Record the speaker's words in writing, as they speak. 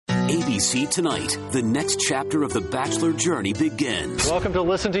ABC Tonight, the next chapter of the Bachelor journey begins. Welcome to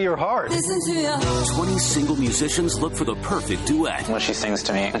Listen to Your Heart. Listen to your heart. 20 single musicians look for the perfect duet. When she sings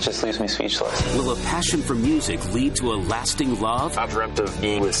to me, it just leaves me speechless. Will a passion for music lead to a lasting love? I've dreamt of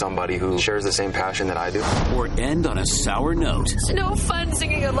being with somebody who shares the same passion that I do. Or end on a sour note? It's no fun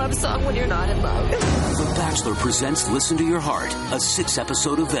singing a love song when you're not in love. The Bachelor presents Listen to Your Heart, a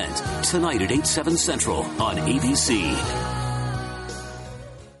 6-episode event, tonight at 8/7 Central on ABC.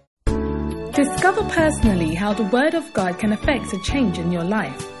 Discover personally how the Word of God can affect a change in your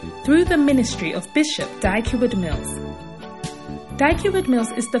life through the ministry of Bishop Dag Heward-Mills. Dag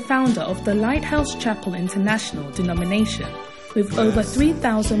Heward-Mills is the founder of the Lighthouse Chapel International denomination with over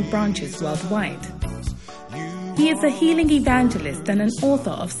 3,000 branches worldwide. He is a healing evangelist and an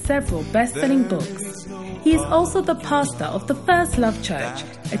author of several best-selling books. He is also the pastor of the First Love Church,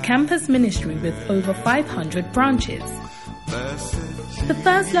 a campus ministry with over 500 branches. The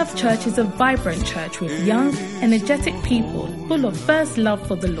First Love Church is a vibrant church with young, energetic people full of first love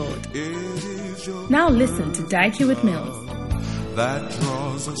for the Lord. Now listen to Dag Heward-Mills. That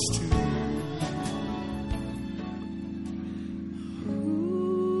draws us to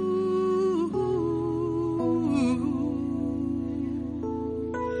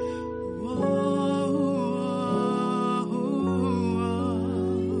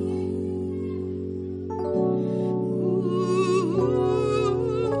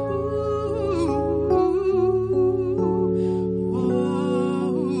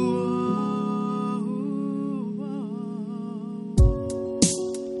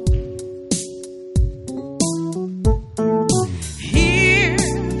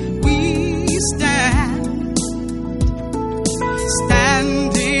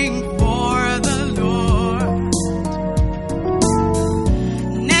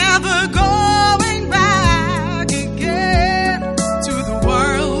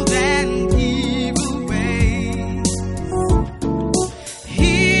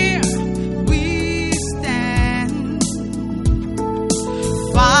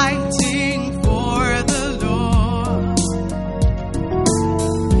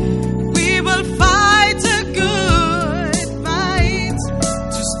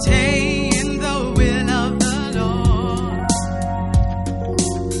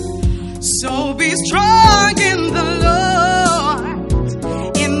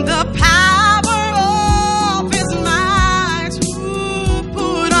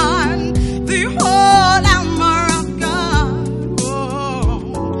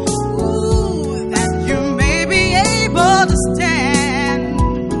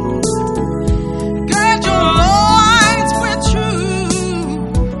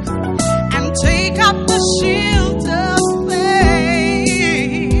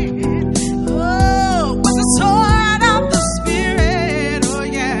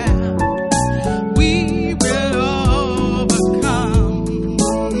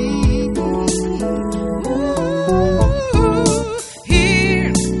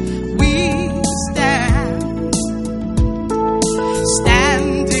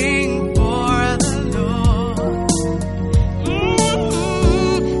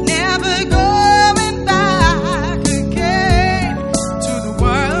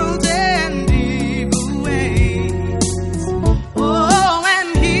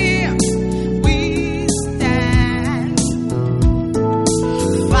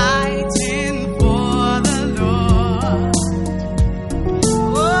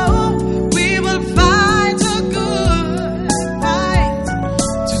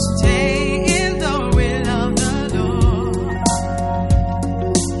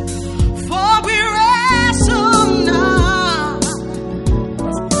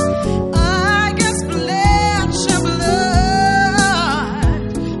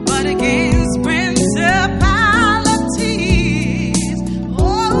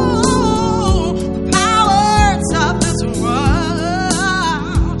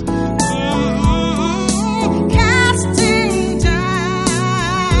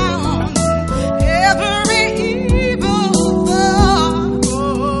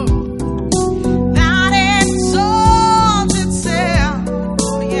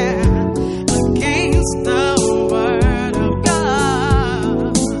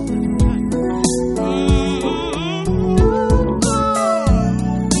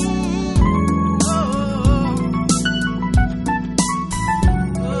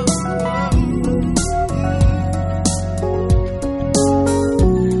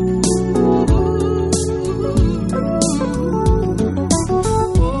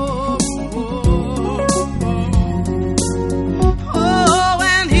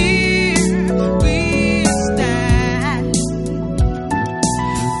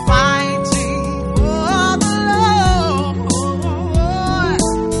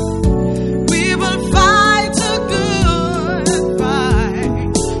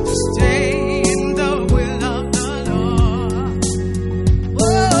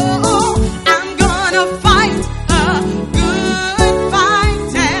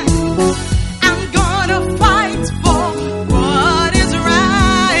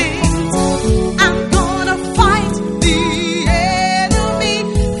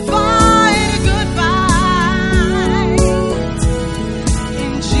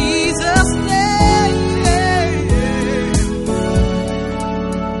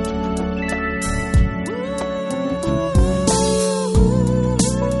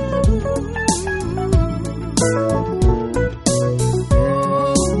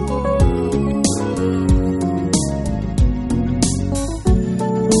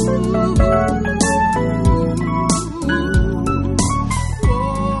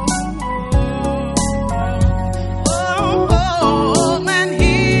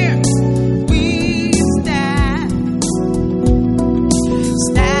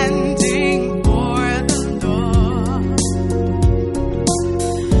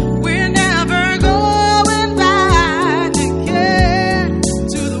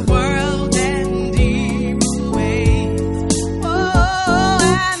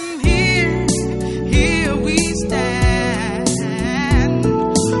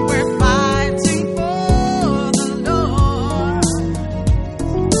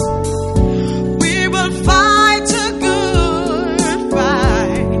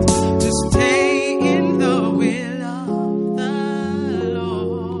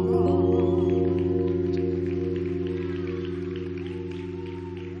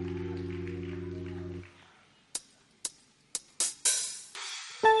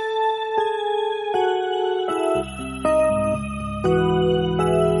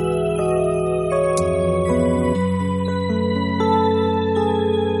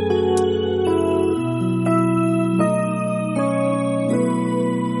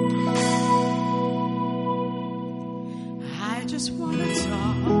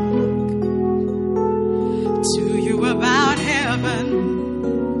to you about heaven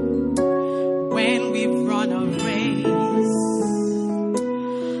when we've run a race.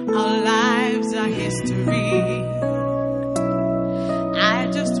 Our lives are history. I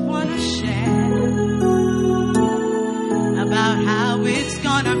just want to share about how it's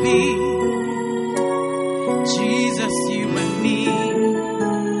gonna be. Jesus, you and me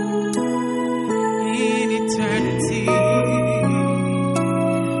in eternity.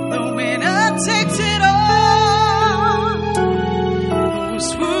 The winner takes it all. Those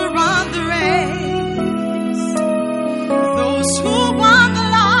who run the race, those who won the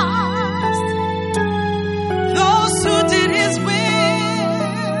lost, those who did His will.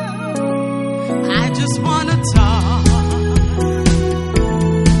 I just want to talk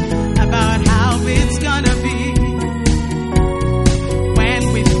about how it's gonna be when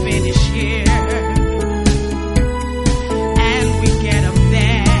we finish here and we get up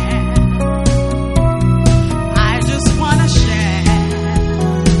there. I just wanna share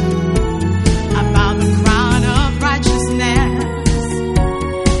about the crown of righteousness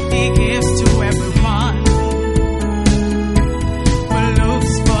He gives to everyone who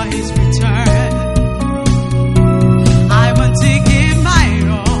looks for His return. I want to give my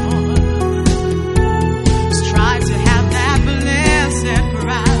all, strive to have that blessed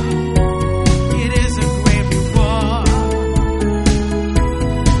crown. It is a great reward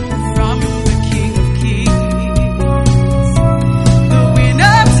from the King of Kings. The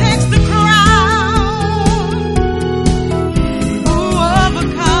winner takes the crown. Who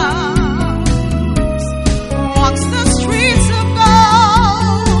overcomes walks the streets of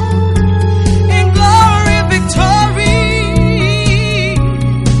gold in glory, victory.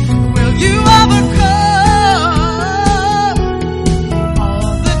 Will you overcome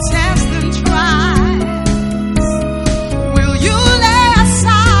all the tests and trials? Will you lay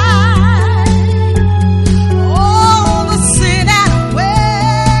aside all the sin and ways?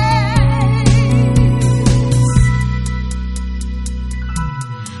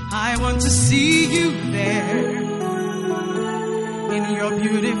 I want to see you there in your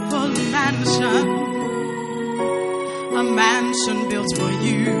beautiful mansion, a mansion built for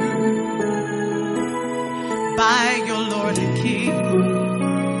you by your Lord and King.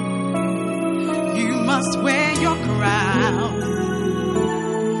 You must wear your crown,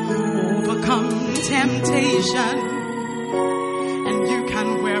 overcome temptation, and you can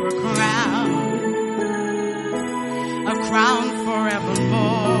wear a crown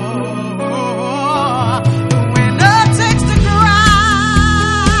forevermore. The winner takes the crown.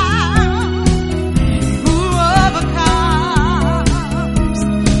 Who overcomes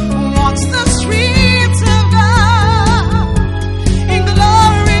walks the streets of gold in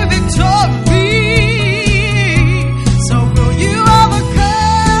glory, victory. So will you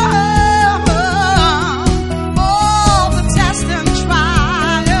overcome all the tests and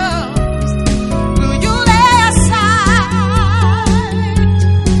trials? Will you lay aside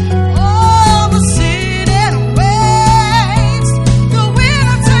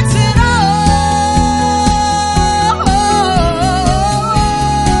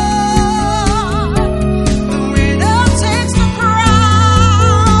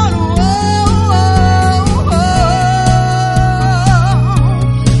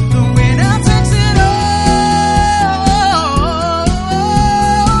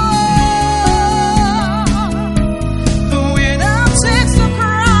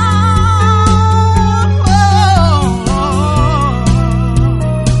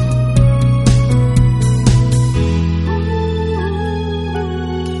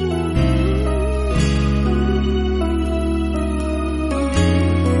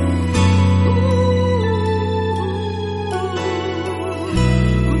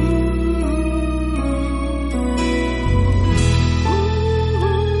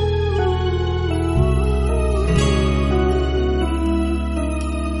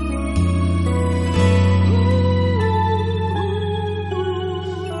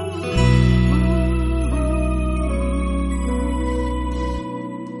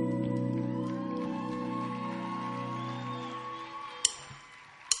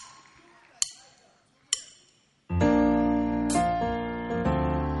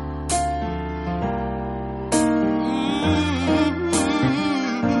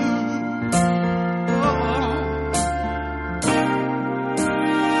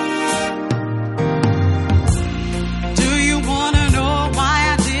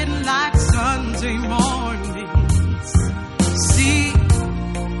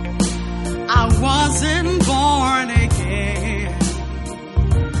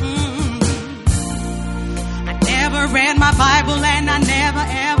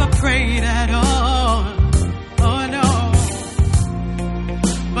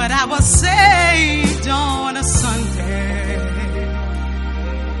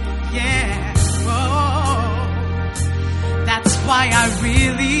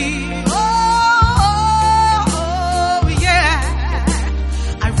really, yeah,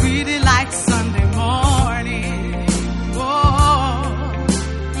 I really like Sunday morning.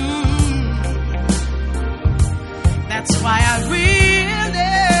 That's why I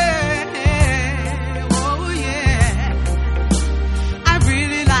really, I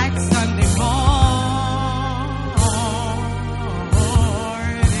really like Sunday morning.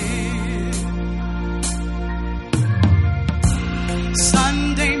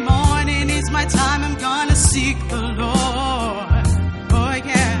 Sunday morning is my time. I'm gonna seek the Lord. Oh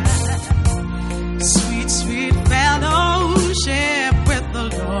yeah, sweet, sweet fellowship with the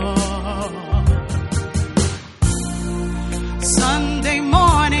Lord. Sunday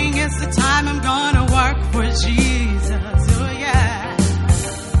morning is the time I'm gonna work for Jesus. Oh yeah,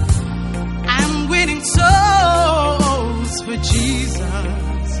 I'm winning souls for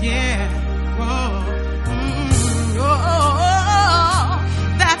Jesus. Yeah. Whoa.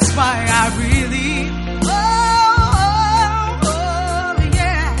 That's why I really,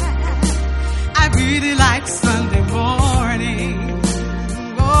 yeah, I really like Sunday morning.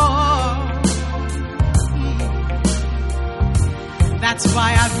 That's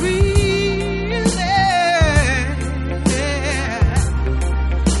why I really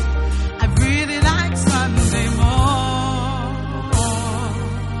like Sunday morning.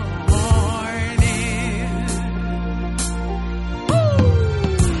 Woo!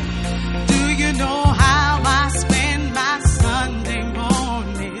 Do you know how I spend my Sunday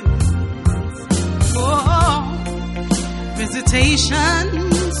mornings? Oh,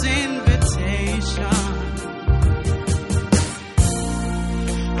 visitations, invitations.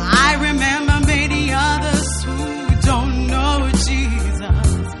 I remember many others who don't know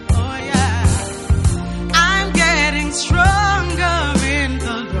Jesus. Oh yeah, I'm getting stronger in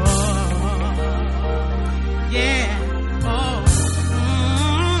the Lord. Yeah. Oh.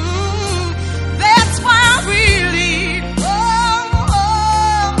 That's why I really,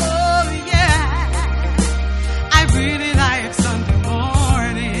 yeah, I really like Sunday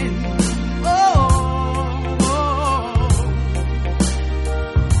morning.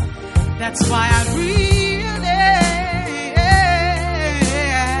 That's why I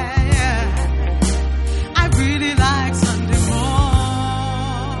really like Sunday morning.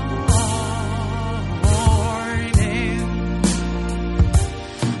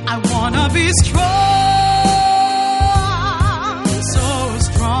 I wanna be strong, so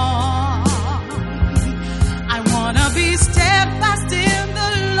strong. I wanna be steadfast in the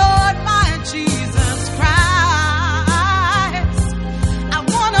Lord, my Jesus Christ. I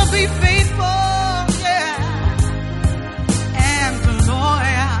wanna be faithful, yeah, and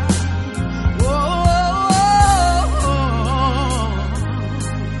loyal.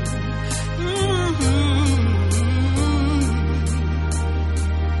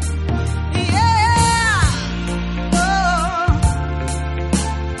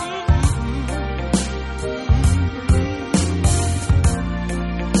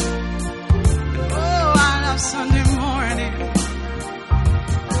 Sunday morning.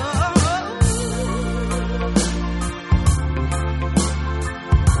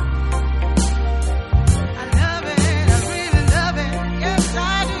 I love it, I really love it. Yes,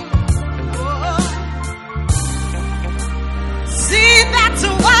 I do. See, that's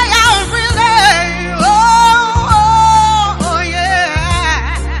why I really,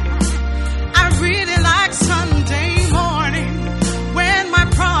 yeah, I really like Sunday morning when my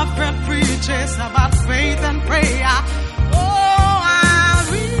prophet preaches about faith and prayer.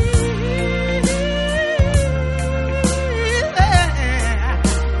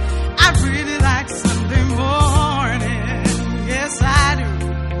 I really like Sunday morning. Yes, I do.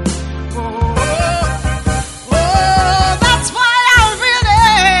 That's why I really,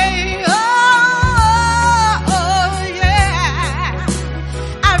 yeah,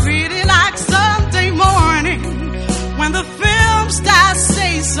 I really like Sunday morning when the film stars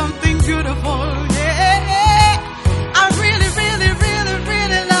say something beautiful.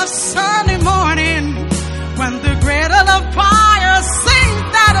 Sunday morning when the greater love choir sings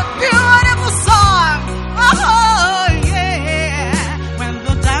that a beautiful song. Oh yeah, when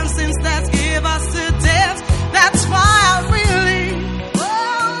the dancing stars give us a dance. That's why I really,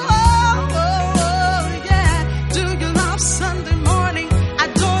 yeah. Do you love Sunday morning? I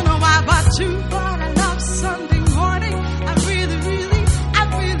don't know why about you, but I love Sunday morning. I really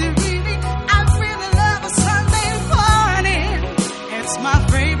love a Sunday morning. It's my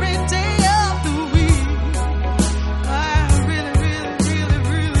favorite day of the week. I really,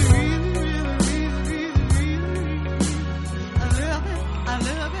 I love it, I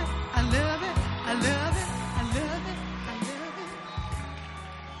love it, I love it, I love it, I love it, I love it.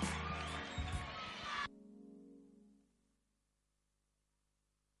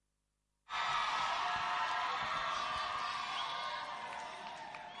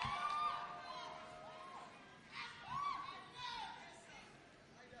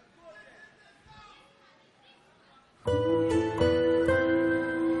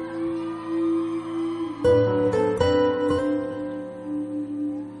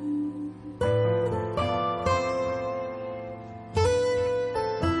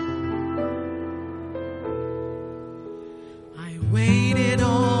 waited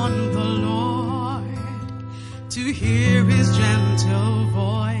on the Lord to hear his gentle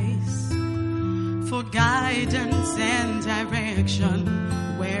voice for guidance and direction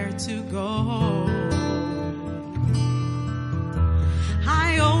where to go.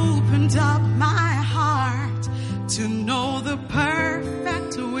 I opened up my heart to know the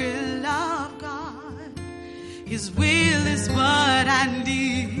perfect will of God. His will is what I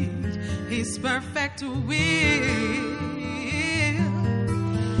need, his perfect will.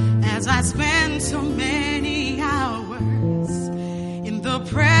 As I spend so many hours in the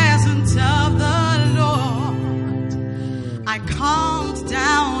presence of the Lord, I calmed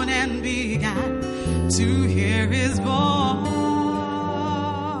down and began to hear his voice.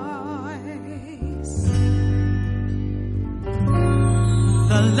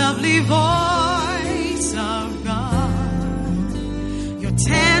 The lovely voice of God, your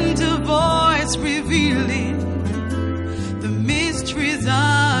tender voice revealing the mysteries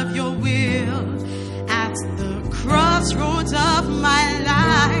of your will at the crossroads of my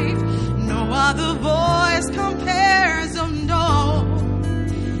life. No other voice compares, oh no.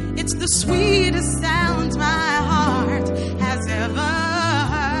 It's the sweetest sound my heart has ever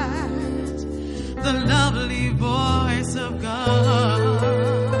heard. The lovely voice of God.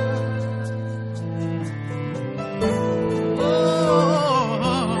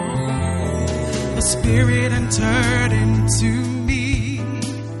 The Spirit entered into me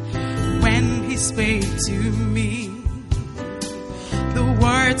when he spake to me. The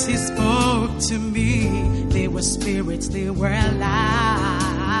words he spoke to me, they were spirits, they were alive.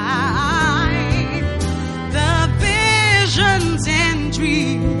 The visions and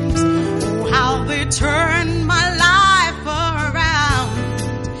dreams, oh how they turned my life around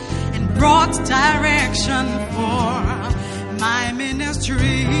and brought direction for my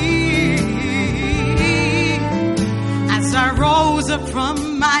ministry. As I rose up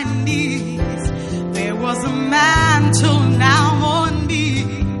from my knees, there was a mantle now on me.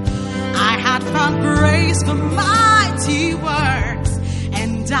 I had found grace for mighty works,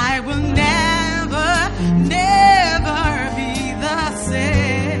 and I will never, never be the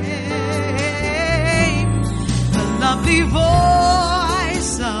same. The lovely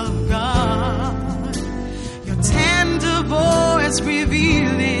voice of God, your tender voice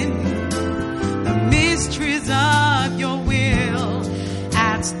revealing the mysteries of your will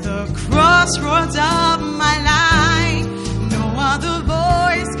at the crossroads of my life. No other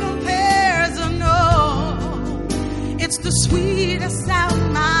voice compares, oh no. It's the sweetest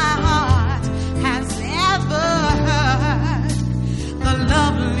sound my heart has ever heard. The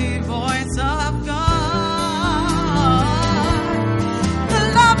lovely voice of God. The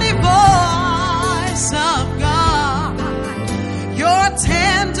lovely voice of God. Your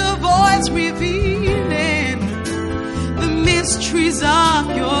tender voice revealing the mysteries of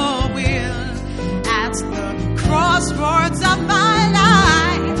your will at the crossroads of my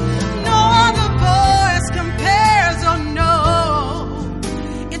life. No other voice compares, oh no.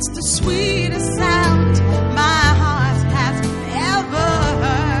 It's the sweetest sound my heart has ever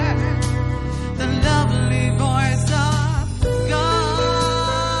heard. The lovely voice of God.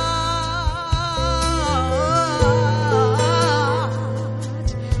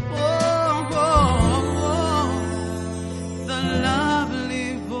 Oh, the lovely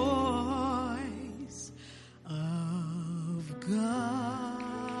voice of God.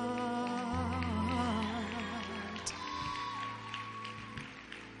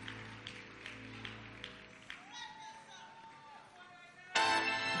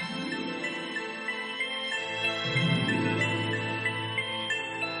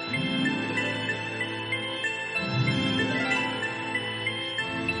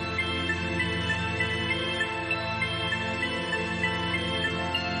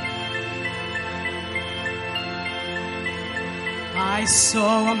 I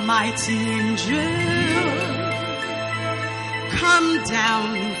saw a mighty angel come down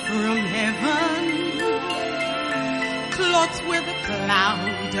from heaven, clothed with a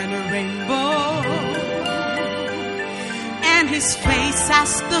cloud and a rainbow, and his face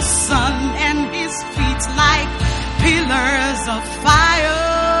as the sun, and his feet like pillars of fire.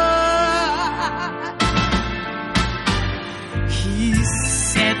 He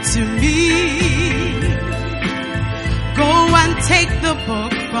said to me, go and take the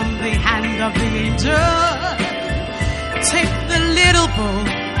book from the hand of the angel. Take the little book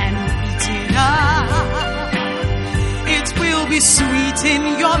and eat it up. It will be sweet in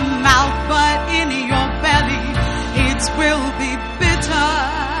your mouth, but in your belly it will be bitter.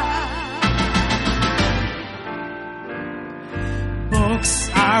 Books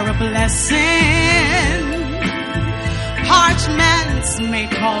are a blessing, Parchments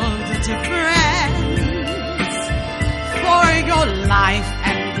make all the difference for your life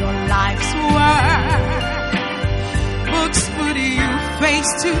and your life's work. Books put you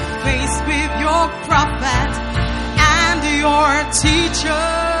face to face with your prophet and your teacher.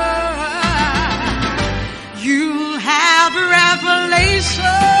 You have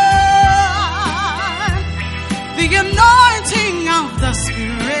revelation, the anointing of the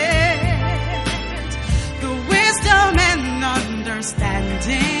Spirit, the wisdom and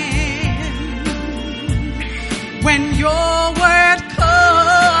understanding. When your word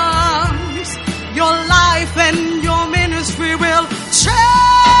comes, your life and your ministry will change.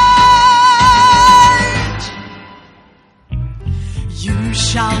 You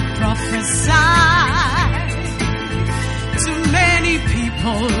shall prophesy to many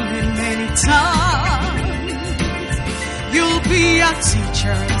people in many tongues. You'll be a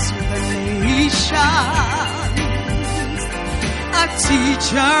teacher to the nations, a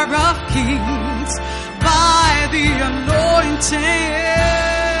teacher of kings by the anointing.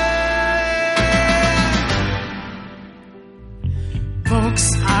 Books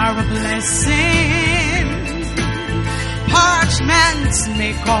are a blessing. Parchments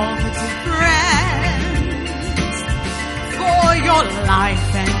make all the difference for your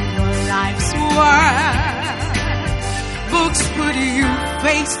life and your life's work. Books put you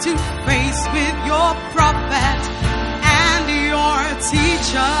face to face with your prophet and your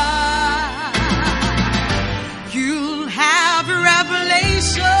teacher. You'll have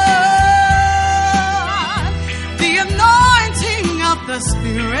revelation, the anointing of the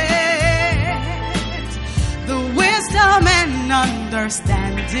Spirit, the wisdom and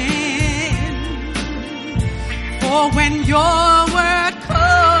understanding. For when your word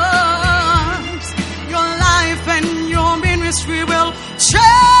comes, your life and your ministry will change.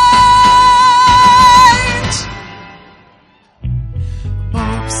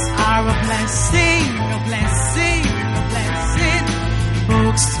 Books are a blessing, a blessing, a blessing.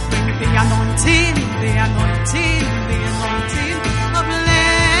 Books bring the anointing, the anointing, the anointing, a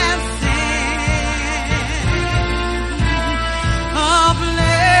blessing, a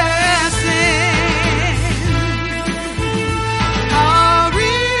blessing, a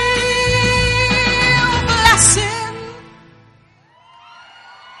real blessing.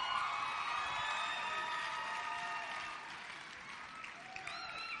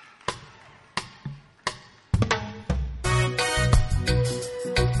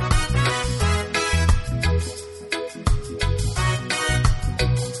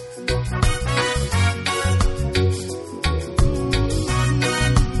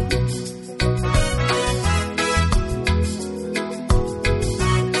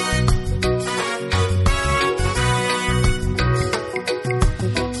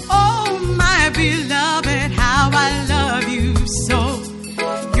 Beloved, how I love you so.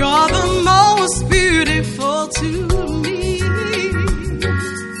 You're the most beautiful to me.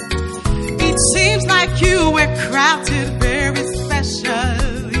 It seems like you were crafted very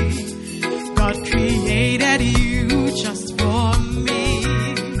specially. God created you just for me.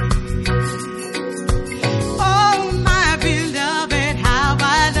 Oh, my beloved, how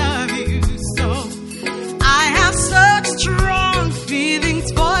I love you so. I have such strong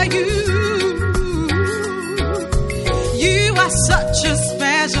feelings for you. You are such a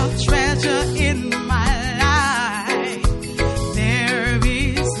special treasure in my life. There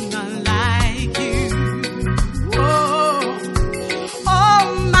is none like you. Oh, oh,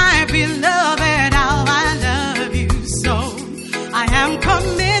 my beloved, how I love you so. I am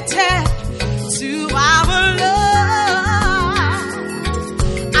committed to our love.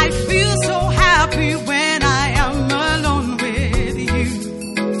 I feel so happy when I am alone with you.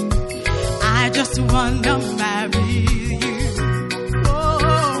 I just want to marry you.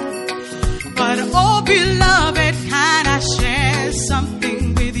 But oh, beloved, can I share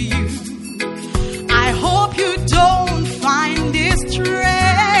something with you? I hope you don't find it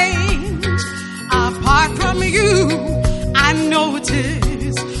strange. Apart from you, I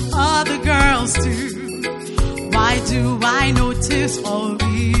notice other girls too. Why do I notice all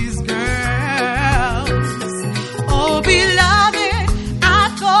these girls? Oh, beloved, I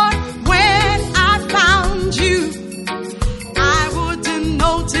thought when I found you, I wouldn't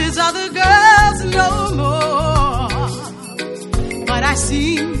notice other girls no more. But I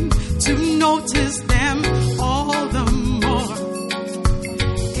seem to notice them all the more.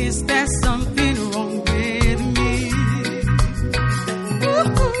 Is there something wrong with me?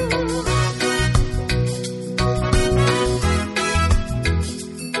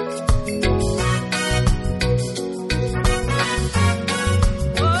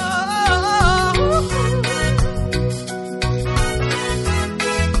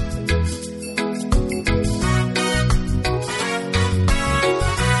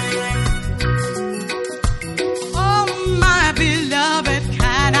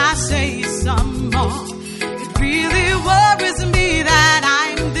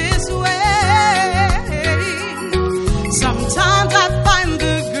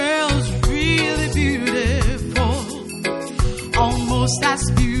 as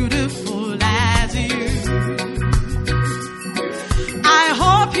beautiful as you. I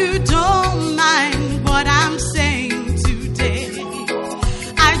hope you don't mind what I'm saying today.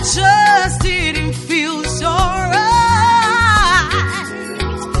 I just didn't feel so right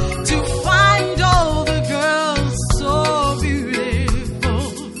to find all the girls so beautiful.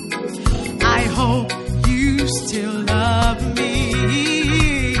 I hope you still love me.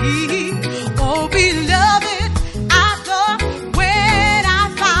 Oh, beloved, I thought when I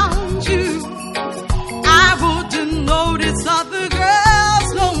found you, I wouldn't notice other girls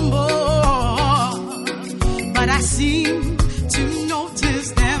no more. But I seem to notice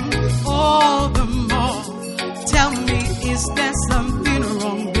them all the more. Tell me, is there something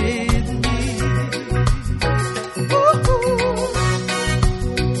wrong with me? Ooh.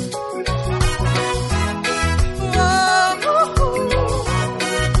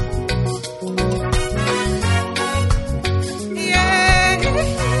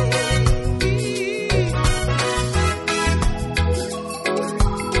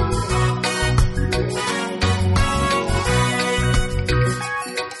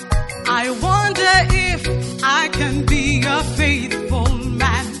 I wonder if I can be a faithful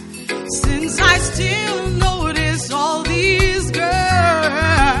man, since I still notice all these girls,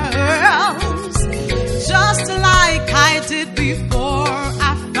 just like I did before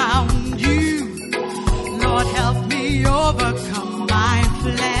I found you. Lord, help me overcome my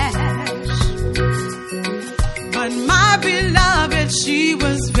flesh. But my beloved, she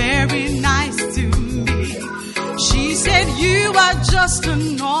was very nice to me. She said, you are just a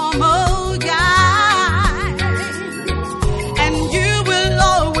normal guy, and you will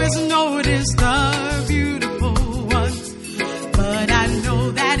always notice the beautiful ones. But I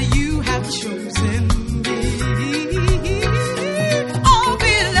know that you have chosen me. Oh,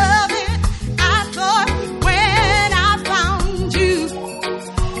 beloved, I thought when I found you,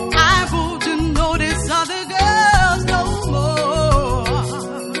 I wouldn't notice other girls no more.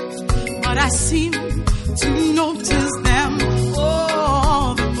 But I seem to notice them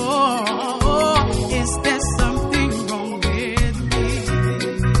all the more. Is there something wrong with me?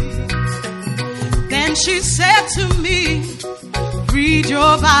 Then she said to me, read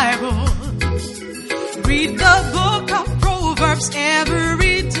your Bible, read the book of Proverbs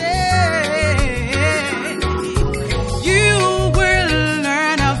every day. You will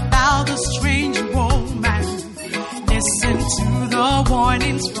learn about the strange woman. Listen to the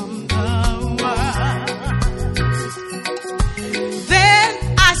warnings from the word.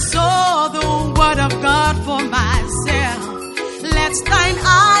 Word of God for myself. Let thine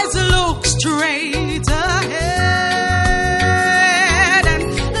eyes look straight ahead and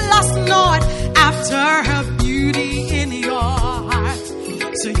lust not after her beauty in your heart,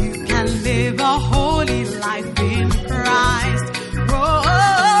 so you can live a holy life in Christ.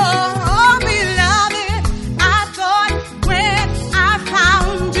 Oh, beloved, I thought when I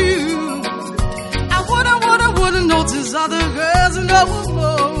found you, I wouldn't notice other girls no more.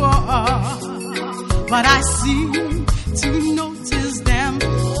 But I seem to notice them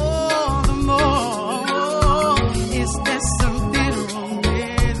all the more. Is there something wrong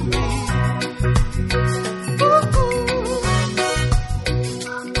with me? Ooh.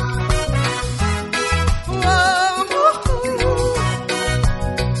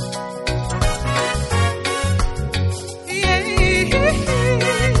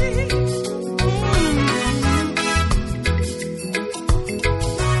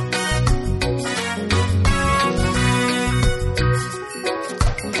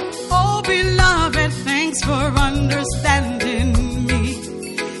 Thanks for understanding me.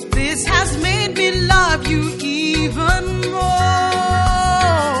 This has made me love you even more.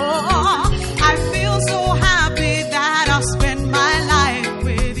 I feel so happy that I'll spend my life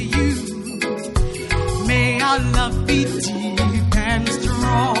with you. May our love be deep and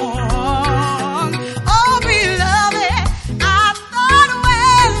strong. Oh, beloved, I thought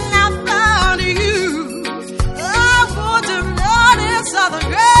when I found you, I would have noticed other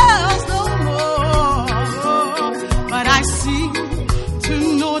girls no more. But I seem to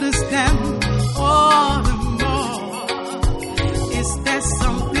notice them all the more. Is there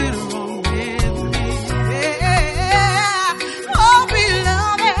something wrong with me? Oh,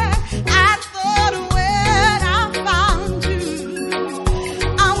 beloved, I thought when I found you,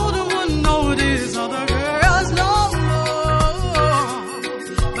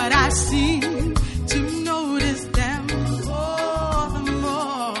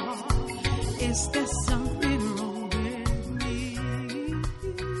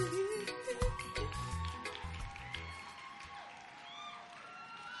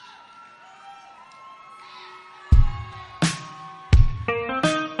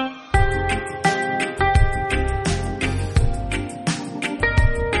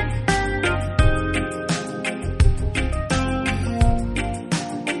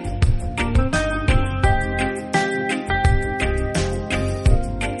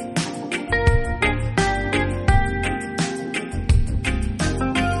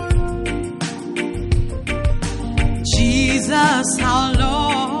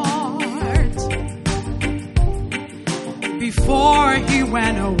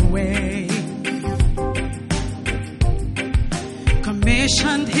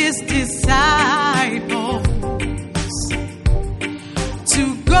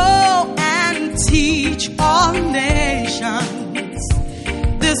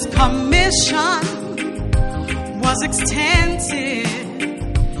 commission was extended.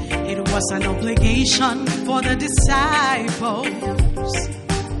 It was an obligation for the disciples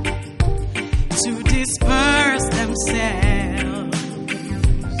to disperse themselves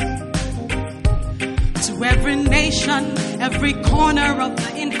to every nation, every corner of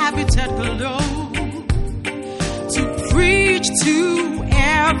the inhabited globe, to preach to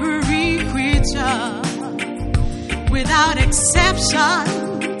every creature without exception,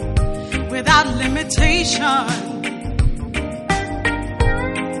 without limitation.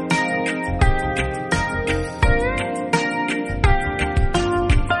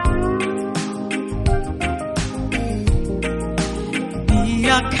 Be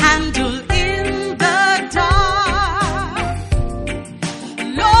a candle in the dark.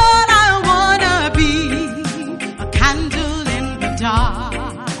 Lord, I wanna be a candle in the dark,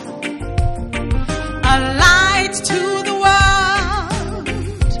 a light to the world,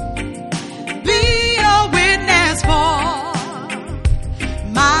 be a witness for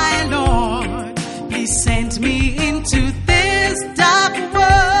my Lord. Please send me into this dark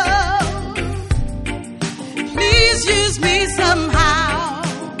world. Please use me somehow,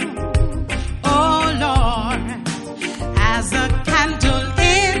 oh Lord, as a candle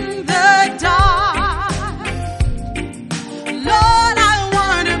in the dark. Lord, I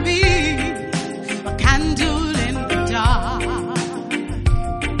wanna be a candle in the dark.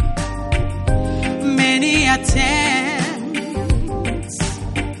 Many attempts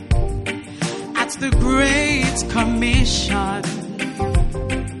at the Great Commission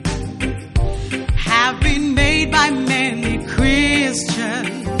have been made by many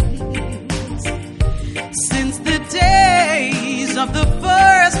Christians since the days of the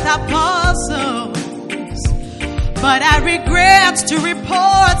first apostles. But I regret to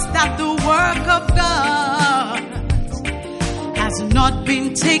report that the work of God has not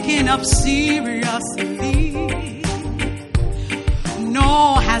been taken up seriously,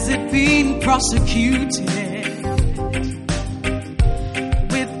 nor has it been prosecuted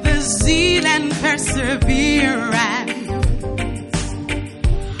with the zeal and perseverance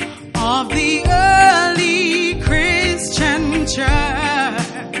of the early Christian church.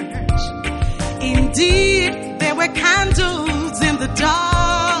 Indeed, there were candles in the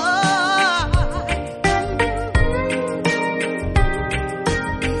dark.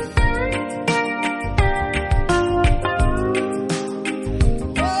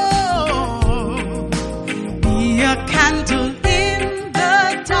 Oh, be a candle in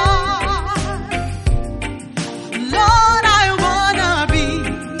the dark. Lord, I wanna be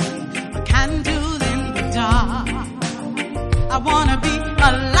a candle in the dark. I wanna be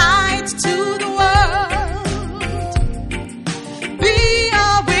a light to the world, be a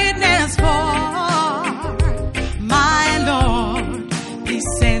witness for my Lord. Please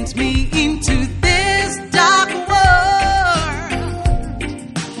send me into this dark world.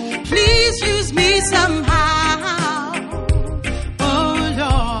 Please use me somehow, oh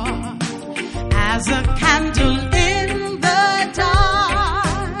Lord, as a candle in the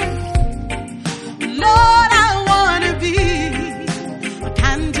dark. Lord, I wanna be a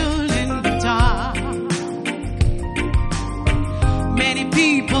candle in the dark. Many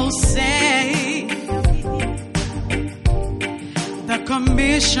people say the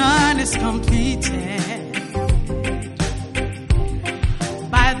commission is completed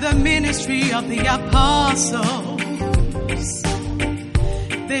by the ministry of the apostles.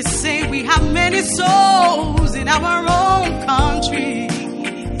 They say we have many souls in our own countries.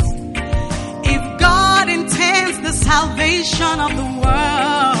 If God intends the salvation of the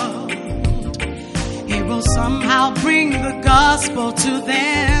world, He will somehow bring the gospel to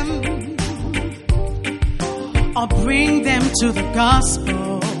them, or bring them to the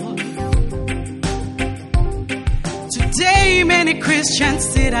gospel. Today, many Christians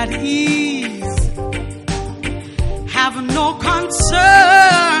sit at ease, have no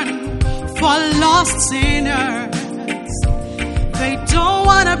concern for lost sinners. They don't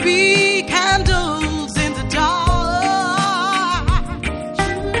want to be candles in the dark.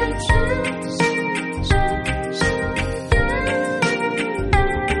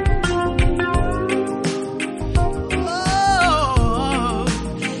 Oh,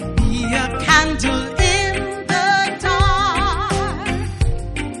 be a candle in the dark.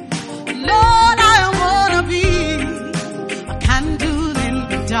 Lord, I want to be a candle in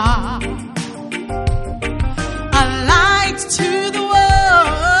the dark, a light to the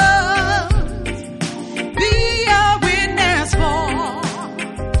world,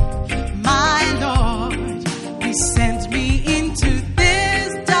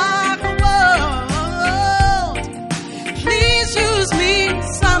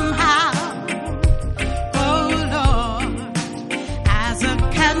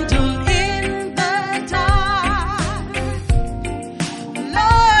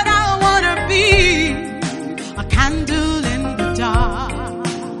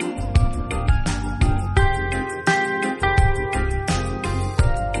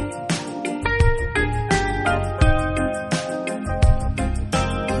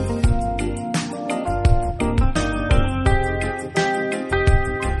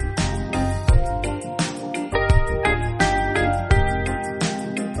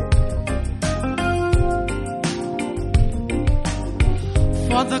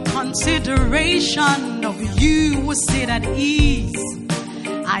 consideration of you will sit at ease,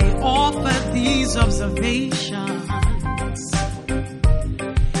 I offer these observations.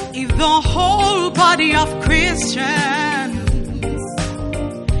 If the whole body of Christians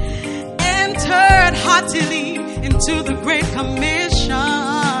entered heartily into the Great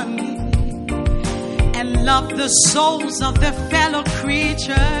Commission and loved the souls of their fellow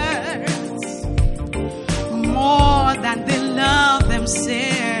creatures more than they love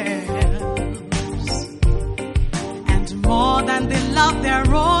themselves, and more than they love their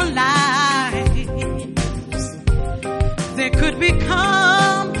own lives, they could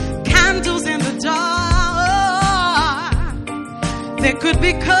become candles in the dark. They could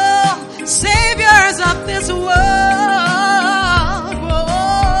become saviors of this world.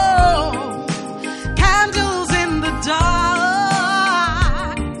 Whoa. Candles in the dark.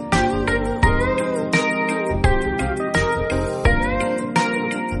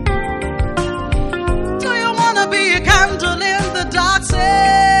 Be a candle in the dark,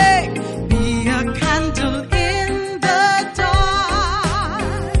 say, be a candle in the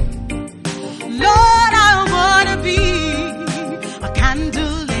dark. Lord, I want to be a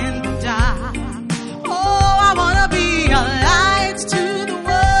candle in the dark. Oh, I want to be a light to the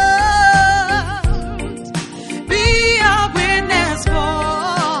world. Be a witness for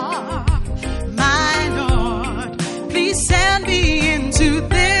my Lord. Please send me into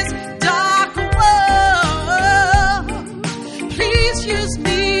this dark world.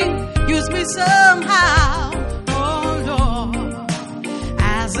 Use me somehow, oh Lord,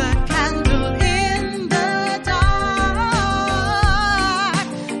 as a candle in the dark.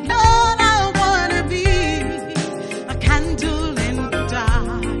 Lord, I want to be a candle in the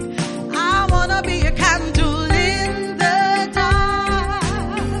dark. I want to be a candle in the dark.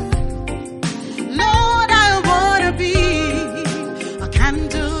 Lord, I want to be a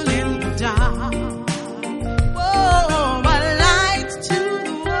candle in the dark. Oh, a light to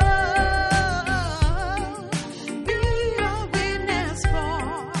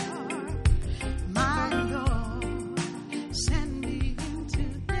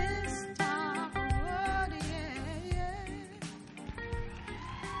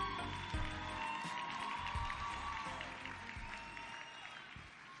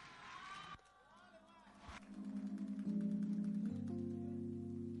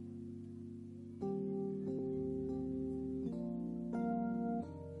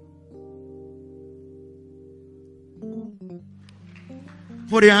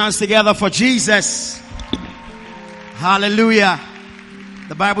Put your hands together for Jesus. Hallelujah.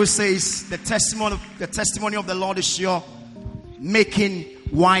 The Bible says the testimony of the Lord is sure, making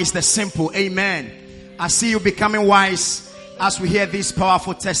wise the simple. Amen. I see you becoming wise as we hear these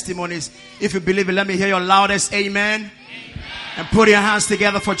powerful testimonies. If you believe it, let me hear your loudest amen. Amen. And put your hands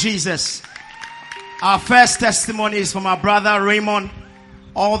together for Jesus. Our first testimony is from our brother Raymond,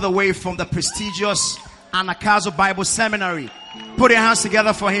 all the way from the prestigious Anakazo Bible Seminary. Put your hands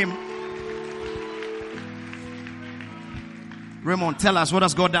together for him. Raymond, tell us, what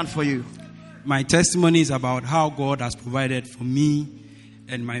has God done for you? My testimony is about how God has provided for me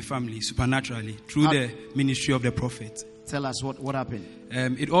and my family supernaturally through the ministry of the prophet. Tell us what happened.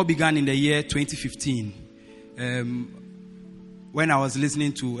 It all began in the year 2015 when I was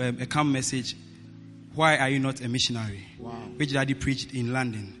listening to a camp message, "Why are you not a missionary?" Wow. Which Daddy preached in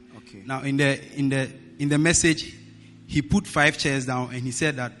London. Okay. Now in the message, he put 5 chairs down and he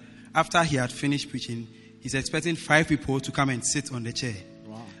said that after he had finished preaching, he's expecting 5 people to come and sit on the chair.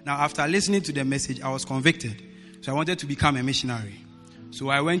 Wow. Now, after listening to the message, I was convicted. So I wanted to become a missionary. So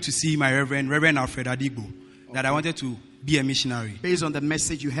I went to see my Reverend Alfred Adigbo, that I wanted to be a missionary. Based on the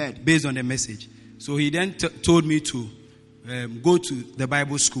message you heard? Based on the message. So he then told me to go to the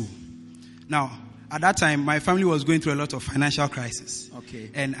Bible school. Now, at that time, my family was going through a lot of financial crisis. Okay.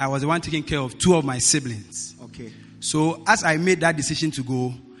 And I was the one taking care of 2 of my siblings. Okay. So as I made that decision to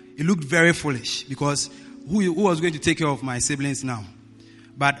go, it looked very foolish because who was going to take care of my siblings now?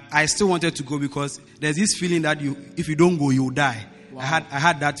 But I still wanted to go because there's this feeling that if you don't go, you'll die. Wow. I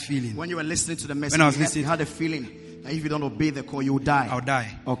had that feeling. When you were listening to the message, you had a feeling that if you don't obey the call, you'll die. I'll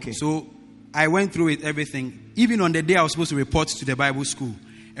die. Okay. So I went through it, everything. Even on the day I was supposed to report to the Bible school,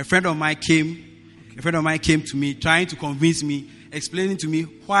 a friend of mine came to me trying to convince me, explaining to me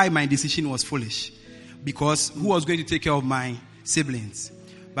why my decision was foolish. Because who was going to take care of my siblings?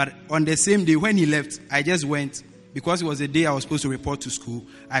 But on the same day when he left, I just went. Because it was the day I was supposed to report to school,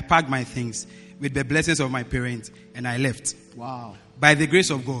 I packed my things with the blessings of my parents and I left. Wow. By the grace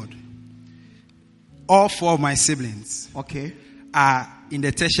of God, all 4 of my siblings are in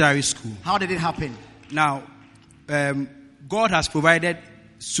the tertiary school. How did it happen? Now, God has provided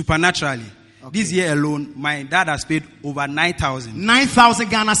supernaturally This year alone, my dad has paid over 9,000. 9,000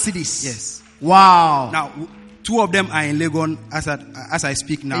 Ghana cedis. Yes. Wow. Now, 2 of them are in Legon as I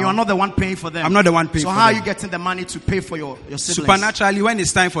speak now. And you are not the one paying for them. I'm not the one paying for them. So how are you getting the money to pay for your siblings? Supernaturally, when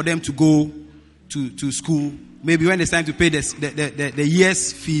it's time for them to go to school, maybe when it's time to pay the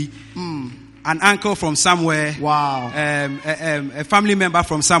year's fee, an uncle from somewhere, wow, a family member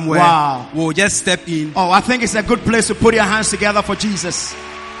from somewhere, wow, will just step in. Oh, I think it's a good place to put your hands together for Jesus.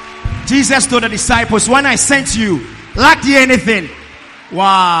 Jesus told the disciples, when I sent you, lack ye anything?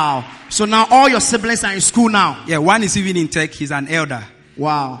 Wow. So now all your siblings are in school now. Yeah, one is even in tech. He's an elder.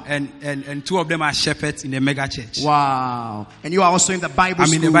 Wow. And 2 of them are shepherds in the mega church. Wow. And you are also in the Bible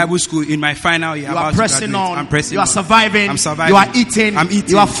school. I'm in the Bible school in my final year. You are pressing on. I'm pressing you are surviving. I'm surviving. You are eating. I'm eating.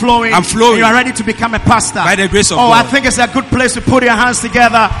 You are flowing. I'm flowing. You are ready to become a pastor. By the grace of God. Oh, I think it's a good place to put your hands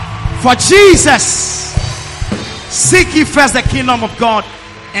together for Jesus. Seek ye first the kingdom of God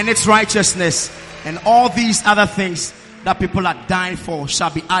and its righteousness, and all these other things that people are dying for shall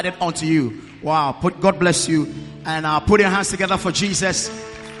be added unto you. Wow. God bless you. And put your hands together for Jesus.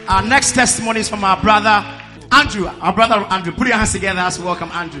 Our next testimony is from our brother Andrew. Our brother Andrew. Put your hands together as we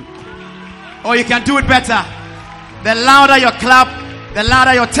welcome Andrew. Oh, you can do it better. The louder your clap, the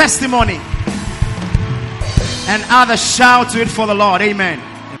louder your testimony. And others shout to it for the Lord. Amen.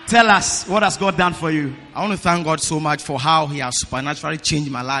 Tell us, what has God done for you? I want to thank God so much for how He has supernaturally changed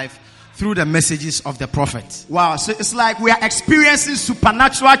my life through the messages of the prophet. Wow. So it's like we are experiencing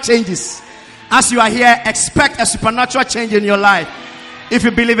supernatural changes. As you are here, expect a supernatural change in your life. If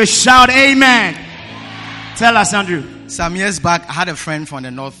you believe it, shout amen. Tell us, Andrew. Some years back, I had a friend from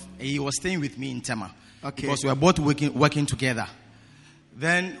the north. He was staying with me in Tema. Okay. Because we were both working together.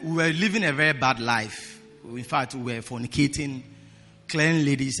 Then we were living a very bad life. In fact, we were fornicating, clearing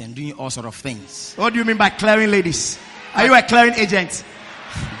ladies, and doing all sort of things. What do you mean by clearing ladies? Are you a clearing agent?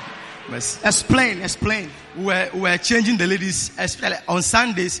 Yes. Explain. We were changing the ladies, especially on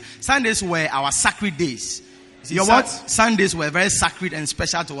Sundays. Sundays were our sacred days. Your what? Sundays were very sacred and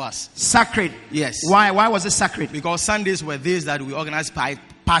special to us. Sacred? Yes. Why was it sacred? Because Sundays were days that we organized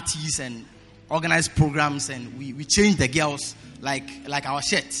parties and organized programs, and we changed the girls like our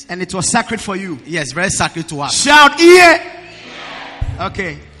shirts. And it was sacred for you? Yes, very sacred to us. Shout yeah.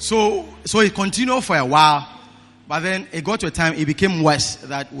 Okay. So it continued for a while, but then it got to a time it became worse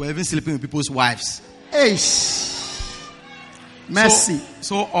that we're even sleeping with people's wives. Hey. Mercy.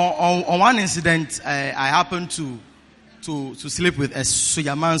 So on one incident, I happened to sleep with a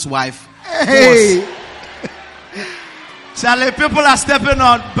soldier man's wife. Hey. Charlie, people are stepping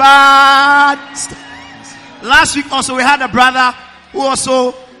on bad. Last week also we had a brother who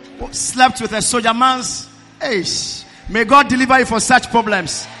also slept with a soldier man's. Hey. May God deliver you from such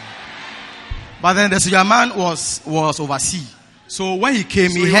problems. But then the soldier man was overseas. So when he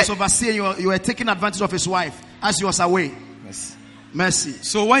came, he was overseas. You were taking advantage of his wife as he was away. Mercy.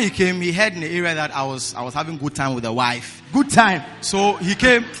 So when he came, he heard in the area that I was having good time with the wife. Good time. So he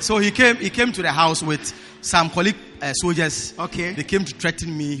came to the house with some colleague soldiers. Okay. They came to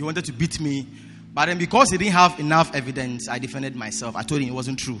threaten me. He wanted to beat me. But then because he didn't have enough evidence, I defended myself. I told him it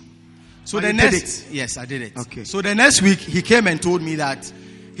wasn't true. So the next, yes, I did it. Okay. So the next week he came and told me that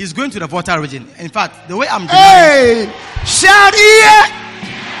he's going to the Volta region. In fact, the way I'm doing. Hey, shout here,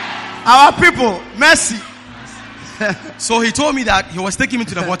 our people, mercy. So he told me that he was taking me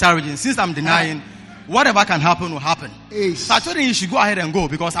to the Volta region. Since I'm denying, whatever can happen will happen. Hey. So I told him he should go ahead and go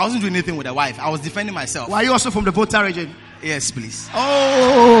because I wasn't doing anything with the wife. I was defending myself. Were you also from the Volta region? Yes, please.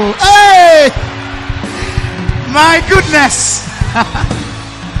 Oh, hey, my goodness.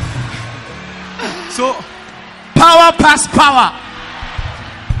 So power past power.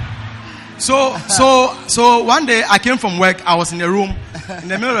 So one day I came from work. I was in a room in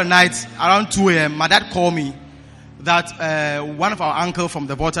the middle of the night around 2 a.m. My dad called me that one of our uncle from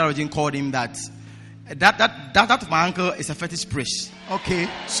the Volta region called him that of my uncle is a fetish priest. Okay.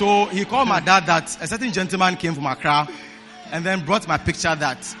 So he called my dad that a certain gentleman came from Accra and then brought my picture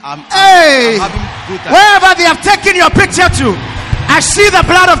that I'm having good time. Wherever they have taken your picture to, I see the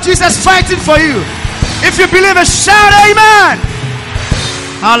blood of Jesus fighting for you. If you believe it, shout amen.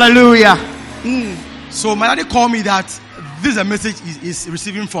 Hallelujah. So my daddy called me that this is a message is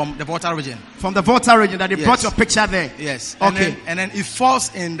receiving from the Volta region. From the Volta region, that they brought your picture there. Yes. Okay. And then it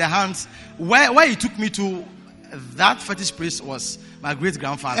falls in the hands. Where he took me to, that fetish priest was my great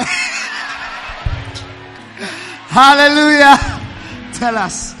grandfather. Hallelujah. Tell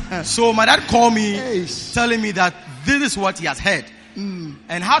us. So my dad called me telling me that this is what he has heard.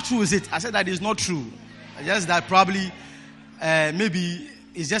 And how true is it? I said that is not true. Just that probably maybe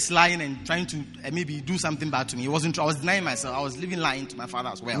he's just lying and trying to maybe do something bad to me. It wasn't true. I was denying myself. I was living lying to my father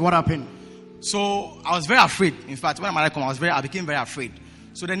as well. What happened? So I was very afraid. In fact, when my mother came, I became very afraid.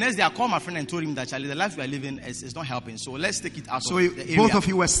 So the next day, I called my friend and told him that, Charlie, the life we are living is not helping. So let's take it out of the area. Both of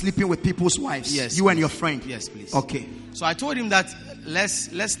you were sleeping with people's wives? Yes. You and your friend? Yes, please. Okay. So I told him that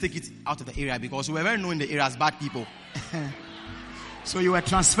let's take it out of the area because we were very known in the area as bad people. So you were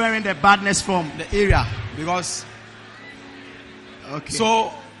transferring the badness from the area because... Okay.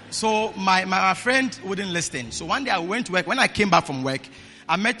 So my friend wouldn't listen. So one day I went to work. When I came back from work,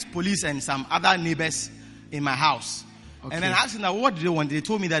 I met police and some other neighbors in my house. Okay. And then I asked them, what did they want? They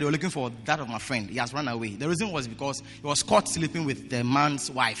told me that they were looking for that of my friend. He has run away. The reason was because he was caught sleeping with the man's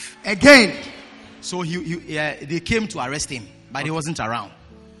wife. Again. So they came to arrest him, but he wasn't around.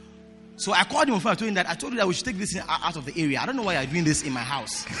 So I called him on phone. I told him that we should take this out of the area. I don't know why you're doing this in my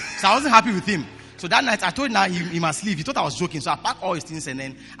house. So I wasn't happy with him. So that night I told him he must leave. He thought I was joking. So I packed all his things and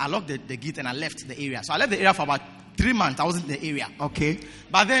then I locked the gate and I left the area. So I left the area for about 3 months. I wasn't in the area. Okay.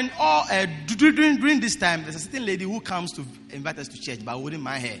 But then during this time, there's a certain lady who comes to invite us to church, but we wouldn't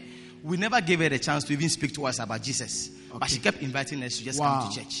mind her. We never gave her the chance to even speak to us about Jesus. Okay. But she kept inviting us to just come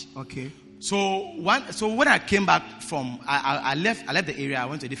to church. Okay. So when I came back from, I left the area. I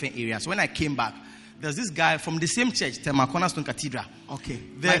went to a different area. So when I came back, there's this guy from the same church, Tema Cornerstone Cathedral. Okay.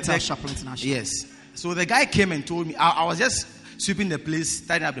 The Chapel International. Yes. So the guy came and told me, I was just sweeping the place,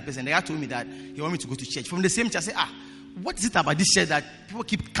 tidying up the place, and the guy told me that he wanted me to go to church. From the same church, I said, what is it about this church that people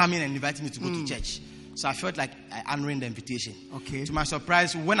keep coming and inviting me to go to church? So I felt like I honoring the invitation. Okay. To my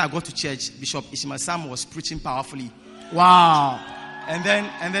surprise, when I got to church, Bishop Ishmael Sam was preaching powerfully. Wow. And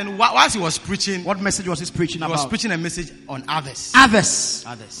then whilst he was preaching, what message was he preaching about? He was preaching a message on others. Others.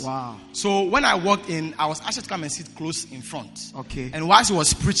 Wow. So when I walked in, I was asked to come and sit close in front. Okay. And whilst he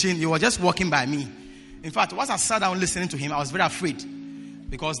was preaching, he was just walking by me. In fact, once I sat down listening to him, I was very afraid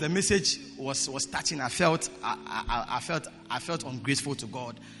because the message was touching. I felt ungrateful to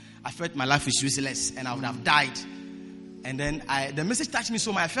God. I felt my life was useless and I would have died. And then the message touched me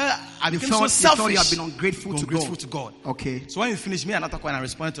so much. I became so selfish. You have been ungrateful to God. Okay. So when we finished, me and another call, and I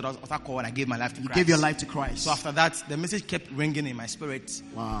responded to that call and I gave my life to Christ. You gave your life to Christ. So after that, the message kept ringing in my spirit.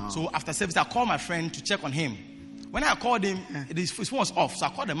 Wow. So after service, I called my friend to check on him. When I called him, his phone was off. So I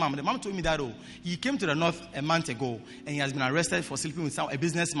called the mom. The mom told me that he came to the north a month ago and he has been arrested for sleeping with a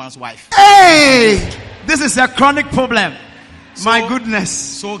businessman's wife. Hey! This is a chronic problem. My goodness.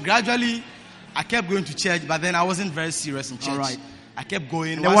 So gradually, I kept going to church, but then I wasn't very serious in church. All right. I kept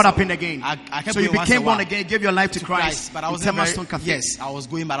going. And then what happened again? I kept so you going became born again, gave your life to Christ. But I wasn't yes, I was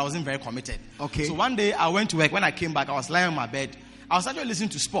going, but I wasn't very committed. Okay. So one day I went to work. When I came back, I was lying on my bed. I was actually listening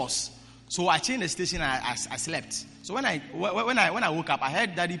to sports. So I changed the station and I slept. So when I woke up, I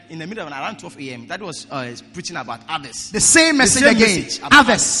heard Daddy in the middle of around 12 a.m. Daddy was preaching about others. The same message again.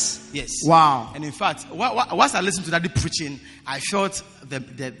 Others. Yes. Wow. And in fact, once I listened to Daddy preaching, I felt the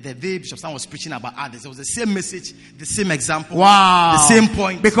day Bishop Sam was preaching about others. It was the same message, the same example. Wow. The same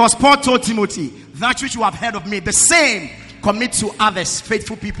point. Because Paul told Timothy, that which you have heard of me, the same commit to others,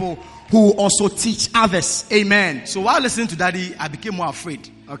 faithful people who also teach others. Amen. So while listening to Daddy, I became more afraid.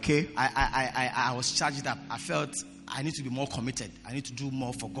 Okay. I was charged up. I felt I need to be more committed. I need to do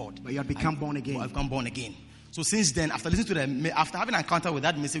more for God. But you have become born again. I've become born again. So since then, after listening to after having an encounter with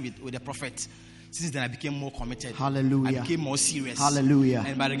that message with the prophet, since then I became more committed. Hallelujah. I became more serious. Hallelujah.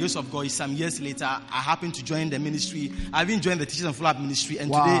 And by the grace of God, some years later, I happened to join the ministry. I even joined the Teachers and Follow-Up ministry.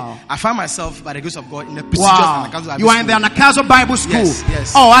 And today, I find myself, by the grace of God, in the prestigious Anakazo Bible School. You are in the Anakazo Bible School.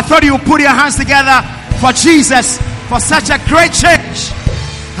 Yes. Oh, I thought you would put your hands together for Jesus, for such a great change.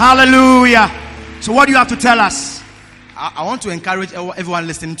 Hallelujah. So what do you have to tell us? I want to encourage everyone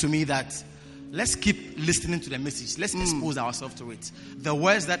listening to me that let's keep listening to the message. Let's expose ourselves to it. The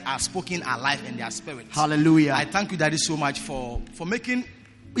words that are spoken are life and they are spirit. Hallelujah. I thank you, Daddy, so much for making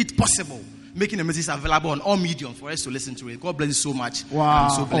it possible, making the message available on all mediums for us to listen to it. God bless you so much. Wow.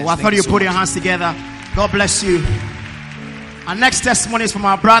 So I thought you put your hands together. God bless you. Our next testimony is from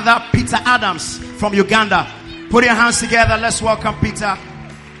our brother Peter Adams from Uganda. Put your hands together. Let's welcome Peter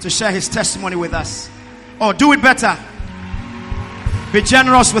to share his testimony with us. Oh, do it better. Be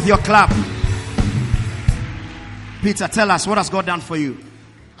generous with your clap. Peter, tell us, what has God done for you?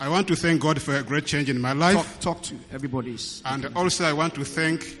 I want to thank God for a great change in my life. Talk to everybody. And also I want to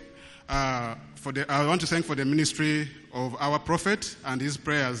thank for the ministry of our prophet and his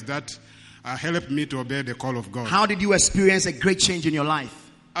prayers that helped me to obey the call of God. How did you experience a great change in your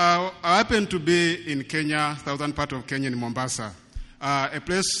life? I happened to be in Kenya, southern part of Kenya in Mombasa, a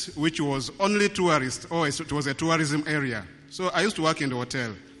place which was only tourist, it was a tourism area. So I used to work in the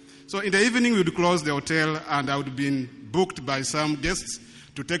hotel. So in the evening, we would close the hotel and I would be booked by some guests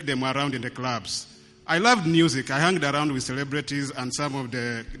to take them around in the clubs. I loved music. I hung around with celebrities and some of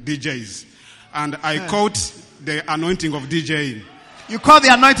the DJs. and I caught the anointing of DJing. You caught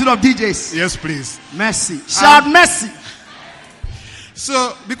the anointing of DJs? Yes, please. Mercy. Shout mercy.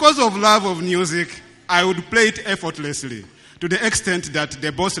 So, because of love of music, I would play it effortlessly to the extent that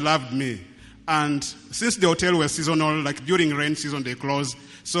the boss loved me. And since the hotel was seasonal, like during rain season, they close.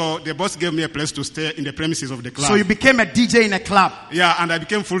 So the boss gave me a place to stay in the premises of the club. So you became a DJ in a club? Yeah, and I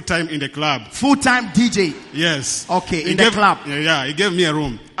became full-time in the club. Full-time DJ? Yes. Okay, in the club? Yeah, he gave me a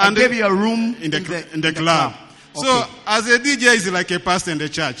room. And gave you a room in the club. Okay. So as a DJ is like a pastor in the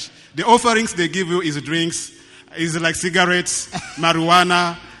church. The offerings they give you is drinks, is like cigarettes,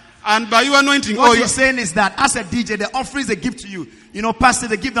 marijuana. And by your anointing... What you're saying is that as a DJ, the offerings they give to you, pastor,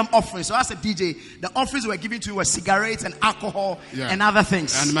 they give them offerings. So as a DJ, the offerings were given to you were cigarettes and alcohol and other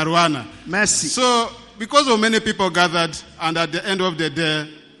things. And marijuana. Mercy. So, because of many people gathered, and at the end of the day,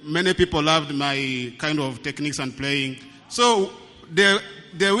 many people loved my kind of techniques and playing. So, the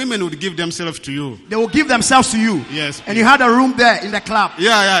women would give themselves to you. They will give themselves to you? Yes. And you had a room there in the club?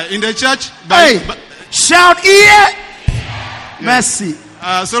 Yeah. In the church. Shout here! Yes. Mercy.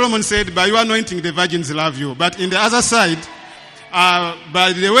 Solomon said, by your anointing, the virgins love you. But in the other side,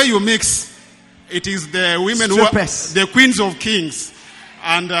 by the way you mix, it is the women strippers, who are the queens of kings.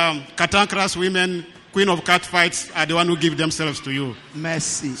 And cantankerous women, queen of catfights, are the one who give themselves to you.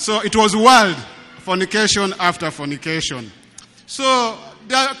 Mercy. So it was wild, fornication after fornication. So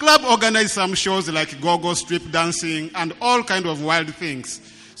the club organized some shows like go-go, strip dancing, and all kind of wild things.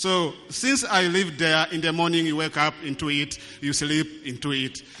 So, since I lived there, in the morning you wake up into it, you sleep into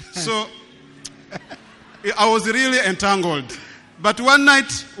it. So, I was really entangled. But one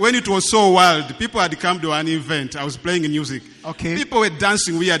night, when it was so wild, people had come to an event. I was playing music. Okay. People were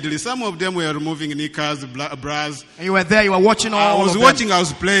dancing weirdly. Some of them were removing knickers, bras. And you were there, you were watching all I was watching, I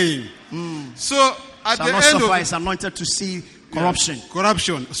was playing. So, at the end of... It's anointed to see corruption. Yeah,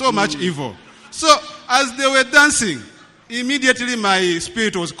 corruption. So much evil. So, as they were dancing... Immediately, my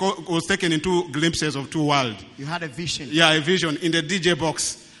spirit was taken into glimpses of two worlds. You had a vision. Yeah, a vision in the DJ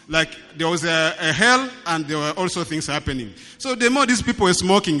box. Like there was a hell, and there were also things happening. So the more these people were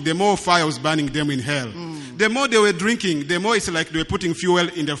smoking, the more fire was burning them in hell. The more they were drinking, the more it's like they were putting fuel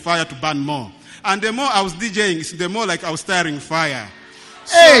in the fire to burn more. And the more I was DJing, the more like I was stirring fire.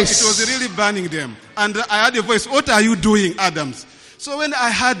 So it was really burning them. And I had a voice, "What are you doing, Adams?" So when I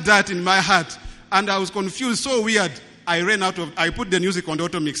had that in my heart, and I was confused, so weird. I put the music on the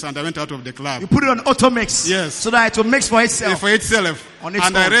auto mix and I went out of the club. You put it on auto mix? Yes. So that it will mix for itself? Yeah, for itself. On its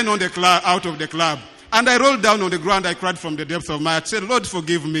and own. I ran out of the club. And I rolled down on the ground. I cried from the depths of my heart. I said, Lord,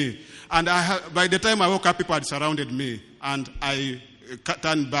 forgive me. And by the time I woke up, people had surrounded me. And I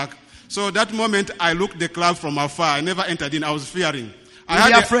turned back. So that moment, I looked the club from afar. I never entered in. I was fearing. I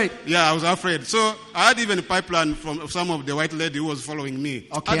was afraid? Yeah, I was afraid. So I had even a pipeline from some of the white lady who was following me.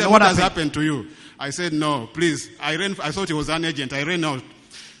 Okay, Adam, what has happened to you? I said, no, please. I thought he was an agent. I ran out.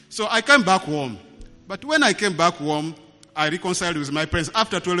 So I came back home. But when I came back home, I reconciled with my parents.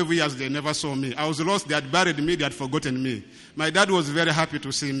 After 12 years, they never saw me. I was lost. They had buried me. They had forgotten me. My dad was very happy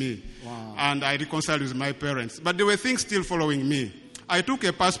to see me. Wow. And I reconciled with my parents. But there were things still following me. I took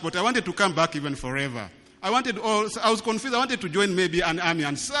a passport. I wanted to come back even forever. I was confused. I wanted to join maybe an army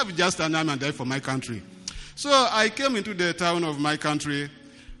and serve just an army and die for my country. So I came into the town of my country.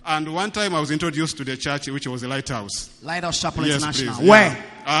 And one time I was introduced to the church, which was a lighthouse. Lighthouse Chapel International. Please. Where?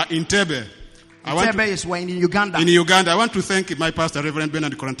 In Tebe. Tebe is where? In Uganda? In Uganda. I want to thank my pastor, Reverend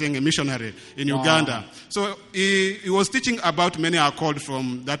Bernard Koranteng, a missionary in Uganda. So he was teaching about Many Are Called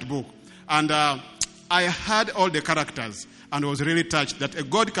from that book. And I heard all the characters and was really touched that a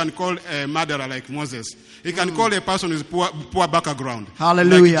God can call a murderer like Moses. He can call a person with poor background.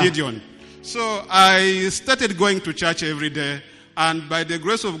 Hallelujah. Like Gideon. So I started going to church every day. And by the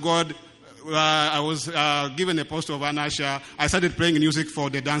grace of God, I was given a post of an usher. I started playing music for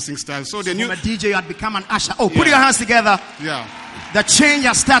the dancing stars. So the from a DJ, you had become an usher. Oh, put your hands together. Yeah. The change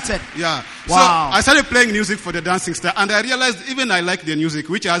has started. Yeah. Wow. So I started playing music for the dancing star. And I realized even I like the music,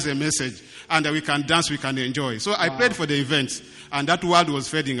 which has a message. And we can dance, we can enjoy. So I played for the events. And that world was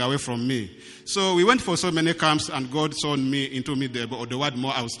fading away from me. So we went for so many camps. And God saw into me the word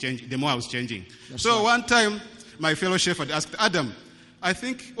more I was changing, the more I was changing. That's so one time, my fellow shepherd asked, Adam, I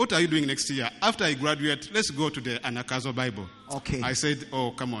think, what are you doing next year? After I graduate, let's go to the Anakazo Bible. Okay. I said,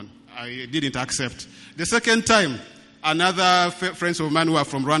 oh, come on. I didn't accept. The second time, another friends of mine who are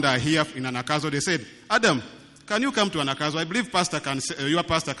from Rwanda are here in Anakazo. They said, Adam, can you come to Anakazo? I believe your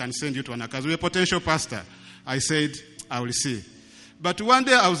pastor can send you to Anakazo. You're a potential pastor. I said, I will see. But one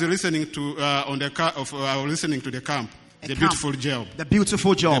day I was listening to the camp. The beautiful job. The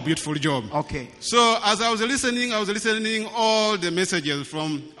beautiful job. The beautiful job. Okay. So as I was listening all the messages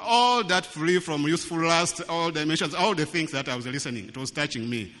from all that free from useful lust, all the mentions, all the things that I was listening. It was touching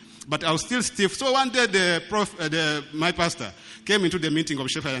me. But I was still stiff. So one day my pastor came into the meeting of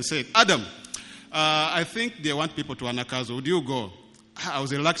Shepherd and said, Adam, I think they want people to Anakazo. Would you go? I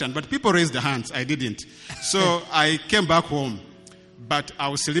was reluctant, but people raised their hands. I didn't. So I came back home, but I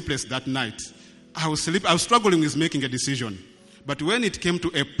was sleepless that night. I was struggling with making a decision. But when it came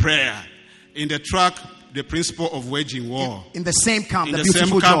to a prayer in the track, the principle of waging war. In the same camp, in the the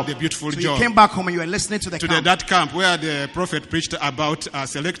beautiful same camp, job. the beautiful so job. You came back home and you were listening to the camp. That camp where the prophet preached about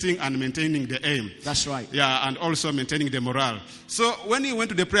selecting and maintaining the aim. That's right. Yeah, and also maintaining the morale. So when he went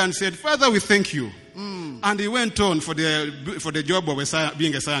to the prayer and said, Father, we thank you. And he went on for the job of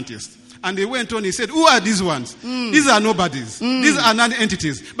being a scientist. And he went on, he said, who are these ones? These are nobodies. These are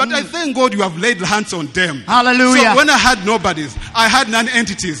non-entities. But I thank God you have laid hands on them. Hallelujah. So when I had nobodies, I had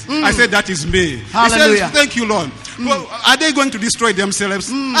non-entities. I said, that is me. Hallelujah. He said, thank you, Lord. Well, are they going to destroy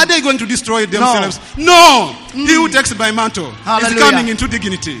themselves? Are they going to destroy themselves? No. He who takes my mantle is coming into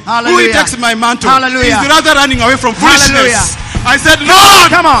dignity. Hallelujah. Who takes my mantle Hallelujah. is rather running away from foolishness. I said, Lord,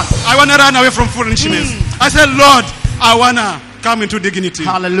 come on. I want to run away from foolishness. I said, Lord, I want to come into dignity.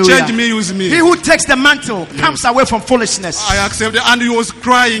 Hallelujah. Change me, use me. He who takes the mantle comes away from foolishness. I accepted. And he was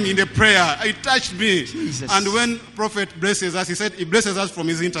crying in the prayer. It touched me. Jesus. And when prophet blesses us, he said he blesses us from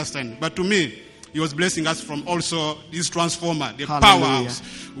his intestine. But to me, he was blessing us from also this transformer, the powerhouse,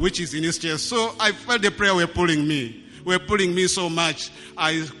 which is in his chest. So I felt the prayer were pulling me. Were pulling me so much.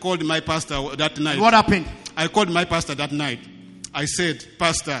 I called my pastor that night. What happened? I called my pastor that night. I said,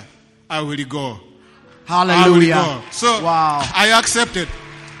 Pastor, I will go. Hallelujah. I will go. So wow. I accepted.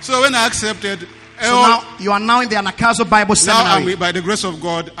 So when I accepted, so now you are now in the Anakazo Bible Seminary. Now, by the grace of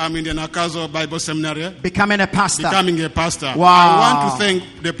God, I'm in the Anakazo Bible Seminary. Becoming a pastor. Becoming a pastor. Wow. I want to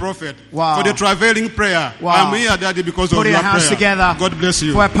thank the prophet for the travailing prayer. Wow. I'm here, Daddy, because of your prayer. Put your hands together. God bless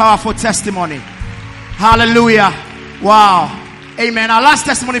you. For a powerful testimony. Hallelujah. Wow. Amen. Our last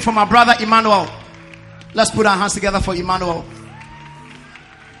testimony from our brother Emmanuel. Let's put our hands together for Emmanuel.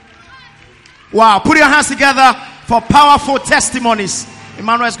 Wow. Put your hands together for powerful testimonies.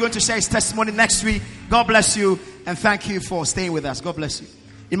 Emmanuel is going to share his testimony next week. God bless you and thank you for staying with us. God bless you.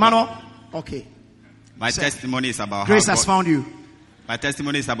 Emmanuel? Okay. My testimony is about Grace has found you. My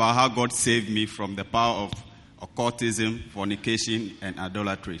testimony is about how God saved me from the power of occultism, fornication, and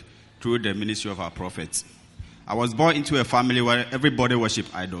idolatry through the ministry of our prophets. I was born into a family where everybody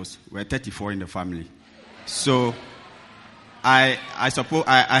worshipped idols. We're 34 in the family. So I suppose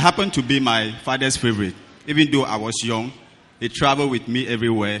I happened to be my father's favorite. Even though I was young, he traveled with me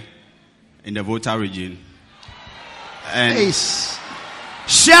everywhere in the Volta region. And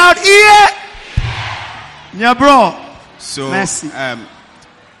shout here! Yeah, bro. So, in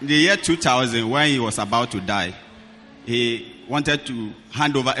the year 2000, when he was about to die, he wanted to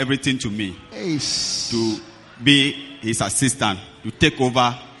hand over everything to me to be his assistant, to take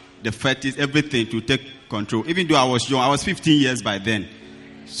over the fetish, everything, to take control. Even though I was young, I was 15 years by then.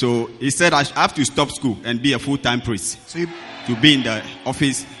 So he said I have to stop school and be a full-time priest. So to be in the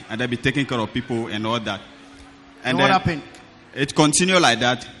office and then be taking care of people and all that. And what happened? It continued like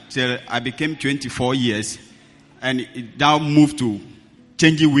that till I became 24 years. And it now moved to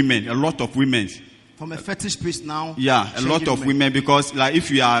changing women, a lot of women. From a fetish priest now? Yeah, a lot of women, because like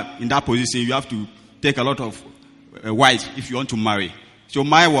if you are in that position, you have to take a lot of wives if you want to marry. So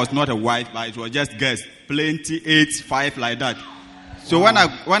mine was not a wife, but it was just girls, plenty, 8, 5, like that. So when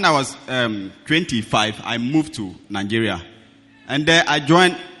I was 25, I moved to Nigeria, and there I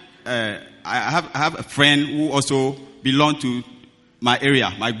joined. I have a friend who also belonged to my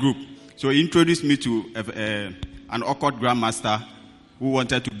area, my group. So he introduced me to an occult grandmaster who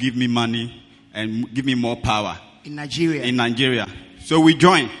wanted to give me money and give me more power in Nigeria. In Nigeria, so we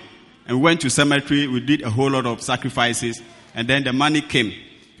joined and went to cemetery. We did a whole lot of sacrifices, and then the money came.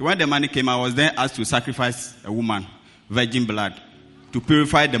 When the money came, I was then asked to sacrifice a woman, virgin blood, to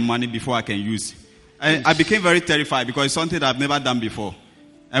purify the money before I can use. And I became very terrified because it's something that I've never done before.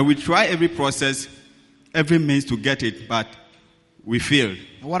 And we try every process, every means to get it, but we failed.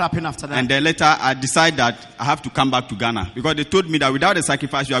 What happened after that? And then later I decided that I have to come back to Ghana because they told me that without the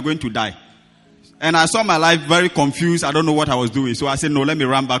sacrifice you are going to die. And I saw my life very confused. I don't know what I was doing. So I said, no, let me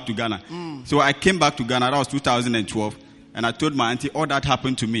run back to Ghana. So I came back to Ghana. That was 2012. And I told my auntie, all that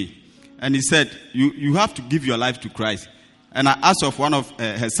happened to me. And he said, you have to give your life to Christ. And I asked of one of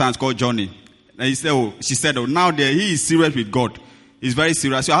her sons called Johnny. And she said, now he is serious with God. He's very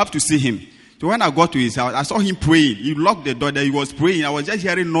serious. So I have to see him. So when I got to his house, I saw him praying. He locked the door there. He was praying. I was just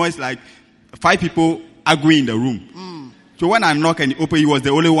hearing noise like 5 people arguing in the room. So when I knock and he open, he was the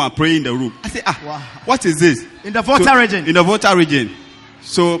only one praying in the room. I said, what is this? In the Volta region? In the Volta region.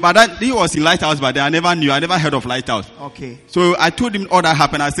 So, but that, he was in Lighthouse, but I never heard of Lighthouse. Okay. So I told him all that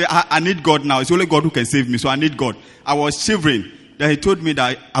happened. I said, I need God now. It's only God who can save me. So I need God. I was shivering. Then he told me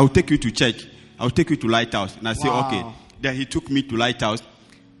that I will take you to church. I will take you to Lighthouse. And I said, okay. Then he took me to Lighthouse.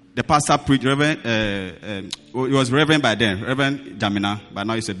 The pastor preached, he was Reverend by then, Reverend Jamina, but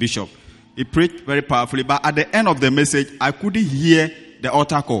now he's a bishop. He preached very powerfully, but at the end of the message, I couldn't hear the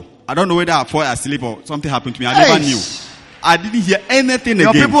altar call. I don't know whether I fell asleep or something happened to me. I never knew. I didn't hear anything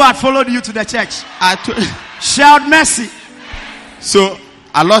again. Your people had followed you to the church. Shout mercy. So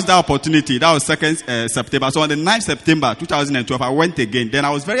I lost that opportunity. That was 2nd September. So on the 9th September 2012, I went again. Then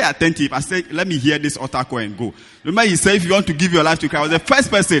I was very attentive. I said, let me hear this altar call and go. Remember, he said, if you want to give your life to Christ, I was the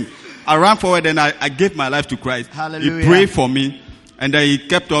first person. I ran forward and I gave my life to Christ. Hallelujah. He prayed for me. And then he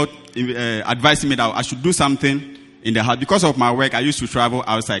kept on advising me that I should do something in the house. Because of my work, I used to travel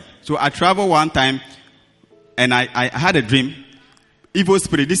outside. So I traveled one time and I had a dream.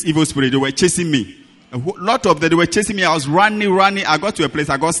 This evil spirit, they were chasing me. A lot of them, they were chasing me. I was running. I got to a place,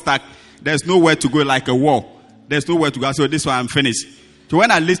 I got stuck. There's nowhere to go, like a wall. There's nowhere to go. So this one, I'm finished. So when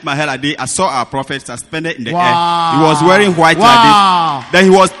I lifted my head at day, I saw our prophet suspended in the air. He was wearing white like this.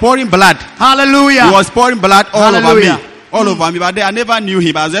 Then he was pouring blood. Hallelujah. He was pouring blood all over me. All over me. But then I never knew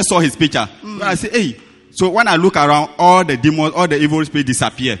him. I just saw his picture. When I said, hey. So when I look around, all the demons, all the evil spirits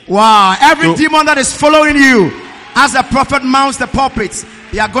disappear. Wow. Every demon that is following you, as the prophet mounts the pulpit,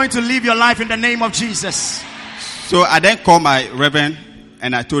 you are going to live your life in the name of Jesus. So I then called my reverend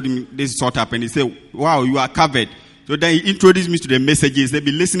and I told him this is what happened. He said, wow, you are covered. So then he introduced me to the messages. They've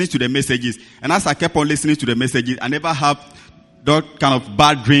been listening to the messages. And as I kept on listening to the messages, I never had that kind of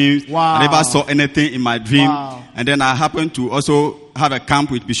bad dreams. Wow. I never saw anything in my dream. Wow. And then I happened to also have a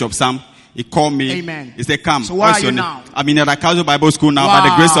camp with Bishop Sam. He called me. Amen. He said, come. So where are you now? I'm in the Rakazo Bible School now, Wow. by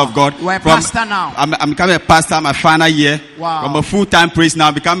the grace of God. You are a pastor now. I'm becoming a pastor my final year. Wow. I'm a full-time priest now,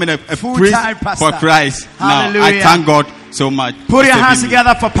 becoming a priest pastor for Christ. Hallelujah. Now, I thank God so much. Put your hands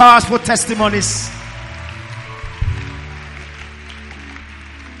together for powerful testimonies.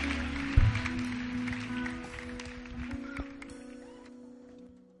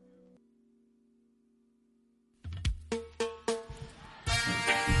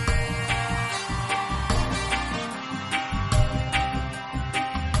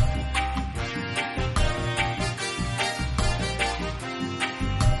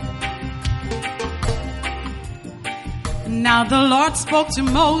 Now the Lord spoke to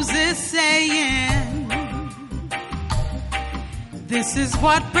Moses saying, this is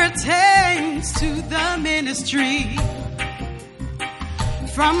what pertains to the ministry.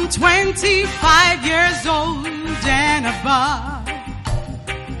 From 25 years old and above,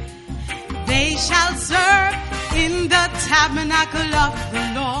 they shall serve in the tabernacle of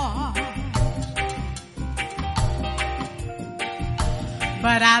the Lord.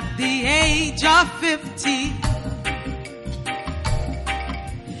 But at the age of 50,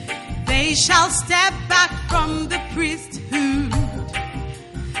 they shall step back from the priesthood.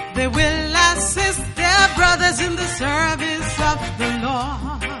 They will assist their brothers in the service of the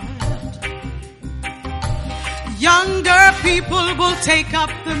Lord. Younger people will take up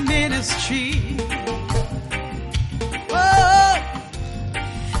the ministry. Oh,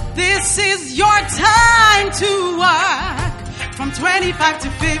 this is your time to work from 25 to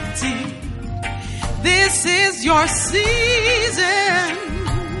 50. This is your season.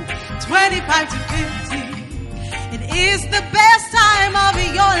 25 to 50. It is the best time of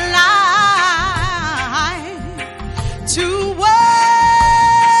your life to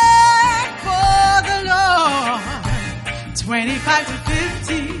work for the Lord. 25 to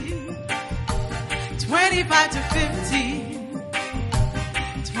 50. 25 to 50.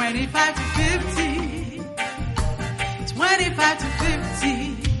 25 to 50. 25 to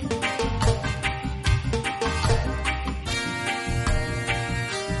 50.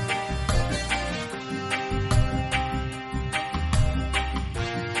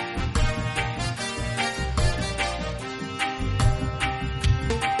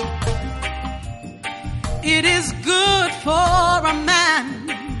 It is good for a man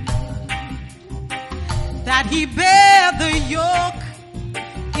that he bear the yoke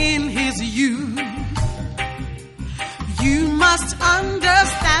in his youth. You must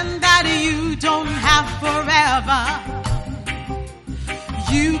understand that you don't have forever.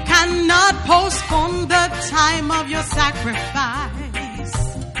 You cannot postpone the time of your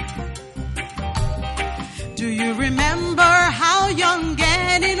sacrifice. Do you remember how young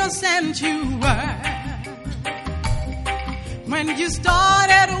and innocent you were when you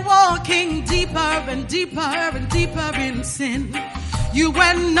started walking deeper and deeper in sin. You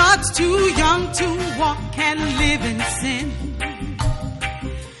were not too young to walk and live in sin.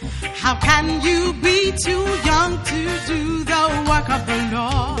 How can you be too young to do the work of the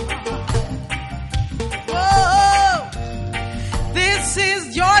Lord? Whoa, this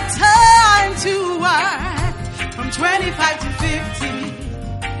is your time to work from 25 to 50.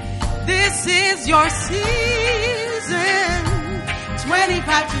 This is your season,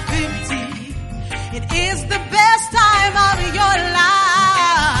 25 to 50. It is the best time of your life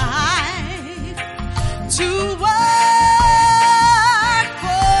to work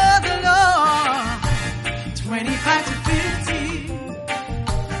for the Lord. 25 to 50,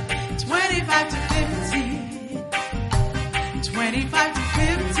 25 to 50, 25 to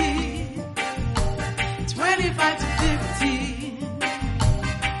 50, 25 to 50.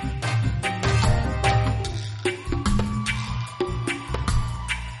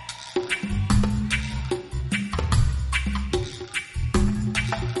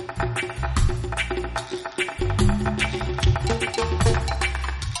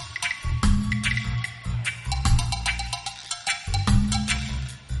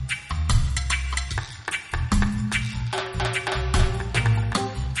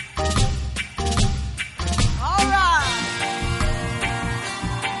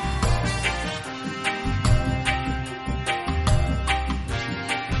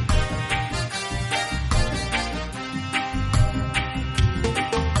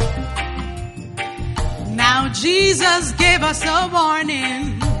 Jesus gave us a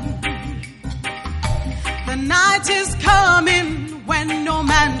warning. The night is coming when no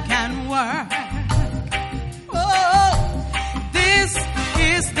man can work. Oh, this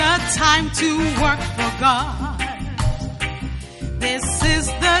is the time to work for God. This is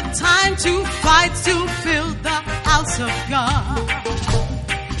the time to fight to build the house of God.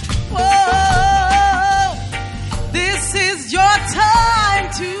 Oh, this is your time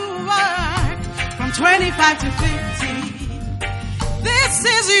to work from 25 to 50. This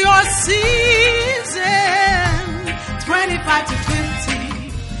is your season, 25 to 50.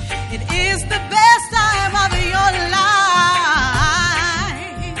 It is the best time of your life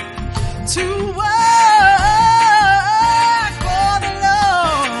to work for the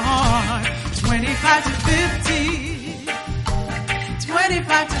Lord. 25 to 50,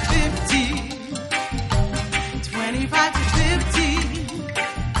 25 to 50, 25 to 50.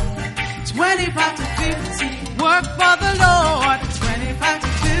 25 to 50, work for the Lord. 25 to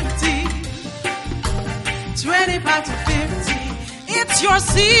 50, 25 to 50, it's your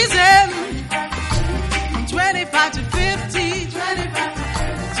season. From 25 to 50, 25 to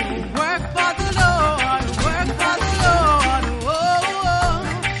 50, work for the Lord, work for the Lord. Oh, oh.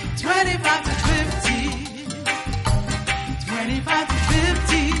 25 to 50, 25 to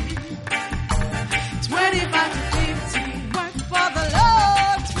 50, 25 to 50, work for the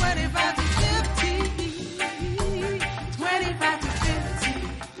Lord. 25 to 50, 25 to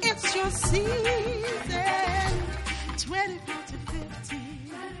 50, it's your season. 25 to 50.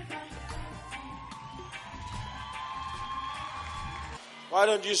 Why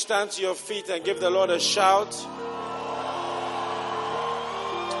don't you stand to your feet and give the Lord a shout?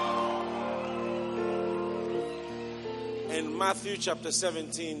 In Matthew chapter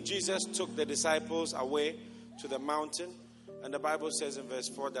 17, Jesus took the disciples away to the mountain. And the Bible says in verse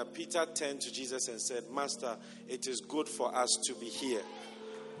 4 that Peter turned to Jesus and said, Master, it is good for us to be here.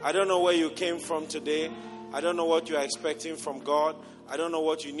 I don't know where you came from today. I don't know what you are expecting from God. I don't know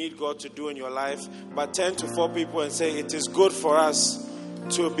what you need God to do in your life. But turn to 4 people and say, it is good for us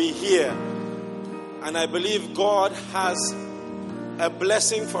to be here. And I believe God has a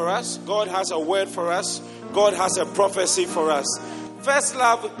blessing for us. God has a word for us. God has a prophecy for us. First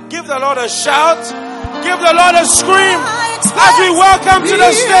love, give the Lord a shout. Give the Lord a scream as we welcome to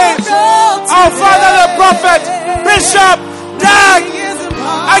the stage our father, the prophet, Bishop Dag.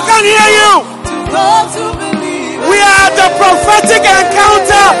 I can hear you. We are at the prophetic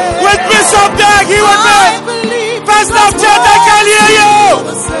encounter with Bishop Dag. He was there. First of church, I can hear you.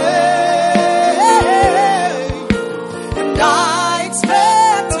 And I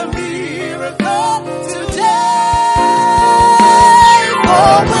expect a miracle today.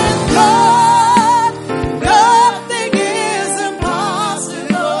 For with God, nothing is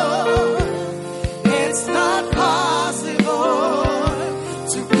impossible. It's not possible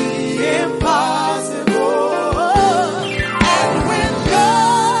to be impossible. And with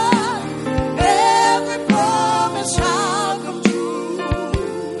God, every promise shall come true.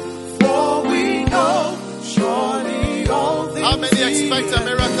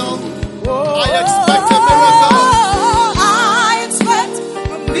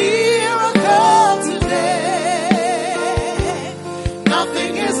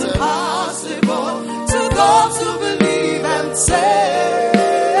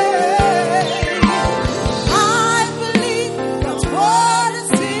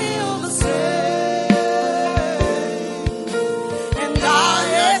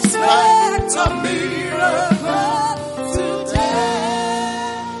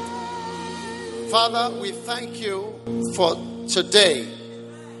 Father, we thank you for today,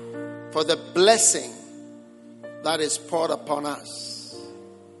 for the blessing that is poured upon us.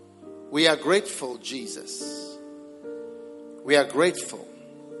 We are grateful, Jesus. We are grateful.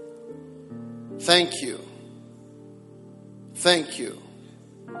 Thank you. Thank you.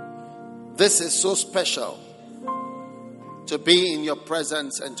 This is so special to be in your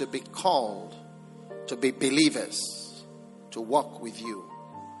presence and to be called to be believers, to walk with you.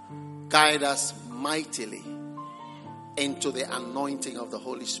 Guide us mightily into the anointing of the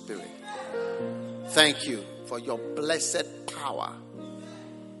Holy Spirit. Thank you for your blessed power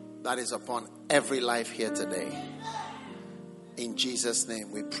that is upon every life here today. In Jesus'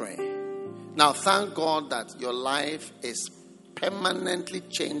 name we pray. Now thank God that your life is permanently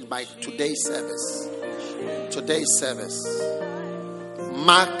changed by today's service. Today's service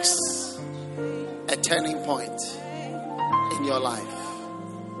marks a turning point in your life.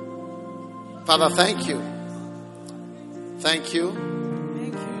 Father, thank you. Thank you.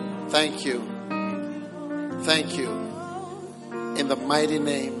 Thank you. Thank you. In the mighty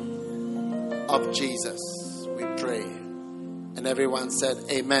name of Jesus, we pray. And everyone said,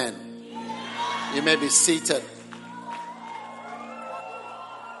 Amen. You may be seated.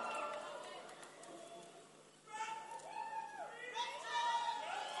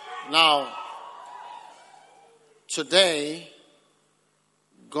 Now, today,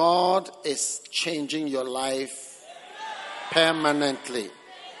 God is changing your life permanently.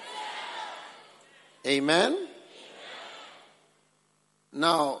 Amen?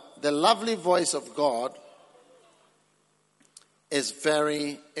 Now, the lovely voice of God is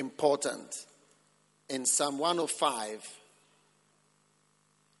very important. In Psalm 105,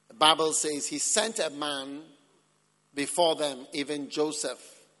 the Bible says he sent a man before them, even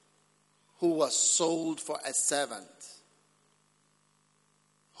Joseph, who was sold for a servant,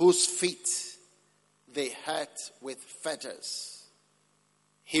 whose feet they hurt with fetters.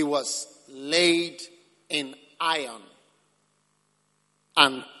 He was laid in iron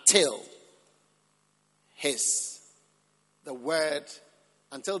until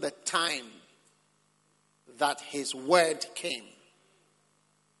the time that his word came.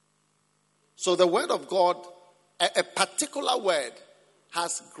 So the word of God, a particular word,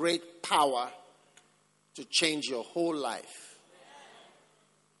 has great power to change your whole life.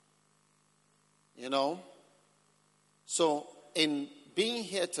 You know? So in being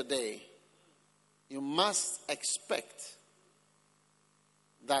here today, you must expect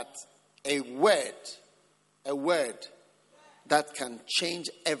that a word that can change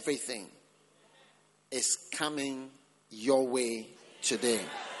everything is coming your way today.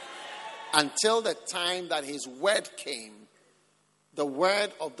 Until the time that his word came, the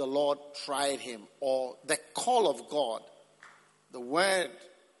word of the Lord tried him, or the call of God. The word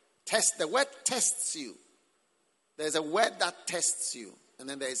tests you. There's a word that tests you, and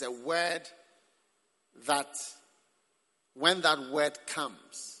then there's a word that, when that word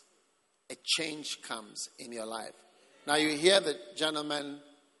comes, a change comes in your life. Now you hear the gentleman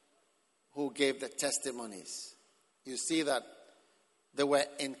who gave the testimonies. You see that they were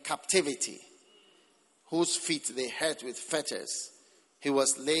in captivity, whose feet they hurt with fetters. He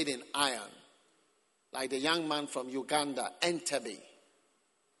was laid in iron, like the young man from Uganda, Entebbe.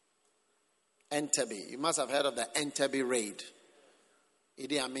 You must have heard of the Entebbe raid.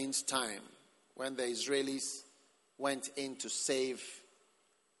 Idi Amin's time, when the Israelis went in to save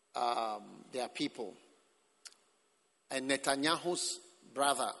their people. And Netanyahu's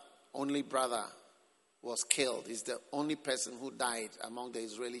only brother, was killed. He's the only person who died among the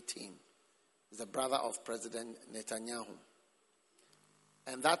Israeli team. He's the brother of President Netanyahu.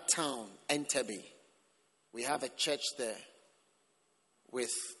 And that town, Entebbe, we have a church there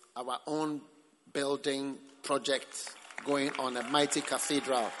with our own building project going on, a mighty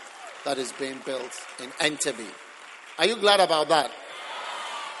cathedral that is being built in Entebbe. Are you glad about that?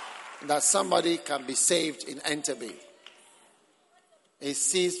 That somebody can be saved in Entebbe. He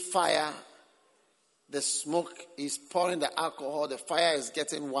sees fire, the smoke is pouring, the alcohol, the fire is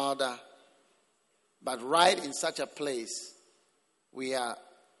getting wilder. But right in such a place, we have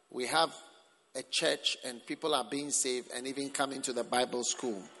a church and people are being saved and even coming to the Bible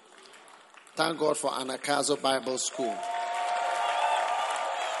school. Thank God for Anakazo Bible School.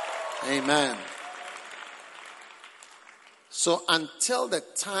 Amen. So until the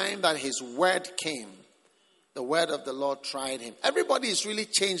time that his word came, the word of the Lord tried him. Everybody is really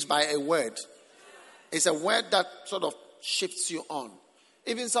changed by a word. It's a word that sort of shifts you on.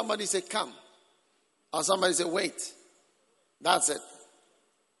 Even somebody say, come. Or somebody say, wait. That's it.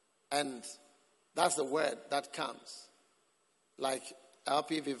 And that's the word that comes. Like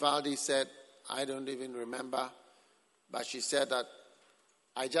LP Vivaldi said, I don't even remember. But she said that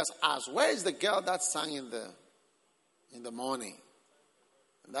I just asked, where is the girl that sang in the morning?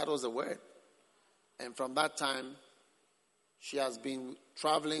 And that was the word. And from that time, she has been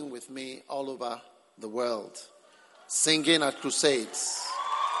traveling with me all over the world, singing at crusades.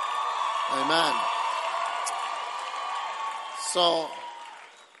 Amen. So,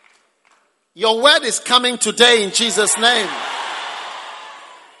 your word is coming today in Jesus' name.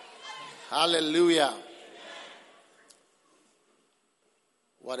 Hallelujah.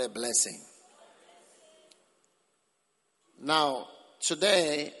 What a blessing. Now,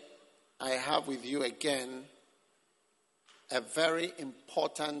 today, I have with you again a very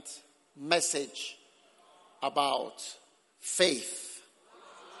important message about faith.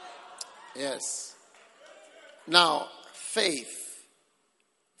 Yes. Now, faith,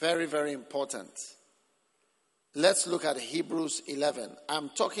 very, very important. Let's look at Hebrews 11. I'm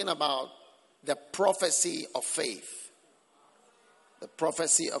talking about the prophecy of faith. The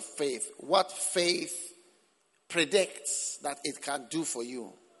prophecy of faith. What faith predicts that it can do for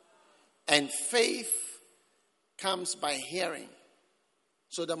you. And faith comes by hearing.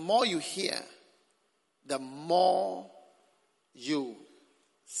 So the more you hear, the more you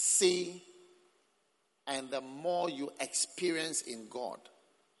see and the more you experience in God.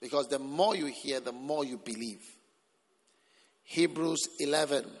 Because the more you hear, the more you believe. Hebrews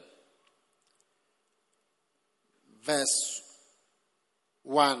 11, verse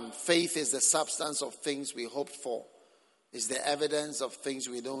 1. Faith is the substance of things we hope for, is the evidence of things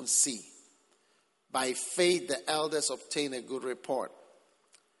we don't see. By faith, the elders obtain a good report.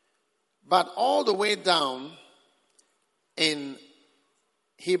 But all the way down in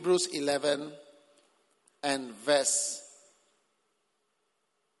Hebrews 11 and verse,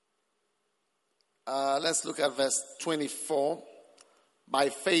 let's look at verse 24. By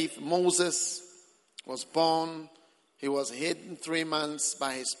faith, Moses was born. He was hidden 3 months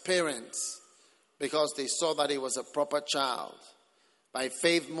by his parents because they saw that he was a proper child. By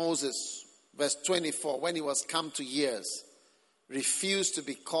faith, Moses, verse 24, when he was come to years, refused to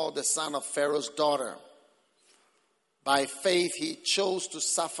be called the son of Pharaoh's daughter. By faith, he chose to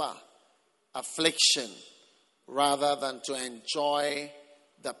suffer affliction rather than to enjoy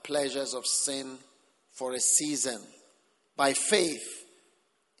the pleasures of sin for a season. By faith,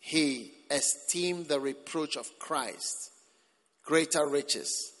 he esteemed the reproach of Christ greater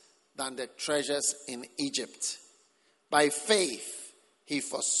riches than the treasures in Egypt. By faith, he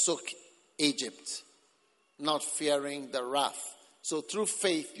forsook Egypt, not fearing the wrath. So through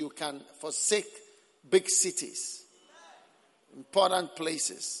faith, you can forsake big cities, important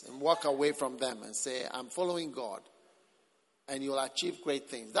places, and walk away from them and say, I'm following God. And you'll achieve great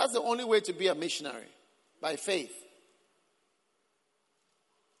things. That's the only way to be a missionary, by faith.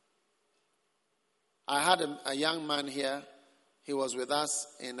 I had a young man here. He was with us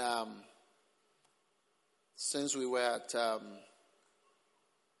since we were at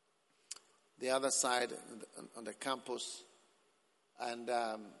the other side on the campus. And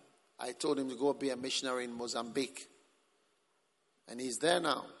I told him to go be a missionary in Mozambique. And he's there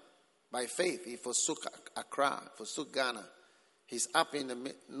now. By faith, he forsook Accra, forsook Ghana. He's up in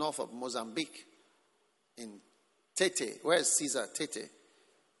the north of Mozambique, in Tete. Where's Caesar? Tete.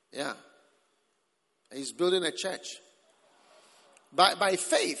 Yeah. He's building a church. By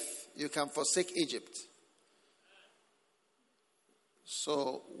faith, you can forsake Egypt.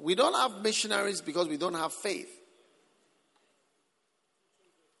 So, we don't have missionaries because we don't have faith.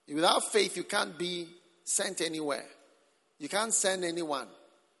 Without faith, you can't be sent anywhere. You can't send anyone.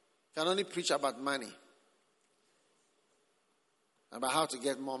 You can only preach about money. About how to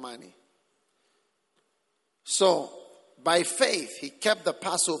get more money. So, by faith, he kept the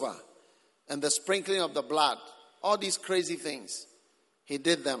Passover and the sprinkling of the blood. All these crazy things. He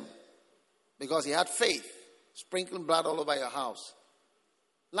did them because he had faith. Sprinkling blood all over your house.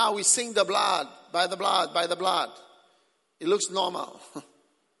 Now we sing the blood, by the blood, by the blood. It looks normal.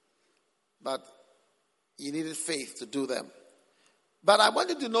 But you needed faith to do them. But I want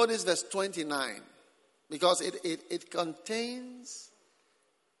you to notice verse 29. Because it contains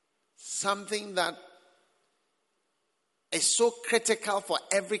something that is so critical for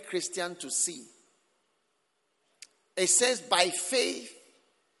every Christian to see. It says, by faith,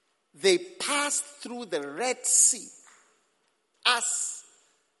 they passed through the Red Sea as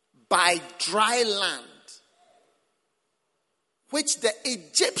by dry land, which the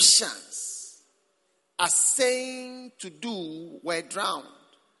Egyptians are saying to do were drowned.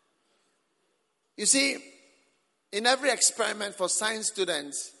 You see, in every experiment for science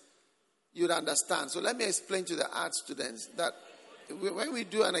students, you'd understand. So let me explain to the art students that when we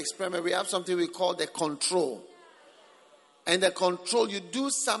do an experiment, we have something we call the control. And the control, you do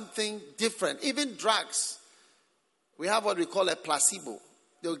something different. Even drugs, we have what we call a placebo.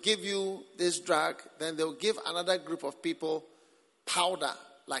 They'll give you this drug, then they'll give another group of people powder,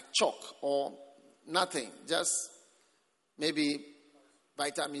 like chalk or nothing, just maybe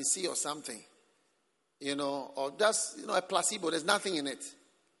vitamin C or something, or just, a placebo. There's nothing in it.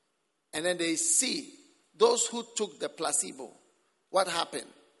 And then they see those who took the placebo, what happened?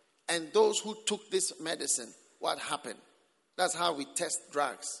 And those who took this medicine, what happened? That's how we test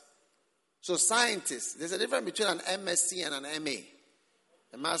drugs. So scientists, there's a difference between an MSc and an MA.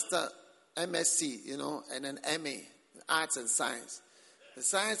 A master MSc, and an MA, arts and science. The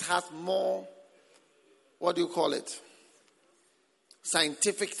science has more, what do you call it?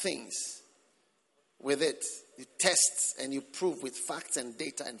 Scientific things with it. You test and you prove with facts and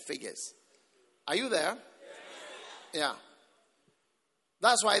data and figures. Are you there? Yeah.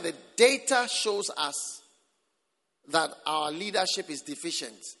 That's why the data shows us that our leadership is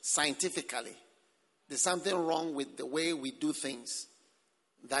deficient scientifically. There's something wrong with the way we do things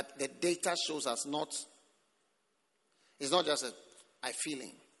that the data shows us it's not just a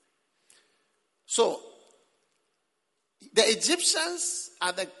feeling. So, the Egyptians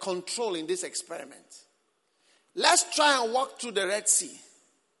are the control in this experiment. Let's try and walk through the Red Sea.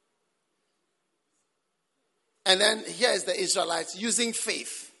 And then here is the Israelites using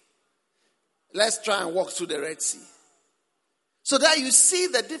faith. Let's try and walk through the Red Sea. So that you see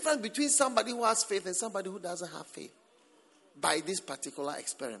the difference between somebody who has faith and somebody who doesn't have faith by this particular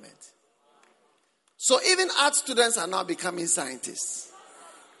experiment. So even art students are now becoming scientists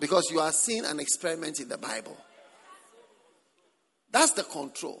because you are seeing an experiment in the Bible. That's the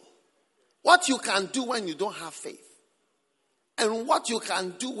control. What you can do when you don't have faith and what you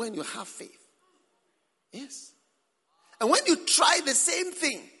can do when you have faith. Yes. And when you try the same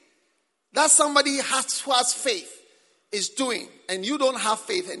thing that somebody who has faith is doing and you don't have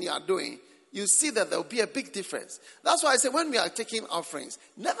faith and you are doing, you see that there will be a big difference. That's why I say when we are taking offerings,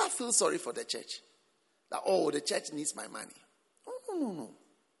 never feel sorry for the church. That, the church needs my money. No.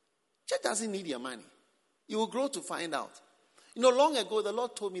 Church doesn't need your money. You will grow to find out. Long ago, the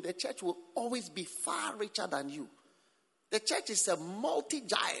Lord told me the church will always be far richer than you. The church is a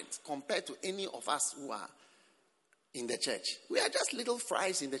multi-giant compared to any of us who are in the church. We are just little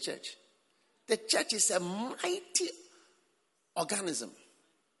fries in the church. The church is a mighty organism.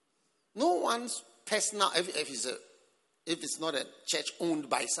 No one's personal, if it's not a church owned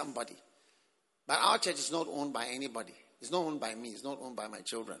by somebody. But our church is not owned by anybody. It's not owned by me. It's not owned by my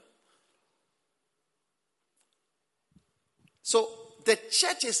children. So the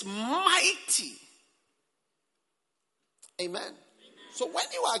church is mighty. Amen. So when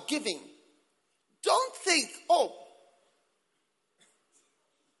you are giving, don't think,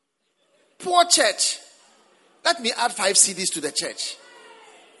 poor church. Let me add 5 CDs to the church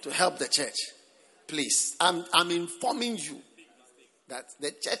to help the church. Please, I'm informing you that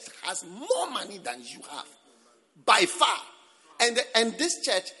the church has more money than you have, by far. And this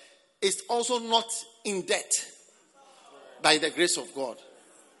church is also not in debt by the grace of God.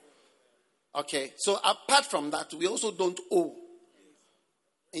 Okay, so apart from that, we also don't owe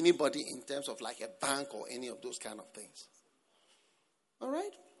anybody in terms of like a bank or any of those kind of things. All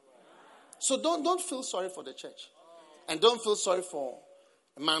right? So don't feel sorry for the church. And don't feel sorry for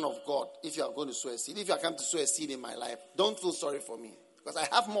a man of God if you are going to sow a seed. If you are coming to sow a seed in my life, don't feel sorry for me. Because I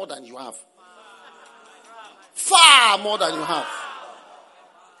have more than you have. Far more than you have.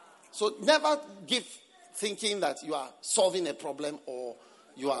 So never give thinking that you are solving a problem or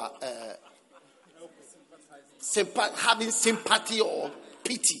you are having sympathy or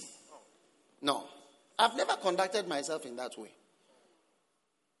pity. No. I've never conducted myself in that way.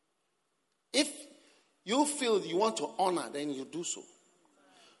 If you feel you want to honor, then you do so.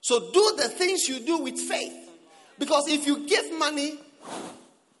 So do the things you do with faith. Because if you give money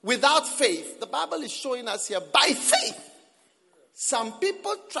without faith, the Bible is showing us here, by faith, some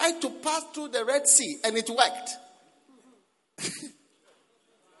people tried to pass through the Red Sea and it worked.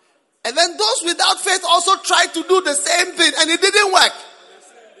 And then those without faith also tried to do the same thing and it didn't work.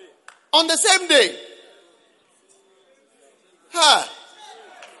 On the same day.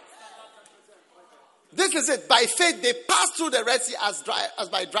 This is it. By faith, they passed through the Red Sea as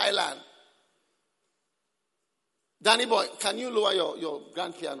by dry land. Danny boy, can you lower your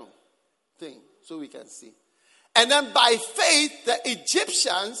grand piano thing so we can see? And then by faith, the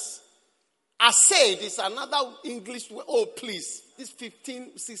Egyptians assayed. It's another English word. Oh, please. This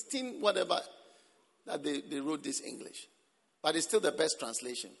 15, 16, whatever, that they wrote this English. But it's still the best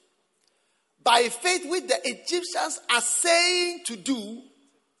translation. by faith which the Egyptians are saying to do,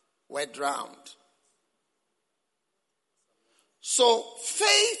 were drowned. So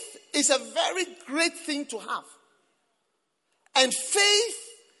faith is a very great thing to have. And faith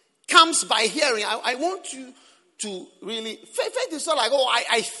comes by hearing. I want you to really, faith is not like,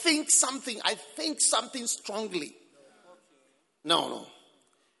 I think something strongly. No.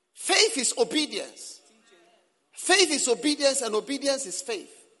 Faith is obedience. Faith is obedience, and obedience is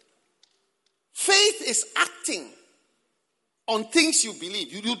faith. Faith is acting on things you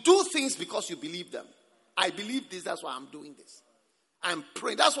believe. You do things because you believe them. I believe this, that's why I'm doing this. I'm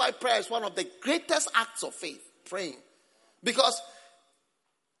praying. That's why prayer is one of the greatest acts of faith. Praying. Because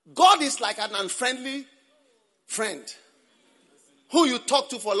God is like an unfriendly friend who you talk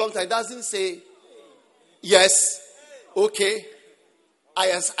to for a long time. Doesn't say, yes, okay,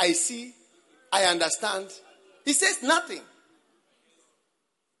 I see, I understand. He says nothing.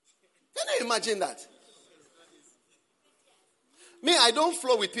 Can you imagine that? Me, I don't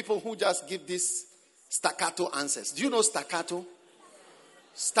flow with people who just give these staccato answers. Do you know staccato?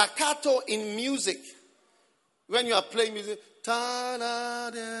 Staccato in music. When you are playing music, but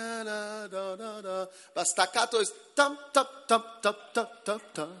staccato is tum tum tum tum tum tum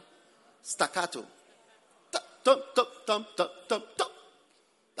tum. Staccato. Tum tum tum tum tum tum.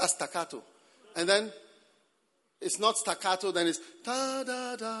 That's staccato. And then it's not staccato, then it's da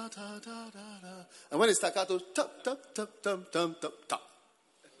da da da da da. And when it's staccato, tum tum tum tum tum tum tum.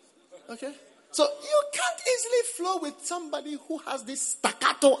 Okay? So you can't easily flow with somebody who has this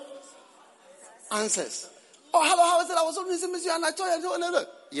staccato answers. Oh, hello, how is it? I was on this mission and I told you.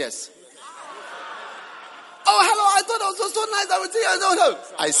 Yes. Oh, hello, I thought it was so nice. I would see.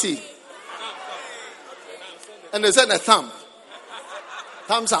 I see. And they send a thumb.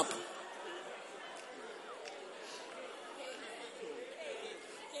 Thumbs up.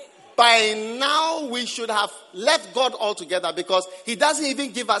 By now, we should have left God altogether because he doesn't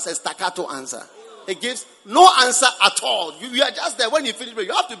even give us a staccato answer. He gives no answer at all. You are just there. When you finish,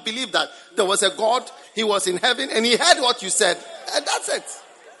 you have to believe that there was a God, he was in heaven, and he heard what you said. And that's it.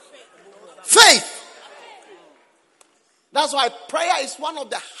 Faith. That's why prayer is one of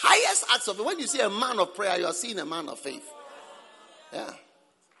the highest acts of it. When you see a man of prayer, you are seeing a man of faith. Yeah.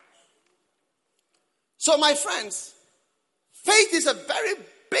 So, my friends, faith is a very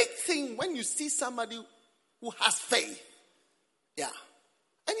big thing when you see somebody who has faith. Yeah.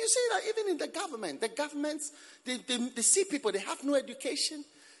 And you see that even in the governments, they see people, they have no education,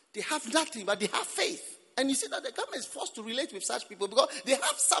 they have nothing, but they have faith. And you see that the government is forced to relate with such people because they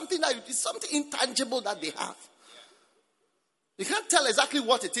have something intangible that they have. You can't tell exactly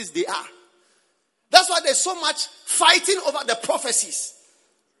what it is they are. That's why there's so much fighting over the prophecies.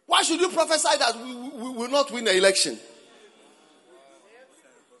 Why should you prophesy that we will not win the election?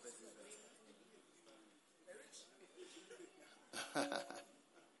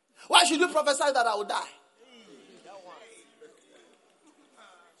 Why should you prophesy that I will die?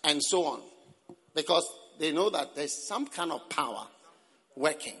 And so on. Because they know that there's some kind of power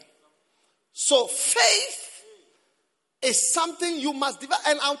working. So faith is something you must develop.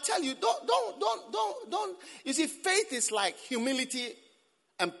 And I'll tell you, don't. You see, faith is like humility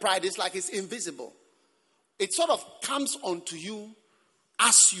and pride. It's like it's invisible. It sort of comes onto you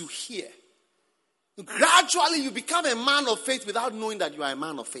as you hear. Gradually, you become a man of faith without knowing that you are a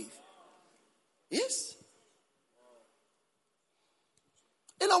man of faith. Yes.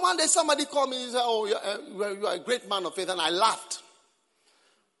 You know, one day somebody called me and said, oh, you are a great man of faith. And I laughed.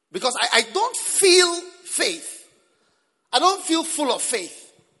 Because I don't feel faith. I don't feel full of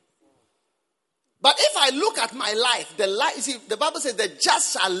faith. But if I look at my life, the Bible says the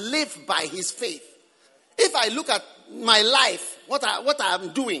just shall live by his faith. If I look at my life, what I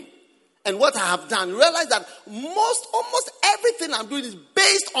am doing, and what I have done, realize that almost everything I'm doing is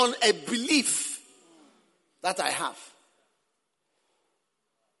based on a belief that I have.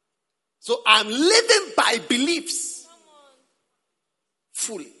 So I'm living by beliefs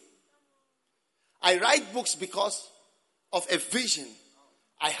fully. I write books because of a vision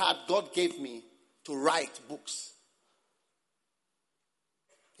I had. God gave me to write books.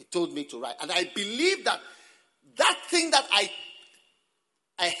 He told me to write. And I believe that thing that I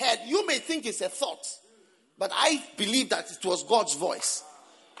heard, you may think it's a thought, but I believe that it was God's voice.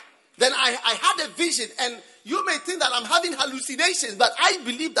 Then I had a vision, and you may think that I'm having hallucinations, but I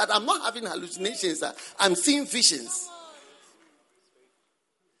believe that I'm not having hallucinations. I'm seeing visions.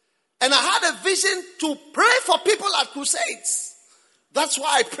 And I had a vision to pray for people at crusades. That's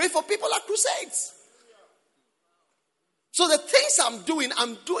why I pray for people at crusades. So the things I'm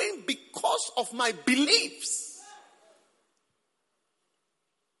doing because of my beliefs.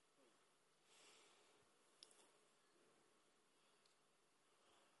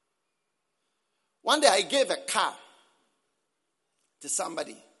 One day I gave a car to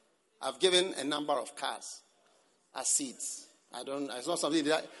somebody. I've given a number of cars as seeds. It's not something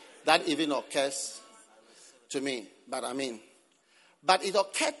that even occurs to me. But it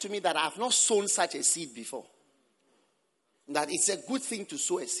occurred to me that I have not sown such a seed before. That it's a good thing to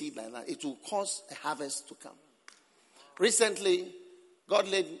sow a seed like that. It will cause a harvest to come. Recently, God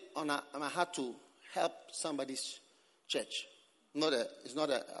laid on my heart to help somebody's church. It's not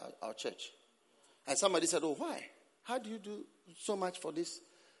our church. And somebody said, "Oh, why? How do you do so much for this?"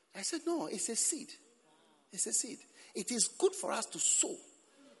 I said, "No, it's a seed. It's a seed. It is good for us to sow.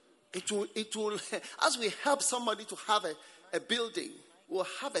 It will, as we help somebody to have a building, we'll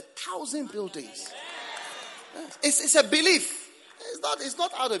have 1,000 buildings." Yes. It's a belief. It's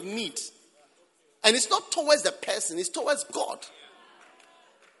not out of need. And it's not towards the person, it's towards God.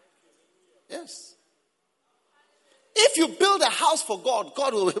 Yes. If you build a house for God,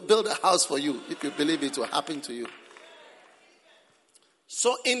 God will build a house for you. If you believe it will happen to you.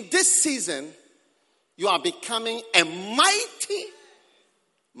 So in this season, you are becoming a mighty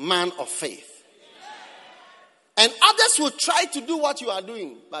man of faith. And others will try to do what you are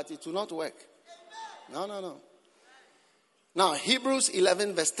doing, but it will not work. No. Now, Hebrews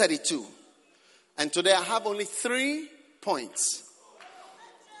 11 verse 32. And today I have only 3 points.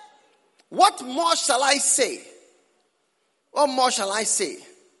 What more shall I say? What more shall I say?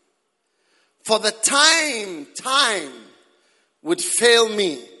 For the time would fail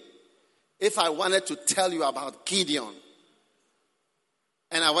me if I wanted to tell you about Gideon.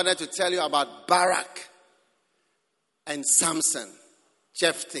 And I wanted to tell you about Barak and Samson,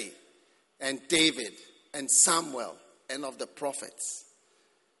 Jephthah and David and Samuel and of the prophets.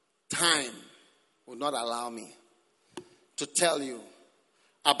 Time would not allow me to tell you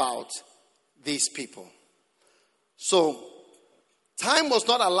about these people. So, time was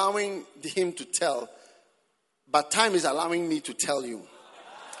not allowing him to tell, but time is allowing me to tell you.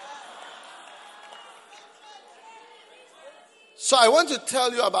 So I want to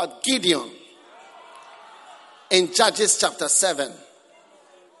tell you about Gideon in Judges chapter 7.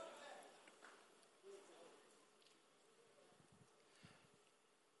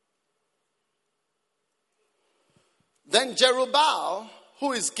 Then Jerubbaal,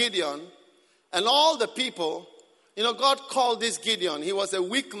 who is Gideon, and all the people, God called this Gideon. He was a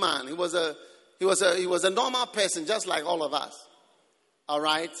weak man. He was a normal person, just like all of us. All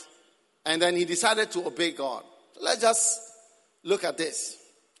right? And then he decided to obey God. Let's just look at this.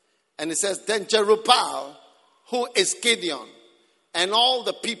 And it says, then Jerubbaal, who is Gideon, and all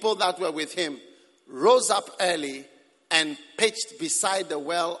the people that were with him, rose up early and pitched beside the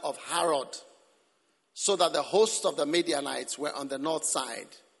well of Harod, so that the host of the Midianites were on the north side.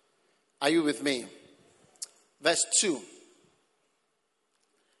 Are you with me? Verse 2.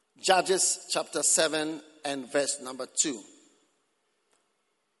 Judges chapter 7 and verse number 2.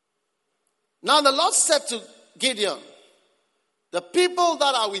 Now the Lord said to Gideon, the people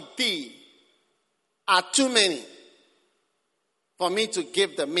that are with thee are too many for me to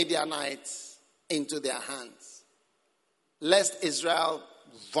give the Midianites into their hands, lest Israel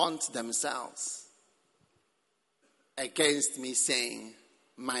vaunt themselves against me, saying,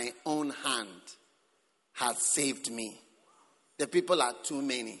 my own hand hath saved me. The people are too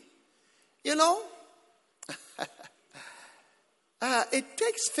many. It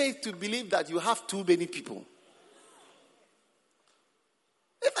takes faith to believe that you have too many people.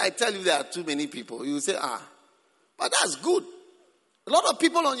 If I tell you there are too many people, you will say, but that's good. A lot of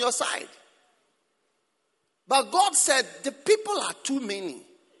people on your side. But God said, the people are too many.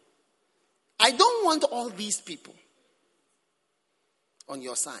 I don't want all these people on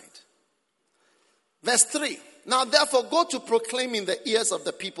your side. Verse 3. Now therefore go to proclaim in the ears of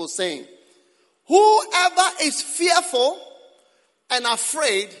the people, saying, whoever is fearful and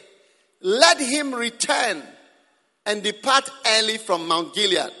afraid, let him return and depart early from Mount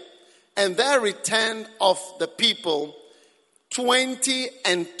Gilead. And there returned of the people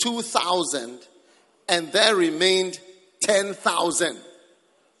 22,000, and there remained 10,000.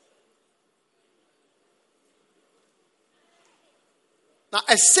 Now,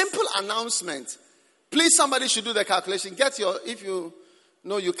 a simple announcement. Please, somebody should do the calculation. If you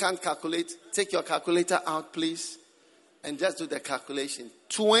know you can't calculate, take your calculator out, please, and just do the calculation.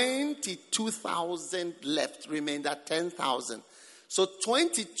 22,000 left, remainder 10,000. So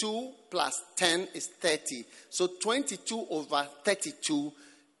 22 plus 10 is 30. So 22 over 32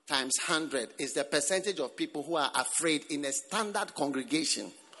 times 100 is the percentage of people who are afraid in a standard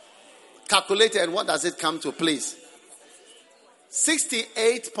congregation. Calculated, what does it come to, please?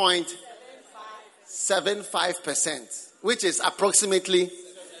 68.75%, which is approximately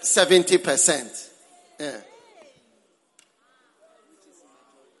 70%. Yeah.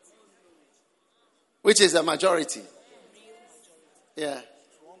 Which is a majority. Yeah.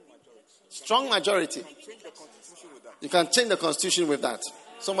 Strong majority. You can change the constitution with that.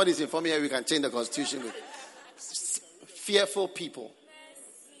 Somebody is informing you we can change the constitution with fearful people.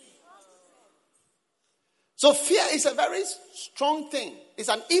 So fear is a very strong thing. It's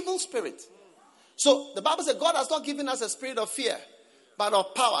an evil spirit. So the Bible says God has not given us a spirit of fear, but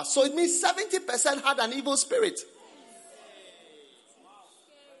of power. So it means 70% had an evil spirit.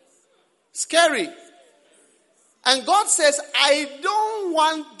 Scary. And God says, I don't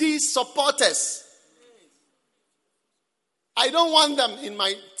want these supporters. I don't want them in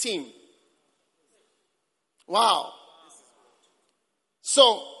my team. Wow.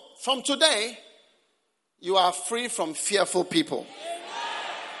 So, from today, you are free from fearful people.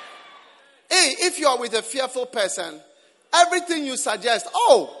 Hey, if you are with a fearful person, everything you suggest,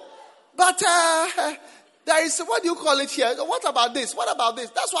 but there is, what do you call it here? What about this? What about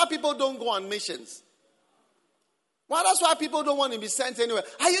this? That's why people don't go on missions. Well, that's why people don't want to be sent anywhere.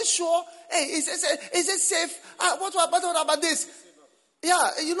 Are you sure? Hey, is it safe? What about this? Yeah,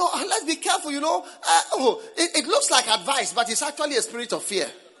 let's be careful, it looks like advice, but it's actually a spirit of fear.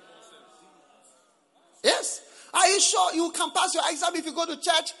 Yes. Are you sure you can pass your exam if you go to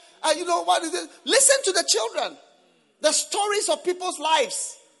church? What is it? Listen to the children. The stories of people's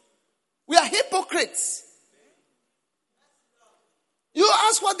lives. We are hypocrites. You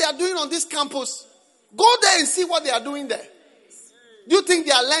ask what they are doing on this campus. Go there and see what they are doing there. Do you think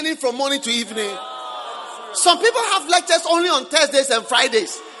they are learning from morning to evening? Some people have lectures only on Thursdays and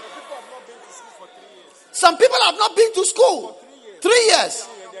Fridays. Some people have not been to school. 3 years.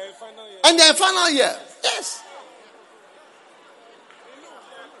 And they're in final year. Yes.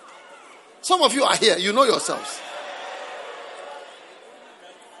 Some of you are here. You know yourselves.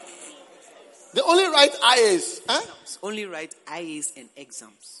 They only write IAs. Huh? Only write IAs and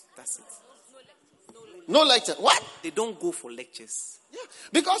exams. That's it. No lecture. What? They don't go for lectures. Yeah.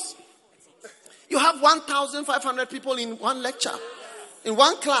 Because you have 1,500 people in one lecture. In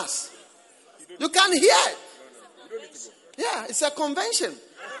one class. You can't hear it. Yeah, it's a convention.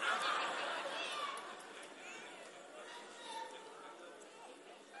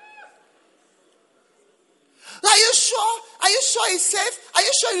 Are you sure? Are you sure it's safe? Are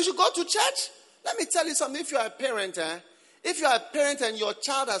you sure you should go to church? Let me tell you something. If you are a parent, if you are a parent and your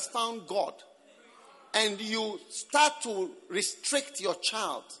child has found God, and you start to restrict your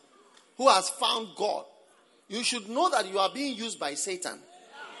child who has found God, you should know that you are being used by Satan.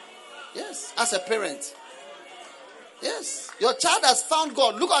 Yes, as a parent. Yes, your child has found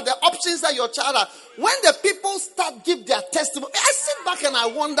God. Look at the options that your child has. When the people start give their testimony, I sit back and I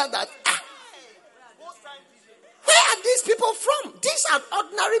wonder that, where are these people from? These are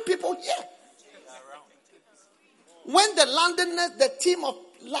ordinary people here. When the team of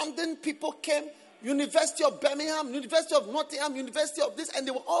London people came, University of Birmingham, University of Nottingham, University of this, and they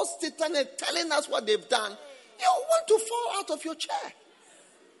were all sitting and telling us what they've done, you want to fall out of your chair.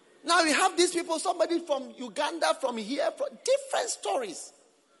 Now we have these people, somebody from Uganda, from here, from different stories.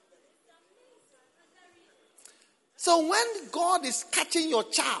 So when God is catching your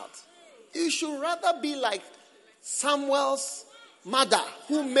child, you should rather be like Samuel's mother,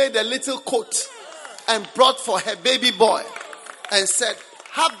 who made a little coat and brought for her baby boy and said,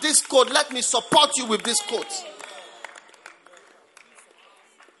 have this coat, let me support you with this coat.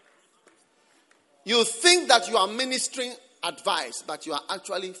 You think that you are ministering advice, but you are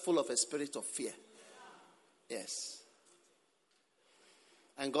actually full of a spirit of fear. Yes.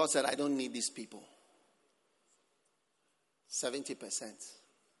 And God said, I don't need these people. 70%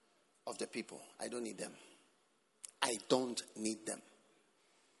 of the people, I don't need them. I don't need them.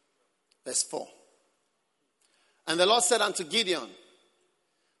 Verse 4. And the Lord said unto Gideon,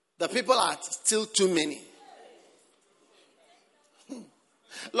 the people are still too many.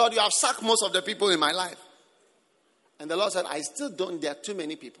 Lord, you have sacked most of the people in my life. And the Lord said, I still don't, there are too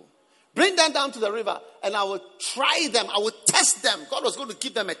many people. Bring them down to the river and I will try them. I will test them. God was going to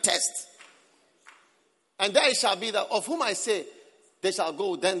give them a test. And there it shall be that of whom I say they shall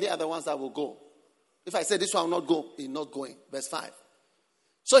go, then they are the ones that will go. If I say this one will not go, he's not going. Verse 5.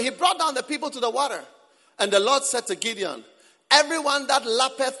 So he brought down the people to the water. And the Lord said to Gideon, everyone that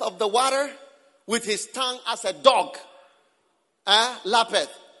lappeth of the water with his tongue as a dog, lappeth,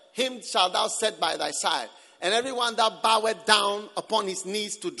 him shalt thou set by thy side. And everyone that boweth down upon his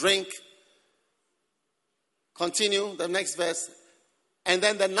knees to drink. Continue the next verse. And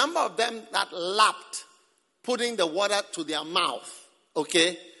then the number of them that lapped, putting the water to their mouth,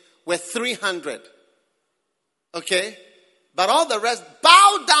 were 300. Okay? But all the rest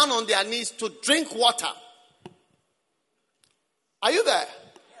bowed down on their knees to drink water. Are you there?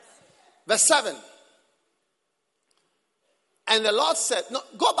 Verse 7. And the Lord said, no,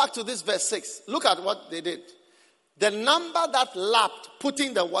 go back to this verse 6. Look at what they did. The number that lapped,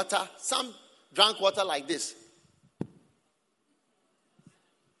 putting the water, some drank water like this.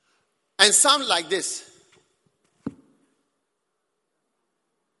 And some like this.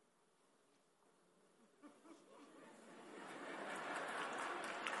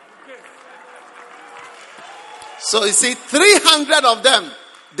 So you see, 300 of them,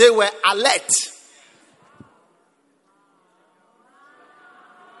 they were alert.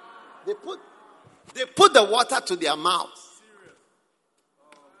 They put the water to their mouth.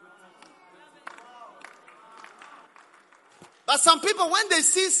 But some people, when they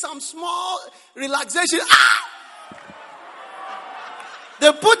see some small relaxation,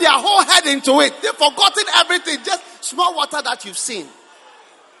 they put their whole head into it. They've forgotten everything. Just small water that you've seen.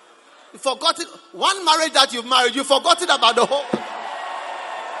 You've forgotten one marriage that you've married. You've forgotten about the whole.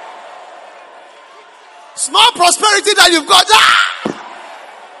 Small prosperity that you've got.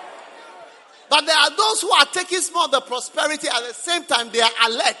 But there are those who are taking small of the prosperity at the same time they are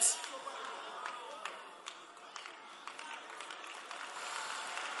alert.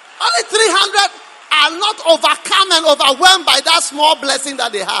 Only 300 are not overcome and overwhelmed by that small blessing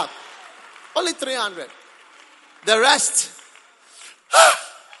that they have. Only 300. The rest.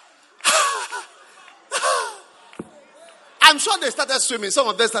 I'm sure they started swimming. Some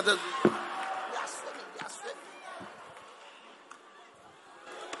of them started. They are swimming.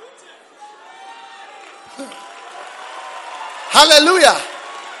 Hallelujah.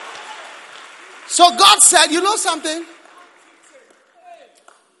 So God said, you know something?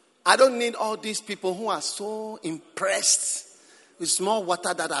 I don't need all these people who are so impressed with small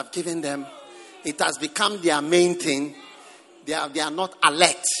water that I've given them. It has become their main thing. They are not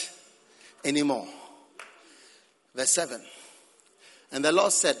alert anymore. Verse 7. And the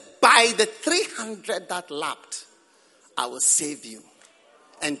Lord said, by the 300 that lapped, I will save you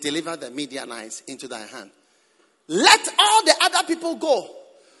and deliver the Midianites into thy hand. Let all the other people go,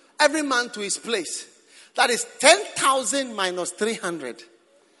 every man to his place. That is 10,000 minus 300.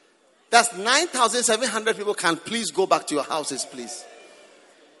 That's 9,700 people. Can please go back to your houses, please.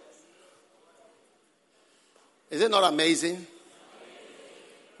 Is it not amazing?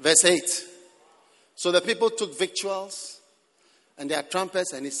 Verse 8. So the people took victuals and their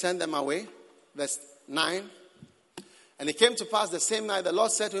trumpets and he sent them away. Verse 9. And it came to pass the same night the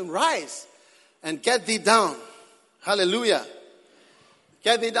Lord said to him, rise and get thee down. Hallelujah.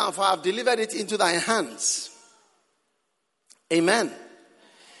 Get thee down, for I have delivered it into thy hands. Amen.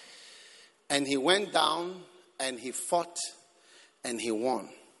 And he went down and he fought and he won.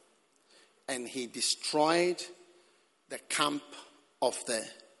 And he destroyed the camp of the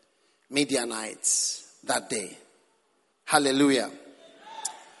Midianites that day. Hallelujah.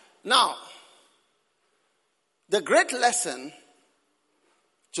 Now, the great lesson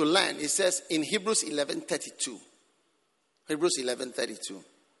to learn, it says in Hebrews 11:32. Hebrews 11:32.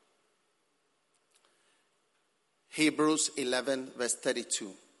 Hebrews 11 verse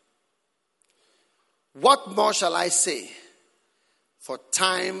 32. What more shall I say? For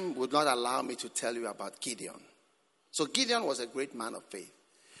time would not allow me to tell you about Gideon. So Gideon was a great man of faith.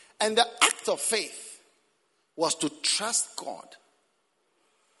 And the act of faith was to trust God.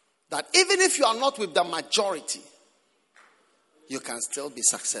 That even if you are not with the majority, you can still be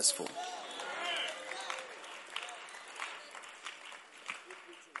successful.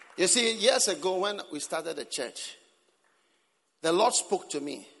 You see, years ago when we started the church, the Lord spoke to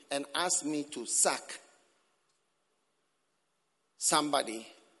me and asked me to sack somebody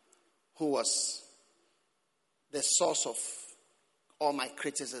who was the source of all my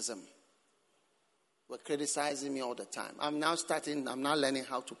criticism. Were criticizing me all the time. I'm now learning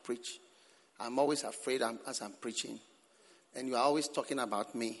how to preach. I'm always afraid as I'm preaching. And you are always talking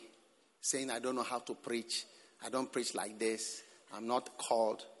about me, saying I don't know how to preach. I don't preach like this. I'm not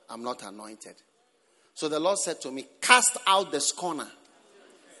called. I'm not anointed. So the Lord said to me, cast out the scorner.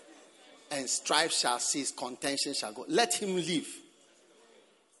 And strife shall cease, contention shall go. Let him live.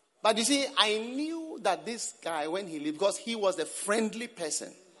 But you see, I knew that this guy, when he lived, because he was a friendly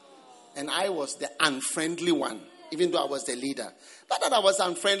person. And I was the unfriendly one, even though I was the leader. Not that I was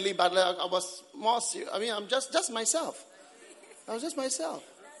unfriendly, but I was more serious. I mean, I'm just myself. I was just myself.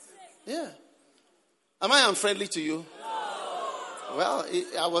 Yeah. Am I unfriendly to you? Well,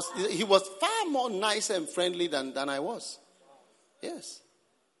 he was far more nice and friendly than I was. Yes.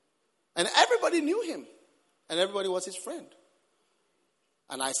 And everybody knew him. And everybody was his friend.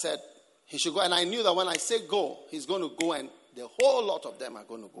 And I said, he should go. And I knew that when I say go, he's going to go and The whole lot of them are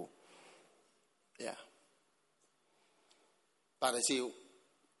going to go. Yeah. But I see,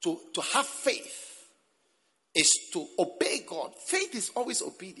 to have faith is to obey God. Faith is always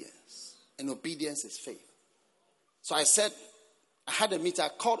obedience, and obedience is faith. So I said, I had a meeting. I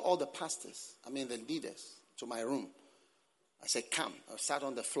called all the pastors, the leaders, to my room. I said, come. I sat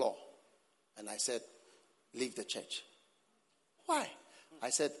on the floor, and I said, leave the church. Why? I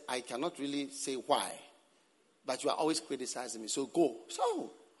said, I cannot really say why, but you are always criticizing me, so go.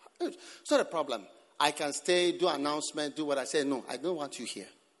 So, it's not a problem. I can stay, do announcement, do what I say. No, I don't want you here.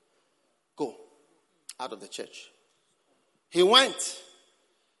 Go out of the church. He went,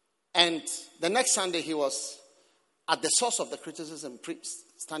 and the next Sunday he was at the source of the criticism,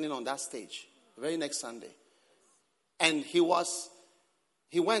 standing on that stage. The very next Sunday. And he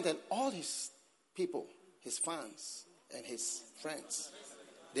went, and all his people, his fans and his friends,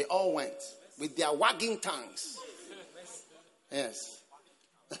 they all went with their wagging tongues. Yes.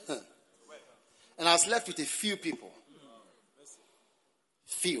 And I was left with a few people.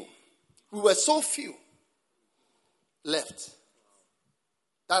 Few. We were so few left.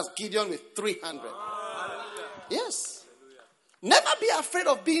 That's Gideon with 300. Yes. Never be afraid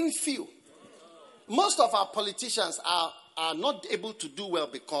of being few. Most of our politicians are not able to do well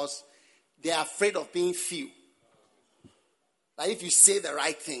because they are afraid of being few. Like if you say the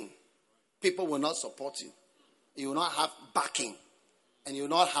right thing, people will not support you. You will not have backing. And you will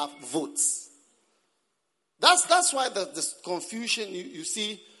not have votes. That's why this confusion, you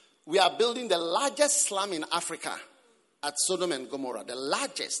see, we are building the largest slum in Africa at Sodom and Gomorrah. The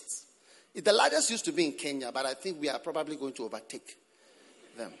largest. The largest used to be in Kenya, but I think we are probably going to overtake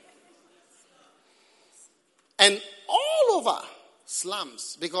them. And all over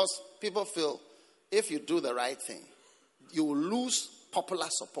slums, because people feel if you do the right thing, you will lose popular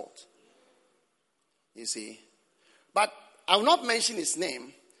support. You see. But I will not mention his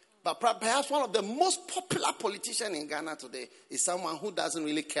name, but perhaps one of the most popular politicians in Ghana today is someone who doesn't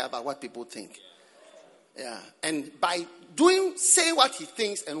really care about what people think. Yeah. And by saying what he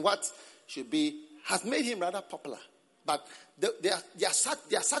thinks and what should be, has made him rather popular. But they are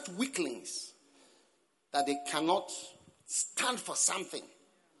such weaklings that they cannot stand for something.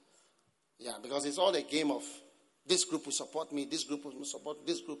 Yeah, because it's all a game of this group will support me, this group will support,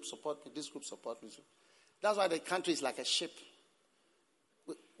 this group support me, this group support me. That's why the country is like a ship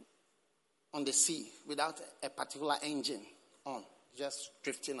on the sea without a particular engine on, just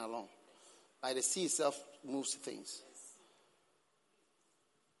drifting along. Like the sea itself moves things.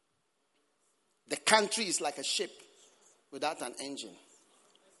 The country is like a ship without an engine.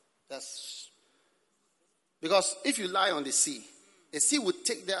 That's because if you lie on the sea would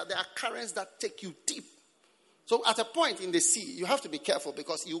take, there are currents that take you deep. So at a point in the sea, you have to be careful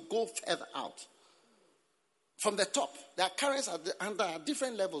because you go further out. From the top, there are currents at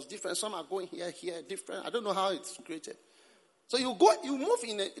different levels, different. Some are going here, different. I don't know how it's created. So you move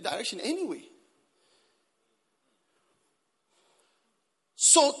in a direction anyway.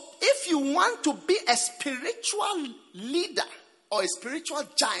 So if you want to be a spiritual leader or a spiritual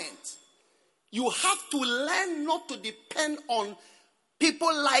giant, you have to learn not to depend on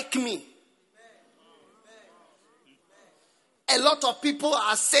people like me. A lot of people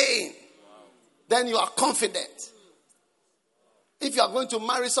are saying, then you are confident. If you are going to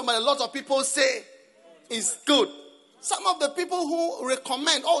marry somebody, a lot of people say it's good. Some of the people who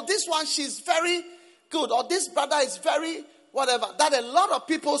recommend, this one, she's very good, or this brother is very whatever, that a lot of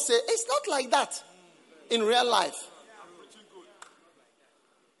people say, it's not like that in real life.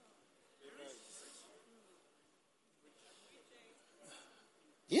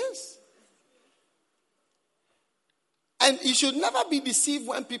 Yes. And you should never be deceived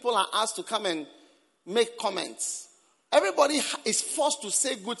when people are asked to come and make comments. Everybody is forced to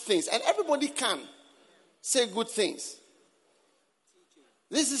say good things, and everybody can say good things.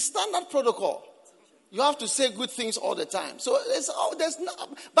 This is standard protocol. You have to say good things all the time. So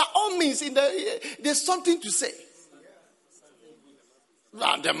by all means, there's something to say.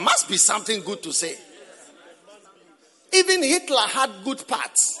 Now, there must be something good to say. Even Hitler had good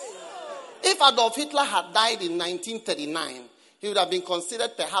parts. If Adolf Hitler had died in 1939, he would have been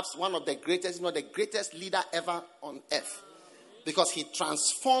considered perhaps one of the greatest, if not the greatest leader ever on earth. Because he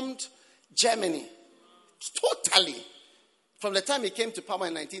transformed Germany totally. From the time he came to power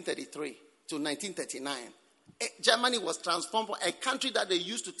in 1933 to 1939, Germany was transformed from a country that they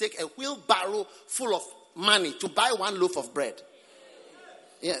used to take a wheelbarrow full of money to buy one loaf of bread.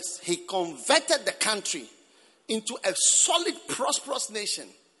 Yes, he converted the country into a solid, prosperous nation.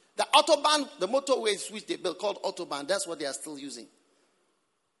 The Autobahn, the motorways which they built called Autobahn, that's what they are still using.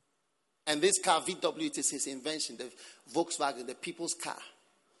 And this car, VW, it is his invention, the Volkswagen, the people's car.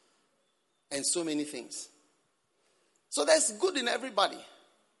 And so many things. So there's good in everybody.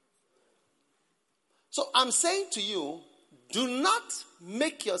 So I'm saying to you, do not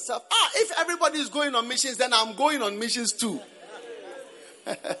make yourself, if everybody is going on missions, then I'm going on missions too.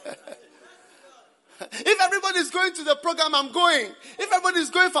 If everybody is going to the program, I'm going. If everybody is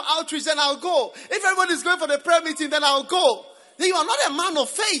going for outreach, then I'll go. If everybody is going for the prayer meeting, then I'll go. Then you are not a man of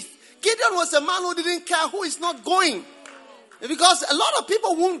faith. Gideon was a man who didn't care who is not going. Because a lot of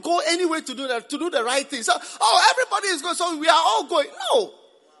people won't go anyway to do the right thing. So, everybody is going, so we are all going. No.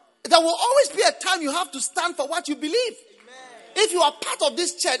 There will always be a time you have to stand for what you believe. Amen. If you are part of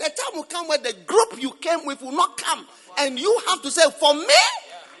this church, a time will come where the group you came with will not come. And you have to say, for me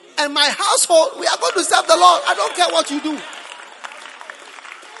and my household, we are going to serve the Lord. I don't care what you do.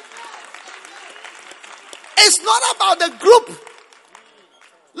 It's not about the group.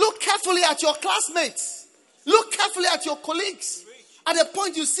 Look carefully at your classmates. Look carefully at your colleagues. At a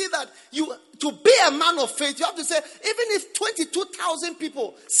point you see that to be a man of faith, you have to say, even if 22,000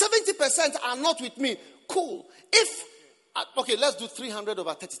 people, 70% are not with me, cool. Okay, let's do 300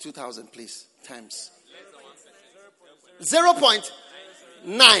 over 32,000, please, times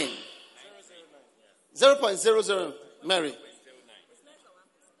 0.9. 0.00, Mary.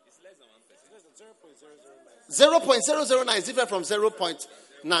 0.009 is different from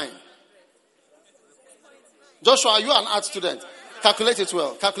 0.9. Joshua, you are an art student. Calculate it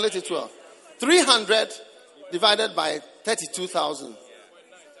well. 300 divided by 32,000.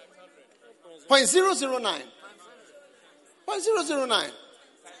 0.009. 0.009.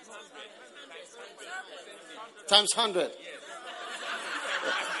 Times 100.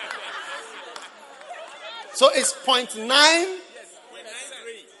 So it's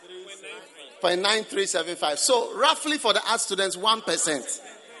 0.9375. So roughly for the art students, 1%.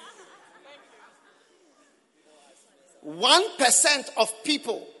 1% of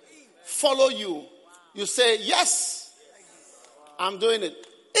people follow you. You say, yes, I'm doing it.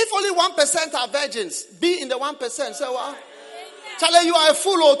 If only 1% are virgins, be in the 1%. Say, well, Charlie, you are a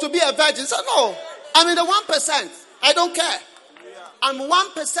fool to be a virgin. Say, no, I'm in the 1%. I don't care. I'm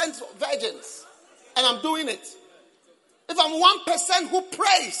 1% virgins. And I'm doing it. If I'm 1% who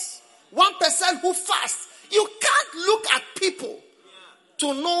prays, 1% who fasts, you can't look at people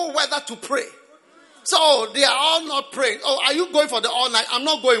to know whether to pray. So they are all not praying. Oh, are you going for the all night? I'm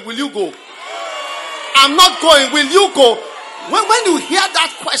not going. Will you go? I'm not going. Will you go? When you hear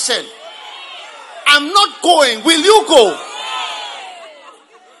that question, I'm not going. Will you go?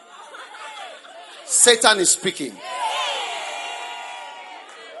 Satan is speaking.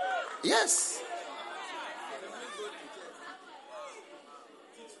 Yes.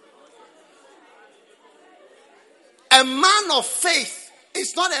 A man of faith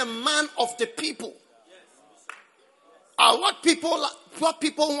is not a man of the people. What people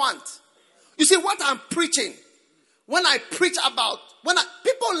want. You see, what I'm preaching, when I preach about,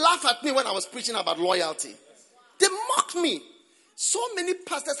 people laugh at me when I was preaching about loyalty. They mock me. So many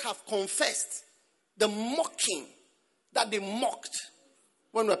pastors have confessed the mocking that they mocked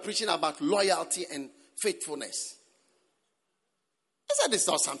when we're preaching about loyalty and faithfulness. I said, it's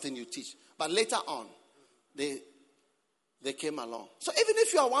not something you teach. But later on, they came along. So even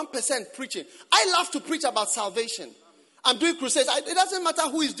if you are 1% preaching, I love to preach about salvation. I'm doing crusades. It doesn't matter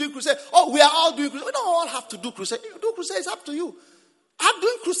who is doing crusade. We are all doing crusade. We don't all have to do crusade. You do crusade, it's up to you. I'm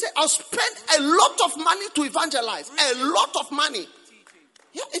doing crusade. I'll spend a lot of money to evangelize. A lot of money.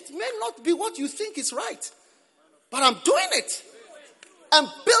 Yeah, it may not be what you think is right. But I'm doing it. I'm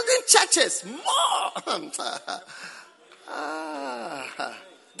building churches. More.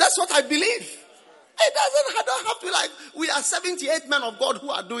 That's what I believe. I don't have to be like, we are 78 men of God who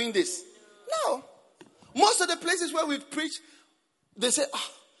are doing this. No. Most of the places where we've preached, they say,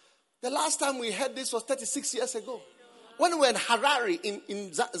 the last time we heard this was 36 years ago. When we were in Harare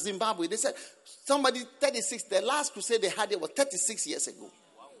in Zimbabwe, they said, 36, the last crusade they had there was 36 years ago.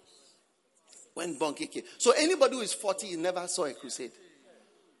 When Bonke came. So anybody who is 40 never saw a crusade.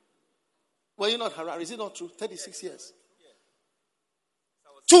 Were you not Harare? Is it not true? 36 years.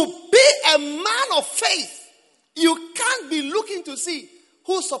 To be a man of faith, you can't be looking to see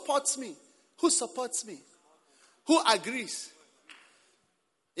who supports me. Who supports me? Who agrees?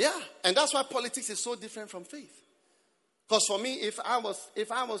 Yeah, and that's why politics is so different from faith. Because for me, if I was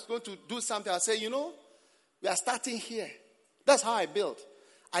going to do something, I'd say, we are starting here. That's how I build.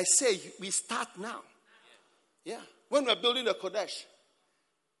 I say we start now. Yeah. When we're building the Kodesh,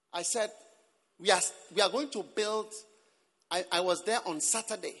 I said we are going to build. I was there on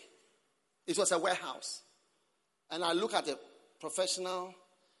Saturday. It was a warehouse. And I look at a professional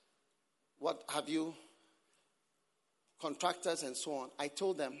what have you, contractors and so on. I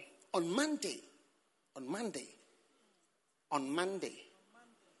told them on Monday, I'm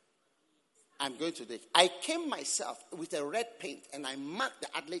going to dig. I came myself with a red paint and I marked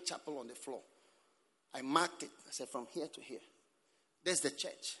the Adelaide Chapel on the floor. I marked it. I said from here to here. There's the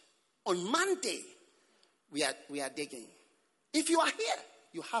church. On Monday, we are digging. If you are here,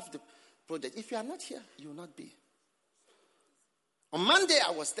 you have the project. If you are not here, you will not be. On Monday,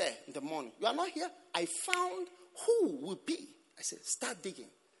 I was there in the morning. You are not here. I found who will be. I said, start digging.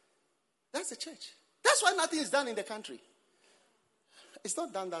 That's the church. That's why nothing is done in the country. It's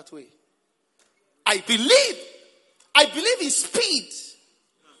not done that way. I believe in speed.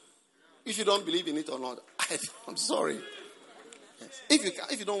 If you don't believe in it or not, I'm sorry. Yes.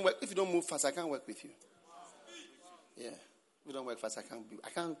 If you don't move fast, I can't work with you. Yeah. If you don't work fast,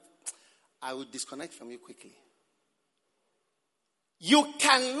 I will disconnect from you quickly. You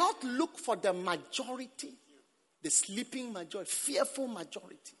cannot look for the majority, the sleeping majority, fearful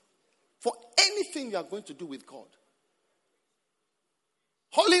majority, for anything you are going to do with God.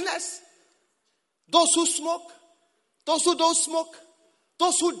 Holiness, those who smoke, those who don't smoke,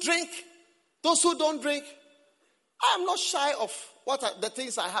 those who drink, those who don't drink. I am not shy of the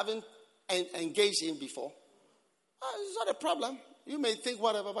things I haven't engaged in before. It's not a problem. You may think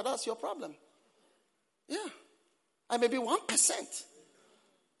whatever, but that's your problem. Yeah. I may be 1%.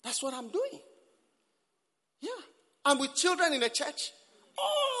 That's what I'm doing. Yeah. I'm with children in the church.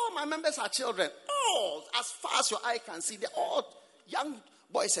 All my members are children. All, as far as your eye can see, they're all young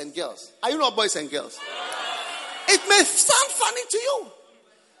boys and girls. Are you not boys and girls? It may sound funny to you.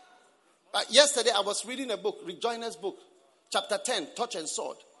 But yesterday I was reading a book, Rick Joyner's book, chapter 10, Touch and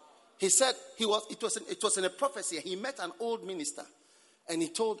Sword. He said it was in a prophecy. He met an old minister and he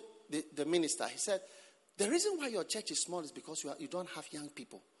told the minister, he said, the reason why your church is small is because you don't have young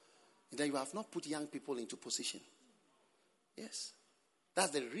people. And that you have not put young people into position. Yes.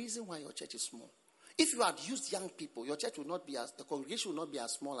 That's the reason why your church is small. If you had used young people, your church would not be the congregation would not be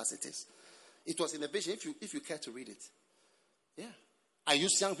as small as it is. It was in a vision, if you care to read it. Yeah. I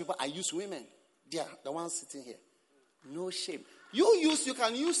use young people, I use women. They are the ones sitting here. No shame. You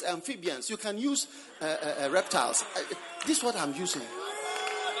can use amphibians, you can use reptiles. This is what I'm using.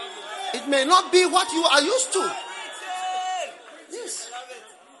 It may not be what you are used to. Yes.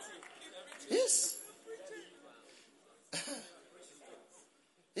 Yes.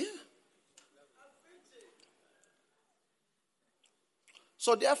 Yeah.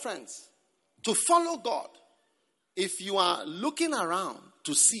 So, dear friends, to follow God, if you are looking around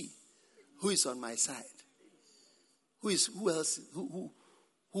to see who is on my side, who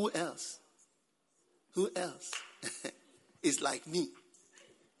else is like me,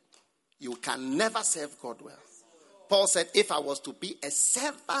 you can never serve God well. Paul said, if I was to be a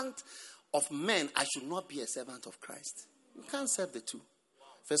servant of men, I should not be a servant of Christ. You can't serve the two.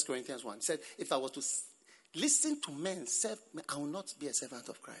 1 Corinthians 1 said, if I was to listen to men serve me, I will not be a servant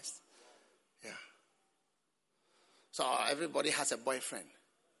of Christ. Yeah. So everybody has a boyfriend.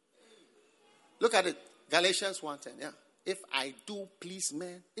 Look at it. Galatians 1:10. Yeah. If I do please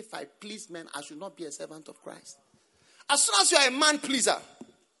men, if I please men, I should not be a servant of Christ. As soon as you are a man pleaser,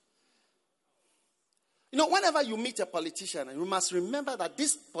 you know, whenever you meet a politician, you must remember that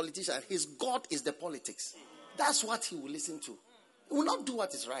this politician, his God is the politics. That's what he will listen to. He will not do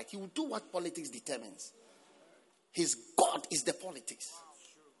what is right. He will do what politics determines. His God is the politics.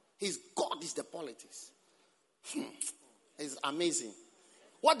 His God is the politics. It's amazing.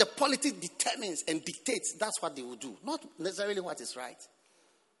 What the politics determines and dictates, that's what they will do. Not necessarily what is right.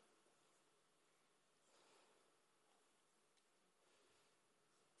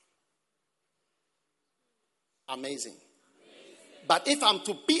 Amazing. But if I'm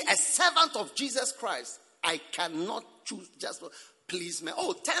to be a servant of Jesus Christ, I cannot choose just please me.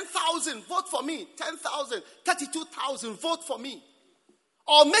 Oh, 10,000, vote for me. 10,000, 32,000, vote for me.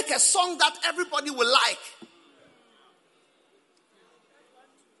 Or make a song that everybody will like.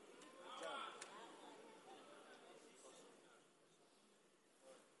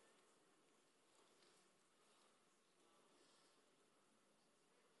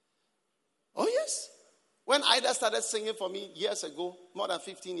 Oh, yes. When Ida started singing for me years ago, more than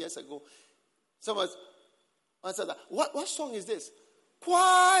 15 years ago, someone said, what song is this?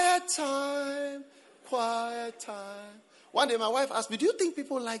 Quiet time, quiet time. One day my wife asked me, do you think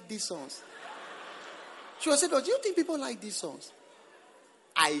people like these songs? She was saying, do you think people like these songs?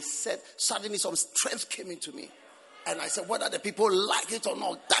 I said, suddenly some strength came into me. And I said, whether the people like it or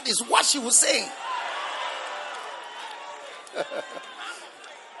not, that is what she was saying.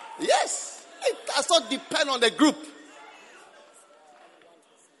 Yes. It does not depend on the group.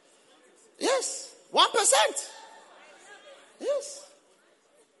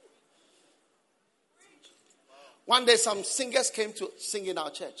 One day some singers came to sing in our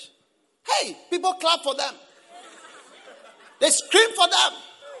church. Hey, people clap for them. They scream for them.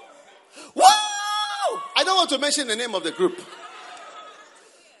 Wow! I don't want to mention the name of the group.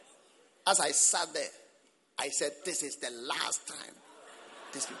 As I sat there, I said, this is the last time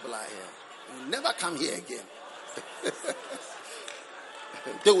these people are here. They will never come here again.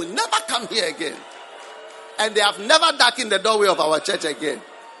 They will never come here again. And they have never darkened the doorway of our church again.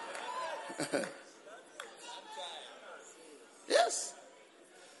 Yes.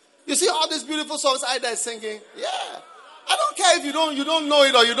 You see all these beautiful songs Ida is singing? Yeah. I don't care if you don't know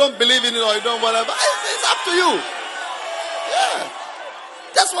it or you don't believe in it or you don't whatever. It's up to you. Yeah.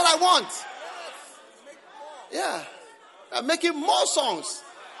 That's what I want. Yeah. I'm making more songs.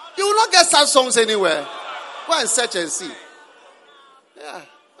 You will not get sad songs anywhere. Go and search and see. Yeah.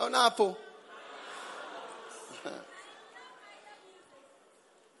 On Apple.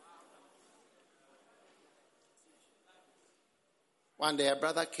 One day a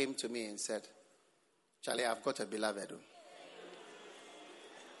brother came to me and said, Charlie, I've got a beloved.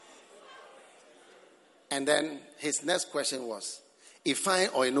 And then his next question was, "If fine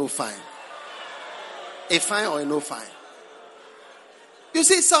or no fine?" If fine or no fine? You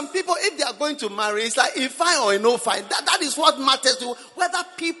see, some people, if they are going to marry, it's like, if fine or no fine. That is what matters to whether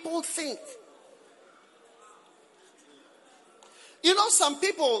people think. You know, some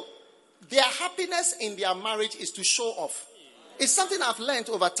people, their happiness in their marriage is to show off. It's something I've learned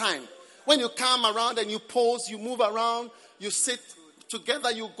over time. When you come around and you pose, you move around, you sit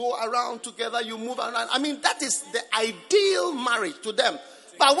together, you go around together, you move around. I mean, that is the ideal marriage to them.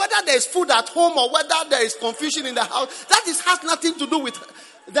 But whether there is food at home or whether there is confusion in the house, that has nothing to do with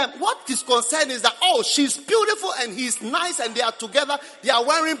them. What is concerned is that, oh, she's beautiful and he's nice and they are together. They are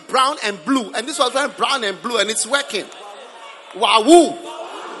wearing brown and blue. And this was wearing brown and blue and it's working. Wahoo!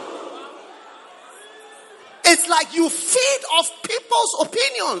 It's like you feed off people's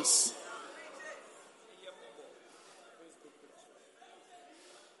opinions.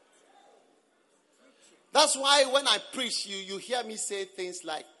 That's why when I preach, you hear me say things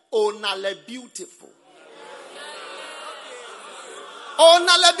like, "Oh, Nale beautiful." Oh,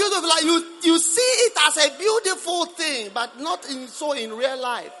 Nale beautiful. Like you see it as a beautiful thing, but not in real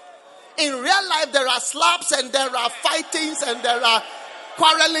life. In real life, there are slaps and there are fightings and there are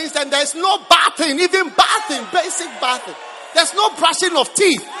quarrelings and there's no bathing, even bathing, basic bathing. There's no brushing of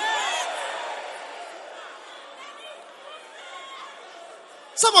teeth.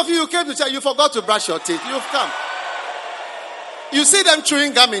 Some of you came to church, you forgot to brush your teeth. You've come. You see them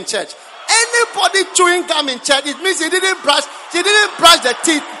chewing gum in church. Anybody chewing gum in church, it means she didn't brush the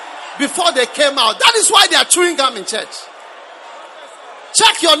teeth before they came out. That is why they are chewing gum in church.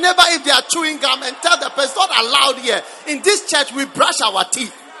 Check your neighbor if they are chewing gum and tell the person, it's not allowed here. In this church, we brush our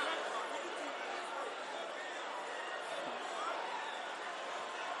teeth.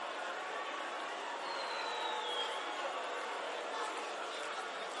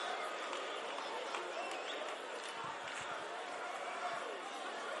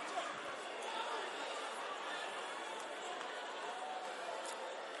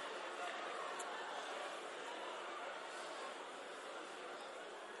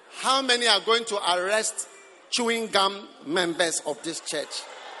 How many are going to arrest chewing gum members of this church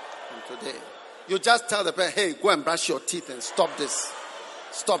from today? You just tell the person, hey, go and brush your teeth and stop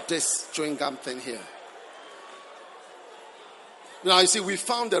this chewing gum thing here. Now you see, we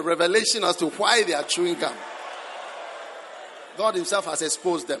found the revelation as to why they are chewing gum. God himself has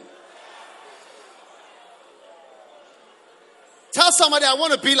exposed them. Tell somebody, I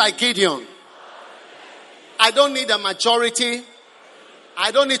want to be like Gideon. I don't need a majority. I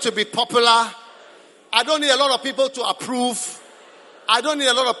don't need to be popular. I don't need a lot of people to approve. I don't need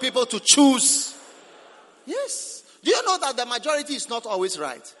a lot of people to choose. Yes. Do you know that the majority is not always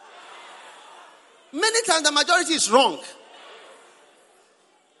right? Many times the majority is wrong.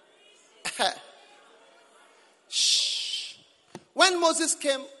 Shh. When Moses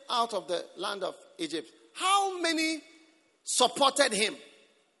came out of the land of Egypt, how many supported him?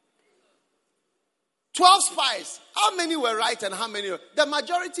 12 spies. How many were right and how many were? The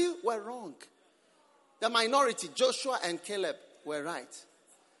majority were wrong. The minority, Joshua and Caleb, were right.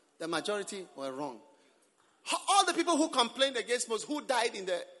 The majority were wrong. All the people who complained against Moses, who died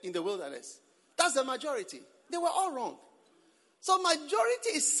in the wilderness, that's the majority. They were all wrong. So majority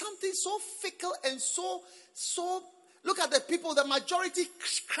is something so fickle and so. Look at the people. The majority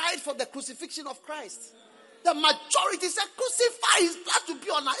cried for the crucifixion of Christ. The majority said, crucify his blood to be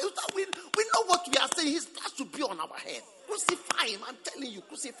on our head. We know what we are saying. His blood to be on our head. Crucify him. I'm telling you,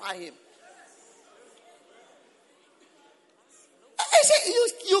 crucify him. I say,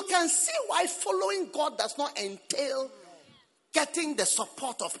 you can see why following God does not entail getting the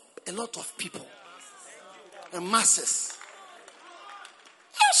support of a lot of people and masses.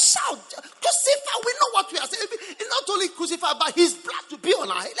 You shout, crucify. We know what we are saying. It's not only crucify, but his blood to be on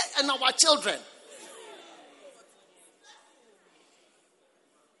our head and our children.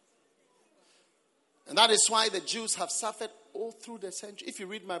 And that is why the Jews have suffered all through the century. If you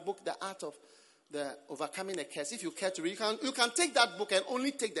read my book, The Art of the Overcoming a Curse, if you care to read, you can take that book and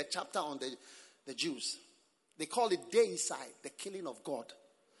only take the chapter on the Jews. They call it deicide, the killing of God.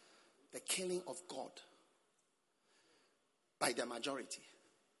 The killing of God by the majority.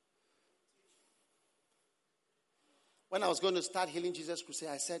 When I was going to start Healing Jesus Crusade,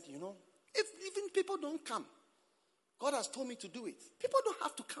 I said, if even people don't come, God has told me to do it. People don't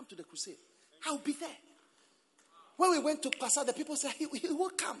have to come to the crusade. I'll be there. When we went to Pastor, the people said, he will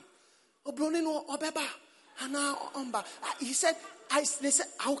come. He said, they said,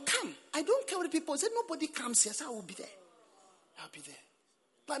 I'll come. I don't care what the people said. Nobody comes here. So I will be there. I'll be there.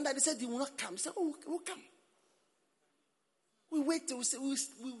 But they said, they will not come. He said, we'll come. We wait till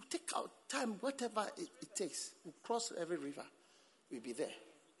we'll take our time, whatever it takes. We'll cross every river. We'll be there.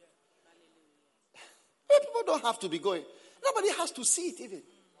 People don't have to be going. Nobody has to see it even.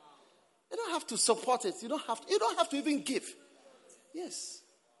 You don't have to support it. You don't have to even give. Yes.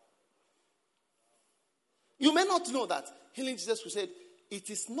 You may not know that Healing Jesus Crusade, it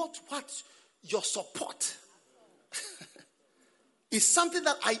is not what your support. It's something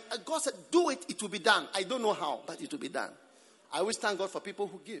that God said, do it, it will be done. I don't know how, but it will be done. I always thank God for people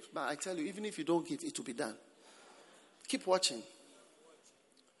who give. But I tell you, even if you don't give, it will be done. Keep watching.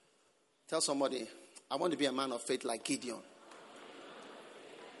 Tell somebody, I want to be a man of faith like Gideon.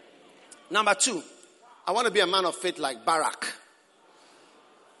 Number 2, I want to be a man of faith like Barak.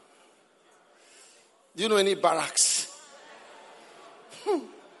 Do you know any Baraks?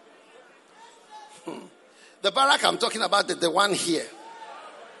 The Barak I'm talking about is the one here.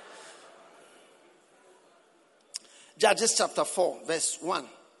 Judges chapter 4, verse 1.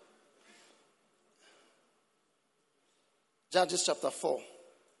 Judges chapter 4,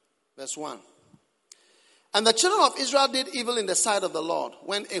 verse 1. And the children of Israel did evil in the sight of the Lord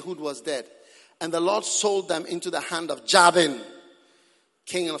when Ehud was dead. And the Lord sold them into the hand of Jabin,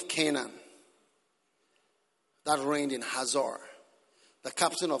 king of Canaan, that reigned in Hazor, the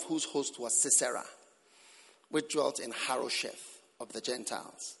captain of whose host was Sisera, which dwelt in Harosheth of the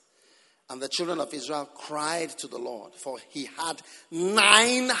Gentiles. And the children of Israel cried to the Lord, for he had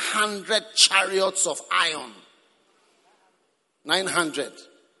 900 chariots of iron. 900.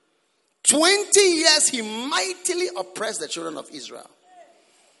 20 years he mightily oppressed the children of Israel.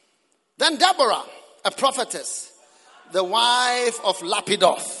 Then Deborah, a prophetess, the wife of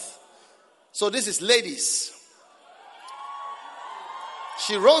Lapidoth. So this is ladies.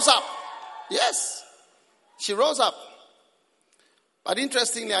 She rose up. Yes. She rose up. But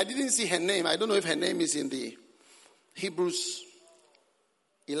interestingly, I didn't see her name. I don't know if her name is in the Hebrews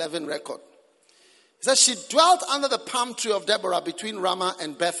 11 record. It says she dwelt under the palm tree of Deborah between Ramah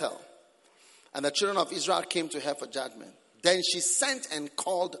and Bethel. And the children of Israel came to her for judgment. Then she sent and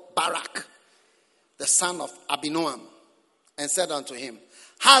called Barak, the son of Abinoam, and said unto him,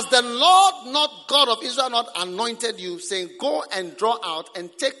 has the Lord not God of Israel not anointed you, saying, go and draw out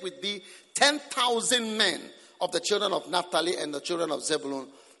and take with thee 10,000 men of the children of Naphtali and the children of Zebulun,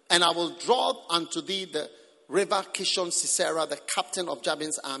 and I will draw unto thee the river Kishon Sisera, the captain of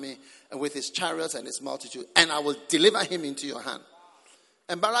Jabin's army, and with his chariots and his multitude, and I will deliver him into your hand.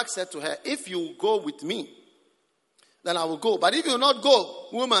 And Barak said to her, if you go with me, then I will go. But if you will not go,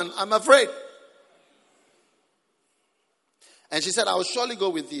 woman, I'm afraid. And she said, I will surely go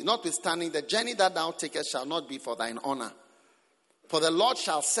with thee, notwithstanding the journey that thou takest shall not be for thine honor. For the Lord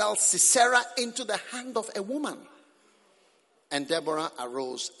shall sell Sisera into the hand of a woman. And Deborah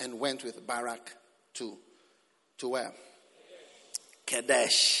arose and went with Barak to where?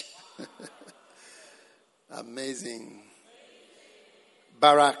 Kadesh. Amazing.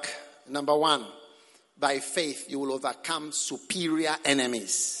 Barak, number 1, by faith you will overcome superior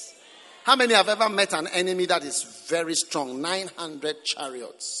enemies. How many have ever met an enemy that is very strong? 900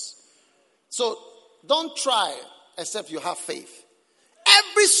 chariots. So don't try except you have faith.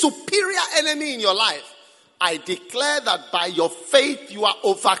 Every superior enemy in your life, I declare that by your faith you are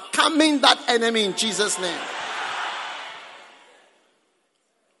overcoming that enemy in Jesus' name.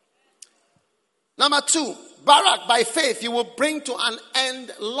 Number 2, Barak, by faith you will bring to an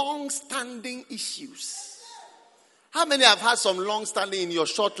end long-standing issues. How many have had some long-standing in your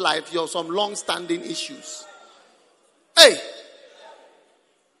short life? You have some long-standing issues. Hey,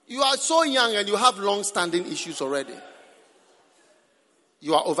 you are so young and you have long-standing issues already.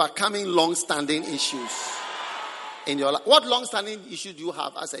 You are overcoming long-standing issues in your life. What long-standing issues do you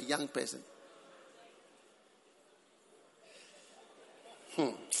have as a young person?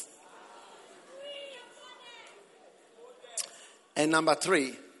 And number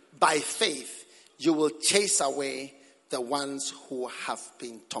 3, by faith, you will chase away the ones who have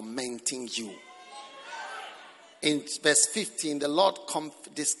been tormenting you. In verse 15, the Lord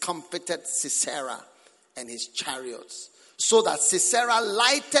discomfited Sisera and his chariots, so that Sisera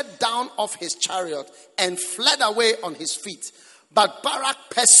lighted down off his chariot and fled away on his feet. But Barak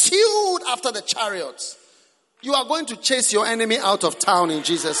pursued after the chariots. You are going to chase your enemy out of town in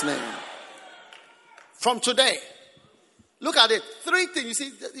Jesus' name. From today, look at it. 3 things. You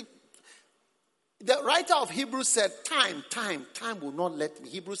see, the writer of Hebrews said, time will not let me.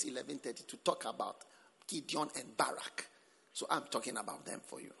 Hebrews 11:30 to talk about Gideon and Barak. So I'm talking about them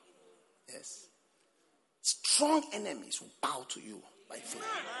for you. Yes. Strong enemies will bow to you by faith.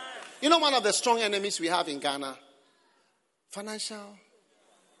 You know one of the strong enemies we have in Ghana? Financial.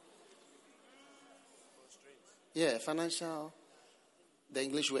 Yeah, financial. The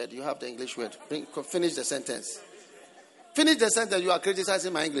English word. You have the English word. Finish the sentence. Finish the sentence. You are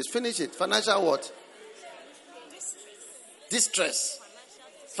criticizing my English. Finish it. Financial what? Distress.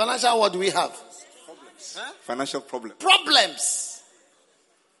 Financial what do we have? Problems. Huh? Financial problem.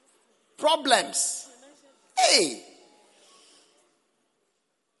 Problems. Hey.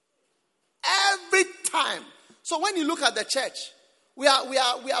 Every time. So when you look at the church, we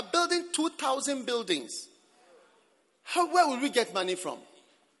are building 2,000 buildings. Where will we get money from?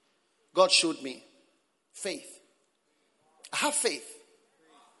 God showed me. Faith. I have faith.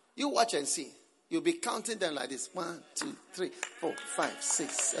 You watch and see. You'll be counting them like this. 1, 2, 3, 4, 5,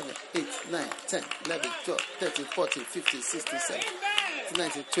 6, 7, 8, 9, 10, 11, 12, 13, 14, 15, 16, 17,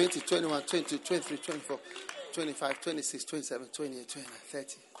 19, 20, 21, 22, 23, 24, 25, 26, 27, 28, 29,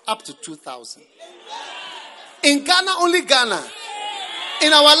 30. Up to 2,000. In Ghana, only Ghana.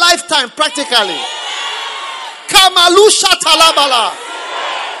 In our lifetime, practically. Kamalusha talabala.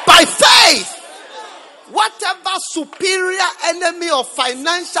 By faith. Whatever superior enemy of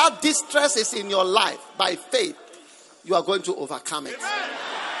financial distress is in your life, by faith, you are going to overcome it.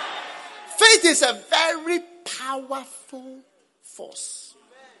 Faith is a very powerful force.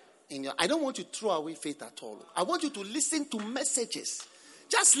 I don't want you to throw away faith at all. I want you to listen to messages.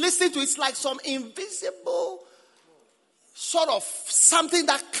 Just listen to it. It's like some invisible sort of something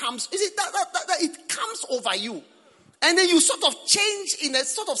that comes. Is it that it comes over you, and then you sort of change in a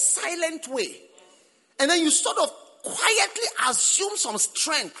sort of silent way. And then you sort of quietly assume some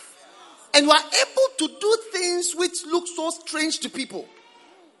strength. And you are able to do things which look so strange to people.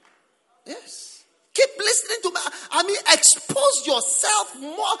 Yes. Keep listening to me. Expose yourself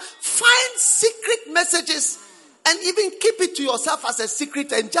more. Find secret messages. And even keep it to yourself as a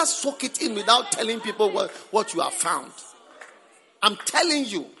secret. And just soak it in without telling people what you have found. I'm telling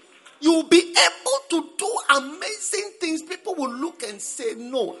you. You will be able to do amazing things. People will look and say,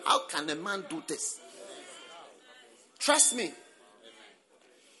 no, how can a man do this? Trust me.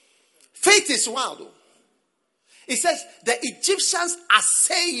 Faith is wild though. It says the Egyptians are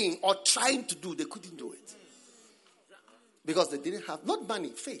saying or trying to do, they couldn't do it. Because they didn't have, not money,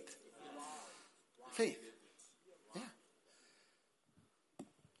 faith. Faith. Yeah.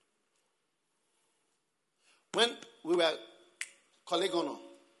 When we were Collegono,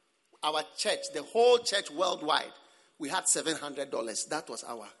 our church, the whole church worldwide, we had $700. That was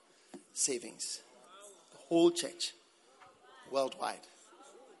our savings. The whole church. Worldwide.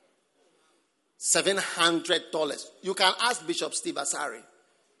 $700. You can ask Bishop Steve Asari.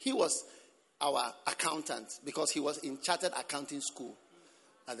 He was our accountant because he was in chartered accounting school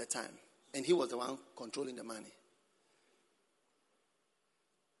at the time. And he was the one controlling the money.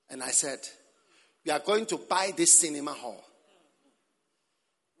 And I said, we are going to buy this cinema hall.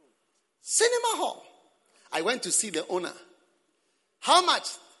 Cinema hall. I went to see the owner. How much?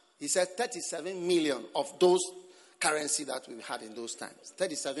 He said 37 million of those currency that we had in those times.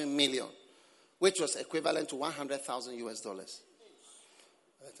 37 million, which was equivalent to $100,000 US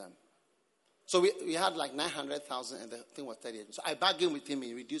at the time. So we had like 900,000 and the thing was 38. So I bargained with him,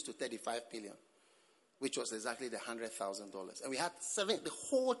 he reduced to 35 million, which was exactly the $100,000. And we had the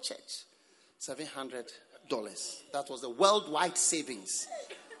whole church, $700. That was the worldwide savings.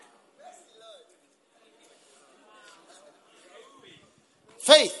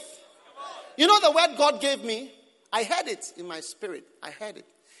 Faith. You know the word God gave me? I heard it in my spirit. I heard it.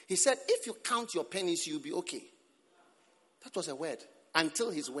 He said, if you count your pennies, you'll be okay. That was a word.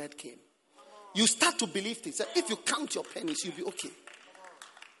 Until his word came. You start to believe things. He said, if you count your pennies, you'll be okay.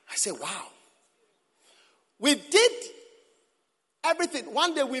 I said, wow. We did Everything.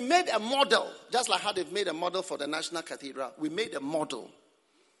 One day we made a model, just like how they've made a model for the National Cathedral. We made a model.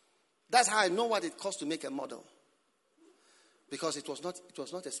 That's how I know what it costs to make a model. Because it was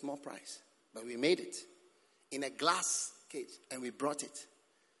not a small price. But we made it in a glass cage and we brought it.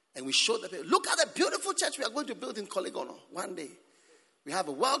 And we showed the people, look at the beautiful church we are going to build in Koligono one day. We have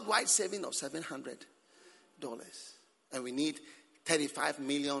a worldwide saving of $700. And we need 35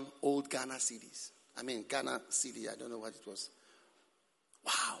 million old Ghana cedis. I mean, Ghana cedi, I don't know what it was.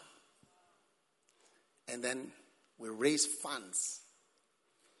 Wow. And then we raised funds.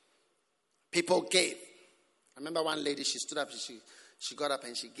 People gave. I remember one lady, she stood up, she got up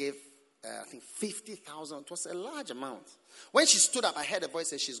and she gave, I think, 50,000. It was a large amount. When she stood up, I heard a voice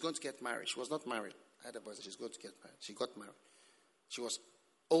say she's going to get married. She was not married. I heard a voice say she's going to get married. She got married. She was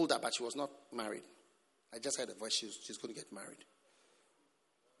older, but she was not married. I just heard a voice, she's going to get married.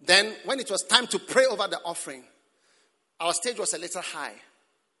 Then, when it was time to pray over the offering, our stage was a little high.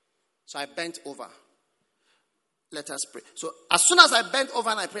 So I bent over. Let us pray. So as soon as I bent over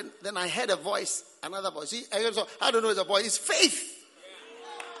and I prayed, then I heard a voice, another voice. See, I don't know it's a voice, it's faith.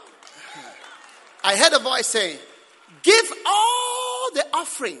 I heard a voice saying, give all the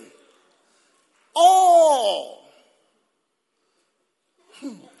offering. All.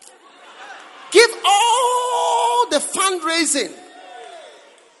 Give all the fundraising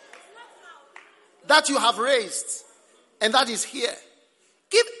that you have raised and that is here.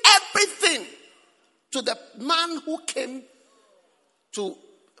 Give everything to the man who came to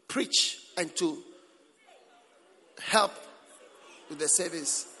preach and to help with the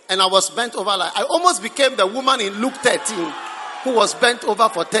service. And I was bent over like, I almost became the woman in Luke 13 who was bent over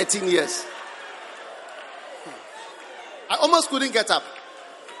for 13 years. I almost couldn't get up.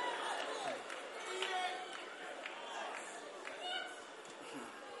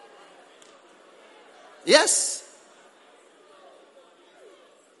 Yes.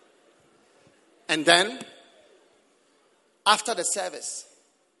 And then, after the service,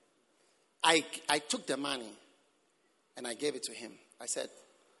 I took the money and I gave it to him.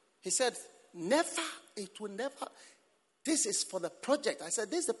 He said, never, it will never, this is for the project. I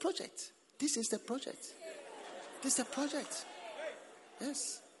said, this is the project. This is the project. This is the project.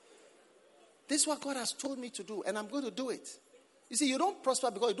 Yes. This is what God has told me to do, and I'm going to do it. You see, you don't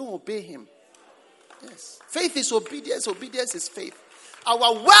prosper because you don't obey him. Yes. Faith is obedience. Obedience is faith.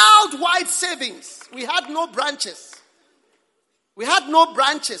 Our worldwide savings, we had no branches. We had no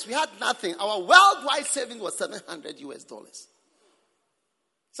branches. We had nothing. Our worldwide savings was $700.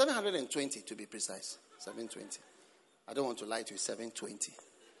 720 to be precise. 720. I don't want to lie to you. 720.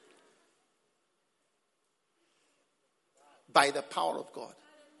 By the power of God,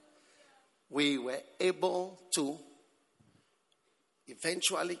 we were able to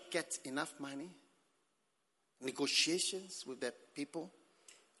eventually get enough money. Negotiations with the people,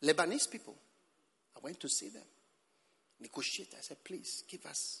 Lebanese people. I went to see them. Negotiate. I said, please give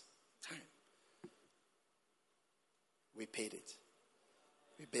us time. We paid it.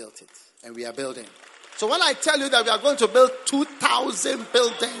 We built it. And we are building. So when I tell you that we are going to build 2,000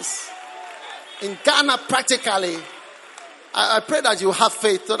 buildings in Ghana practically, I pray that you have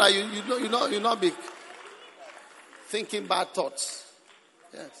faith so that you not be thinking bad thoughts.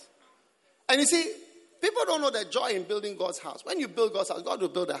 Yes. And you see, people don't know the joy in building God's house. When you build God's house, God will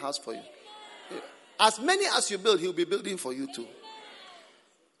build a house for you. As many as you build, he'll be building for you too.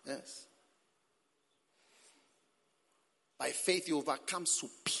 Yes. By faith, you overcome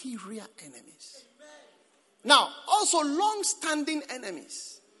superior enemies. Now, also long-standing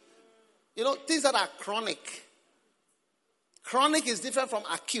enemies. You know, things that are chronic. Chronic is different from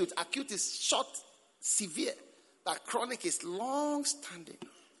acute. Acute is short, severe. But chronic is long-standing.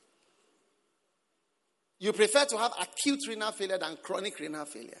 You prefer to have acute renal failure than chronic renal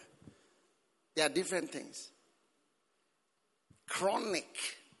failure. They are different things. Chronic.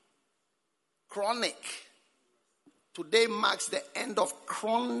 Today marks the end of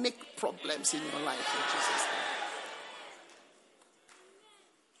chronic problems in your life. In Jesus' name.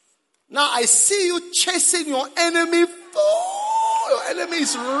 Now I see you chasing your enemy. Oh, your enemy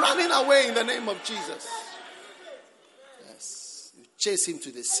is running away in the name of Jesus. Yes. You chase him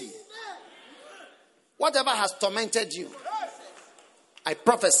to the sea. Whatever has tormented you, I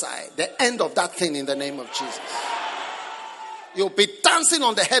prophesy the end of that thing in the name of Jesus. You'll be dancing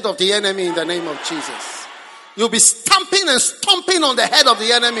on the head of the enemy in the name of Jesus. You'll be stamping and stomping on the head of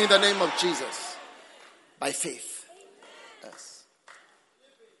the enemy in the name of Jesus. By faith. Yes.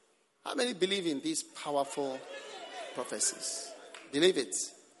 How many believe in these powerful prophecies? Believe it.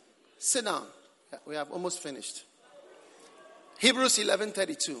 Sit down. We have almost finished. Hebrews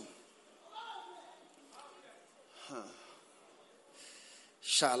 11:32.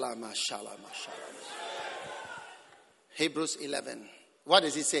 Shalama, shalama, shalama. Hebrews 11. What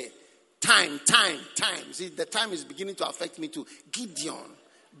does he say? Time. See, the time is beginning to affect me too. Gideon,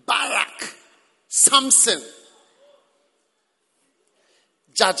 Barak, Samson.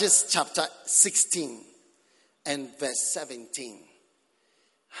 Judges chapter 16 and verse 17.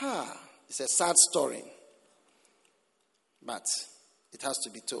 It's a sad story, but it has to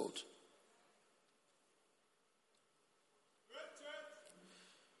be told.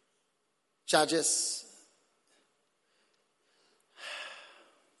 Judges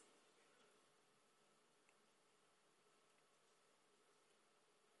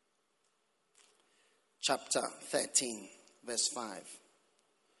chapter 13, verse 5.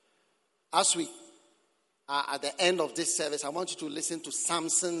 As we are at the end of this service, I want you to listen to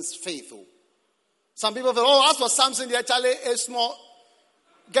Samson's faith. Some people say, as for Samson, Charlie, a small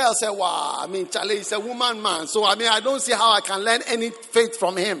girl say, wow, Charlie is a woman man. So, I don't see how I can learn any faith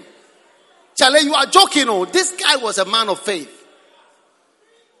from him. Charlie, you are joking. This guy was a man of faith.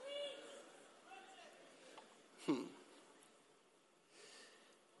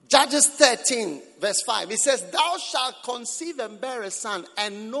 Judges 13, verse 5. It says, thou shalt conceive and bear a son,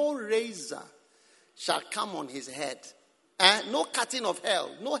 and no razor shall come on his head. No cutting of hair,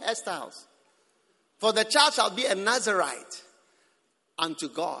 no hairstyles. For the child shall be a Nazarite unto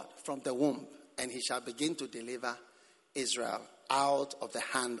God from the womb, and he shall begin to deliver Israel out of the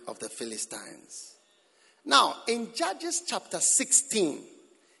hand of the Philistines. Now, in Judges chapter 16,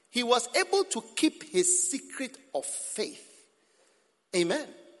 he was able to keep his secret of faith. Amen.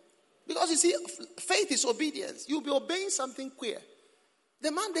 Because you see, faith is obedience. You'll be obeying something queer.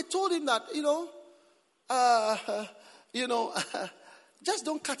 The man, they told him that, just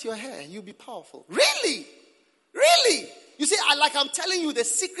don't cut your hair. You'll be powerful. Really? Really? You see, I'm telling you, the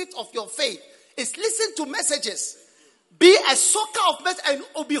secret of your faith is listen to messages. Be a soaker of messages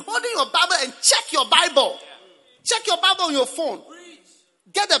and be holding your Bible and check your Bible. Check your Bible on your phone.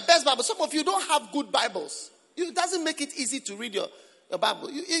 Get the best Bible. Some of you don't have good Bibles. It doesn't make it easy to read your Bible.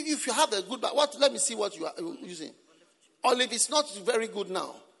 If you have a good Bible, let me see what you are using. Olive is not very good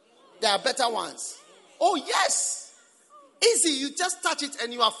now. There are better ones. Oh, yes. Easy. You just touch it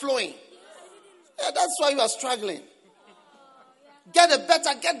and you are flowing. Yeah, that's why you are struggling. Get better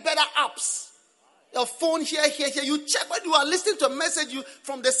apps. Your phone here. You check when you are listening to a message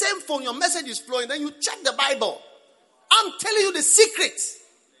from the same phone, your message is flowing. Then you check the Bible. I'm telling you the secret.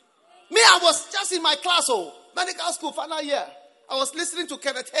 Me, I was just in my class, medical school, final year. I was listening to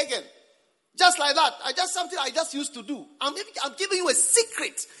Kenneth Hagin. Just like that. Something I just used to do. I'm giving you a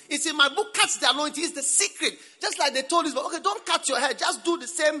secret. It's in my book, Catch the Anointing. It's the secret. Just like they told us, okay, don't cut your hair. Just do the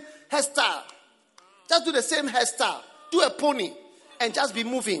same hairstyle. Just do the same hairstyle. Do a pony. And just be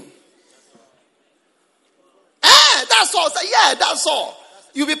moving. That's all. Say, yeah, that's all.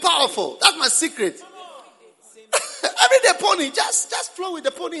 You'll be powerful. That's my secret. Everyday pony. Just flow with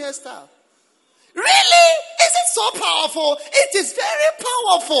the pony hairstyle. Really? Is it so powerful? It is very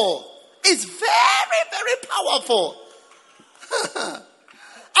powerful. It's very, very powerful.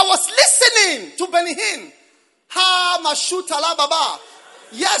 I was listening to Benny Hinn. Mashuta baba.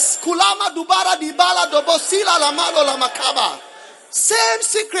 Yes, kulama dubara dibala dobosila lamalo lamakaba. Same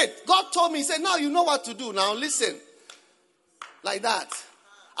secret. God told me, he said, now you know what to do. Now listen. Like that.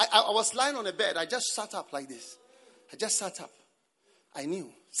 I was lying on a bed. I just sat up like this. I just sat up. I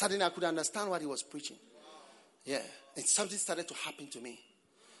knew. Suddenly I could understand what he was preaching. Yeah. And something started to happen to me.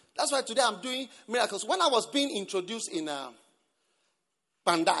 That's why today I'm doing miracles. When I was being introduced in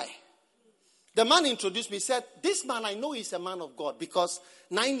Bandai, the man introduced me, said, this man, I know he's a man of God because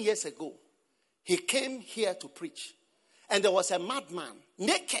 9 years ago, he came here to preach. And there was a madman,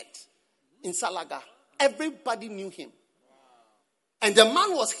 naked, in Salaga. Everybody knew him. And the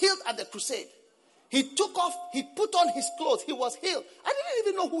man was healed at the crusade. He took off, he put on his clothes, he was healed. I didn't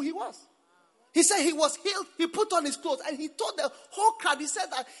even know who he was. He said he was healed, he put on his clothes, and he told the whole crowd, he said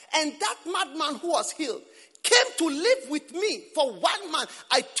that, and that madman who was healed came to live with me for 1 month.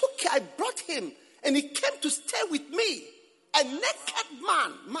 I brought him, and he came to stay with me. A naked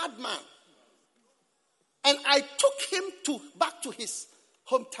man, madman. And I took him back to his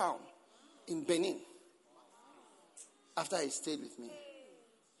hometown in Benin after he stayed with me.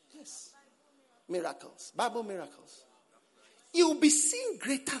 Yes. Miracles. Bible miracles. You'll be seeing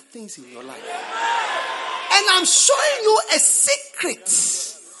greater things in your life. And I'm showing you a secret.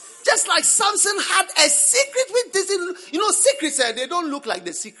 Just like Samson had a secret with this. Secrets, they don't look like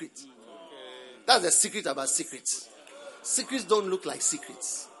the secret. That's the secret about secrets. Secrets don't look like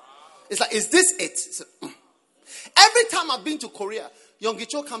secrets. It's like, is this it? Every time I've been to Korea, Yonggi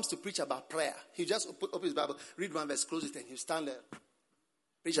Cho comes to preach about prayer. He just open his Bible, read one verse, close it, and he'll stand there.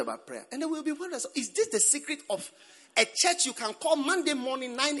 Preach about prayer. And then we'll be wondering, is this the secret of a church you can call Monday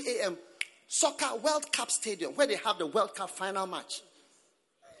morning, 9 a.m., Soccer World Cup Stadium, where they have the World Cup final match?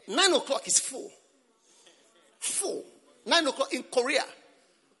 9 o'clock is full. Full. 9 o'clock in Korea,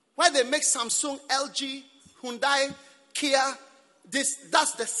 where they make Samsung, LG, Hyundai, Kia.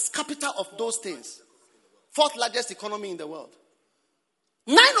 That's the capital of those things. Fourth largest economy in the world.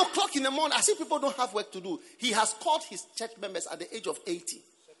 9 o'clock in the morning, I see people don't have work to do. He has called his church members at the age of 80.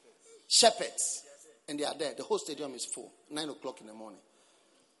 Shepherds. And they are there. The whole stadium is full. 9 o'clock in the morning.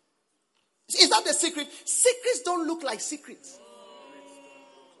 Is that the secret? Secrets don't look like secrets.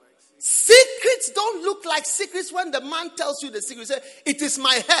 Secrets don't look like secrets when the man tells you the secret. Say, it is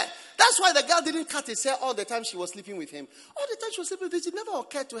my hair. That's why the girl didn't cut his hair all the time she was sleeping with him. All the time she was sleeping with him, it never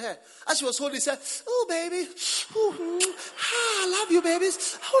occurred to her. As she was holding, she said, oh, baby. I love you,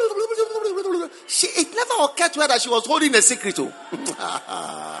 babies. It never occurred to her that she was holding a secret.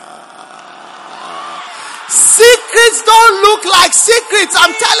 Secrets don't look like secrets,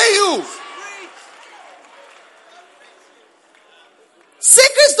 I'm telling you.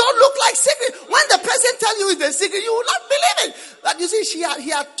 Secrets don't look like secrets. When the person tells you it's a secret, you will not believe it. That you see, he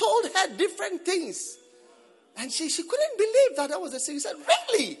had told her different things. And she couldn't believe that was a secret. She said,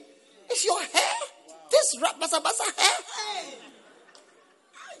 really? It's your hair? This basa hair?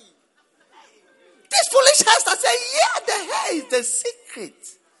 This foolish hairstyle said, yeah, the hair is the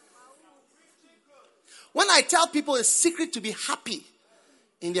secret. When I tell people a secret to be happy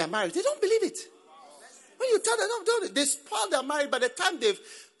in their marriage, they don't believe it. When you tell them, no, they spoil their marriage. By the time they've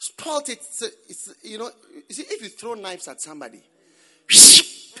spoiled it, it's, you see, if you throw knives at somebody,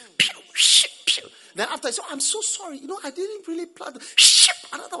 then after you say, I'm so sorry, I didn't really plan.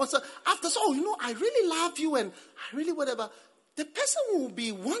 Another one said, after so, I really love you and I really whatever. The person will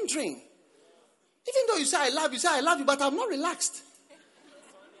be wondering, even though you say I love you, but I'm not relaxed.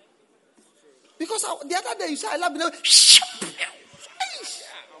 Because the other day you say I love you.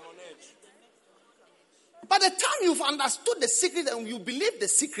 By the time you've understood the secret and you believe the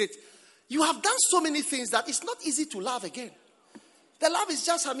secret, you have done so many things that it's not easy to love again. The love is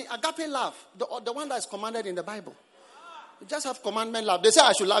just, agape love, the one that is commanded in the Bible. You just have commandment love. They say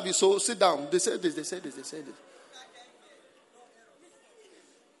I should love you, so sit down. They say this, they say this, they say this.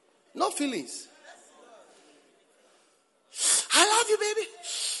 No feelings. I love you, baby.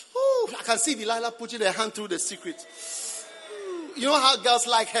 Ooh, I can see Delilah putting her hand through the secret. You know how girls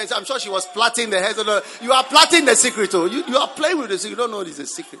like hairs? I'm sure she was plaiting the hairs. You are plaiting the secret. Oh. You are playing with the secret. You don't know it's a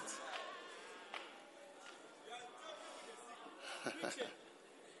secret.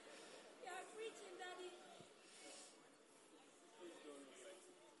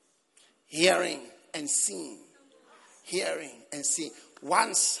 Hearing and seeing. Hearing and seeing.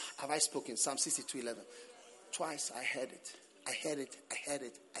 Once have I spoken, Psalm 62:11. Twice I heard it. I heard it. I heard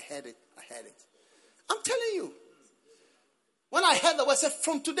it. I heard it. I heard it. I'm telling you. When I heard the word, I said,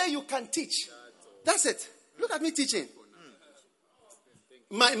 from today you can teach. That's it. Look at me teaching.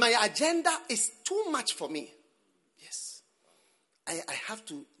 My agenda is too much for me. Yes. I have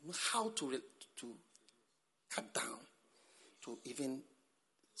to know how to cut down. To even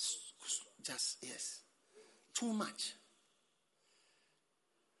just, yes. Too much.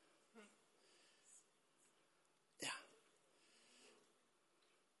 Yeah.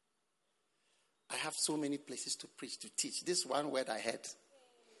 I have so many places to preach, to teach. This one word I heard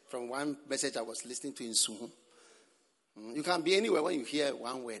from one message I was listening to in Suhu. You can be anywhere when you hear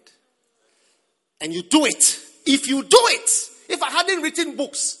one word. And you do it. If you do it, if I hadn't written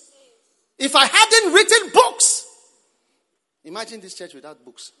books, imagine this church without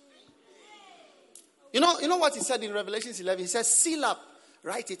books. You know what he said in Revelation 11? He says, seal up,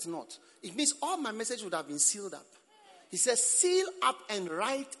 write it not. It means all my message would have been sealed up. He says, seal up and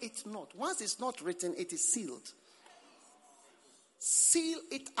write it not. Once it's not written, it is sealed. Seal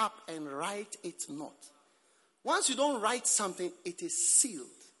it up and write it not. Once you don't write something, it is sealed.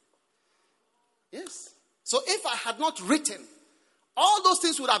 Yes. So if I had not written, all those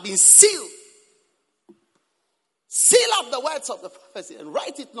things would have been sealed. Seal up the words of the prophecy and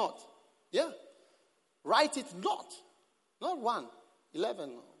write it not. Yeah. Write it not. Not 1, 11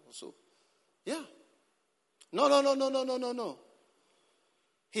 or so. Yeah. No.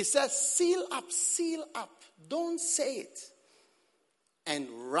 He says, seal up. Don't say it. And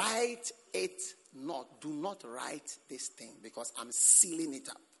write it not. Do not write this thing because I'm sealing it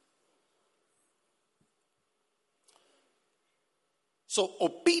up. So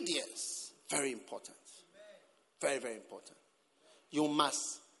obedience, very important. Very, very important. You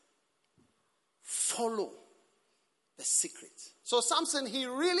must follow the secret. So Samson, he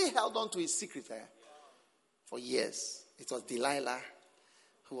really held on to his secret for years. It was Delilah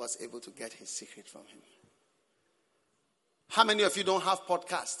who was able to get his secret from him. How many of you don't have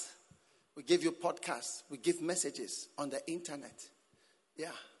podcasts? We give you podcasts. We give messages on the internet. Yeah.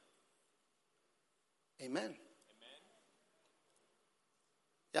 Amen.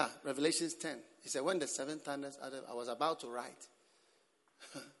 Yeah, Revelations 10. He said, when the seven thunders, I was about to write.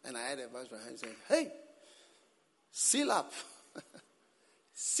 And I heard a voice behind saying, hey, seal up.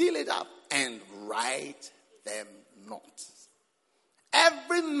 Seal it up and write them not.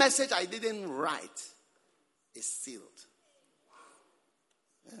 Every message I didn't write is sealed.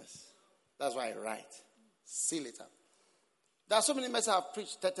 Yes. That's why I write. Seal it up. There are so many messages I've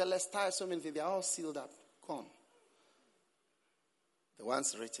preached. Tetelestai, so many things. They are all sealed up. Gone. The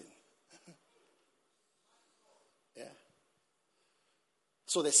ones written. Yeah.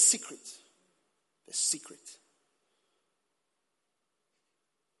 So the secret. The secret.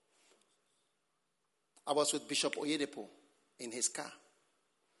 I was with Bishop Oyedepo in his car.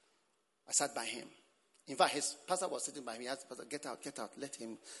 I sat by him. In fact, his pastor was sitting by me. I asked the pastor, get out, let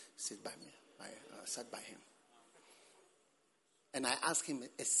him sit by me. I sat by him. And I asked him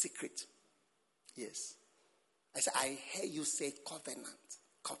a secret. Yes. I said, I hear you say covenant.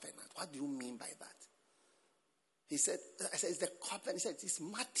 Covenant. What do you mean by that? He said, I said, it's the covenant. He said, it's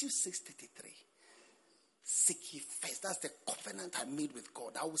Matthew 6:33. Seek ye first. That's the covenant I made with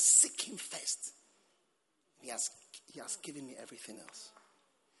God. I will seek him first. He has given me everything else.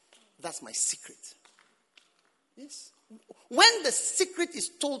 That's my secret. Yes. When the secret is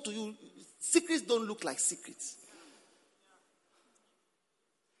told to you, secrets don't look like secrets.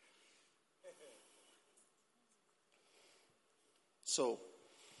 So,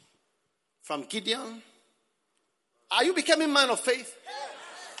 from Gideon, are you becoming man of faith?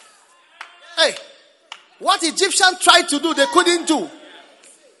 Hey, what Egyptians tried to do, they couldn't do.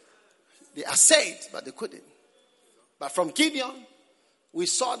 They essayed, but they couldn't. But from Gideon, we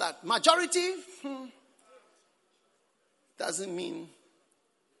saw that majority doesn't mean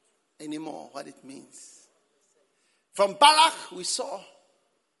anymore what it means. From Barak, we saw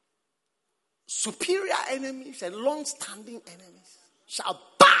superior enemies and long-standing enemies shall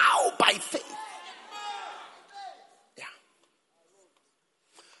bow by faith. Yeah.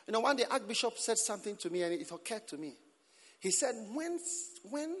 You know, one day Archbishop said something to me and it occurred to me. He said, when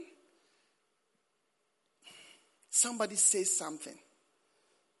somebody says something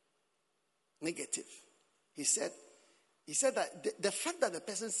negative, he said that the fact that the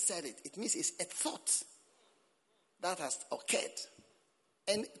person said it, it means it's a thought that has occurred.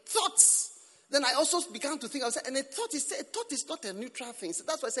 And thoughts, then I also began to think, and a thought is not a neutral thing. So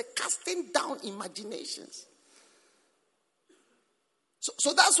that's why I say casting down imaginations.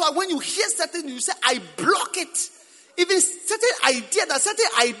 So that's why when you hear something, you say, I block it. Even certain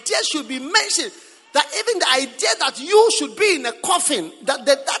ideas should be mentioned. That even the idea that you should be in a coffin, that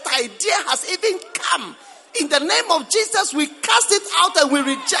idea has even come. In the name of Jesus, we cast it out and we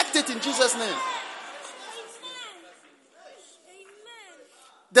reject it in Jesus' name.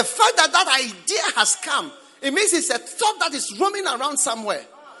 The fact that idea has come, it means it's a thought that is roaming around somewhere.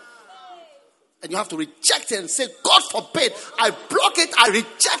 And you have to reject it and say, God forbid, I block it, I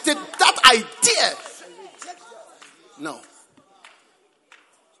reject it, that idea. No.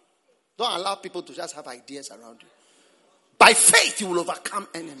 Don't allow people to just have ideas around you. By faith, you will overcome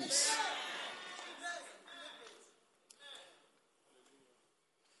enemies.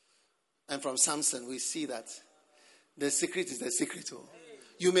 And from Samson, we see that the secret is the secret.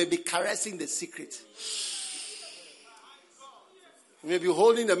 You may be caressing the secret. You may be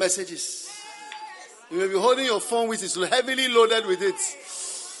holding the messages. You may be holding your phone which is heavily loaded with it.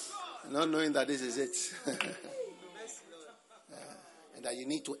 Not knowing that this is it. And that you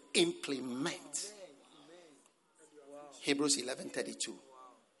need to implement. Hebrews 11:32.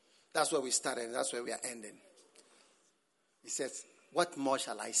 That's where we started and that's where we are ending. He says, what more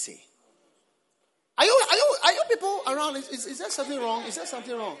shall I say? Are you people around? Is there something wrong? Is there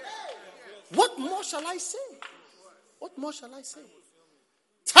something wrong? What more shall I say? What more shall I say?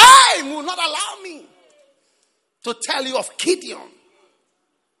 Time will not allow me to tell you of Gideon.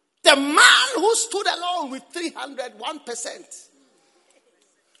 The man who stood alone with 301%.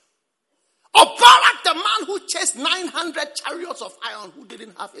 Of Barak, the man who chased 900 chariots of iron who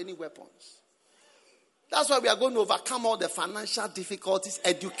didn't have any weapons. That's why we are going to overcome all the financial difficulties,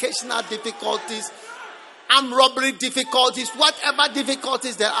 educational difficulties, armed robbery difficulties, whatever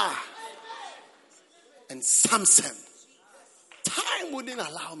difficulties there are. And Samson. Time wouldn't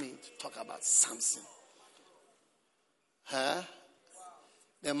allow me to talk about Samson.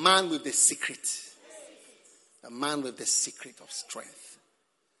 The man with the secret. The man with the secret of strength.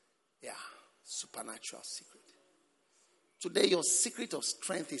 Yeah. Supernatural secret. Today, your secret of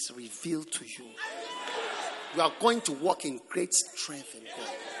strength is revealed to you. You are going to walk in great strength in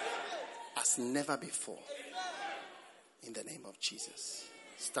God as never before. In the name of Jesus.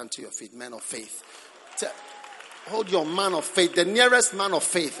 Stand to your feet, man of faith. Hold your man of faith, the nearest man of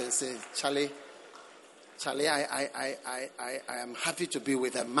faith, and say, Charlie, I am happy to be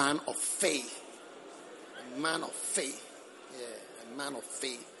with a man of faith. A man of faith. Yeah, a man of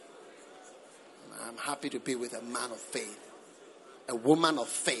faith. I'm happy to be with a man of faith. A woman of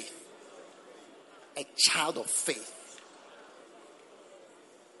faith. A child of faith.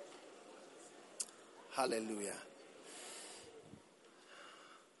 Hallelujah.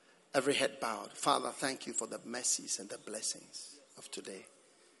 Every head bowed. Father, thank you for the mercies and the blessings of today.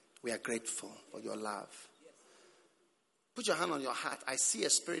 We are grateful for your love. Put your hand on your heart. I see a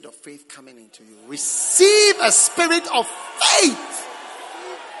spirit of faith coming into you. Receive a spirit of faith.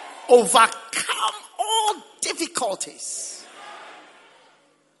 Overcome all difficulties.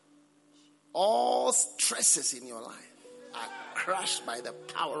 All stresses in your life are crushed by the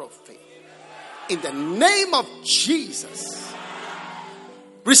power of faith. In the name of Jesus.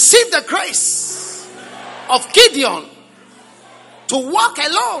 Receive the grace of Gideon to walk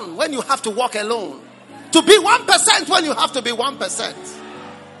alone when you have to walk alone. To be 1% when you have to be 1%.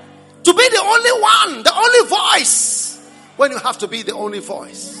 To be the only one, the only voice when you have to be the only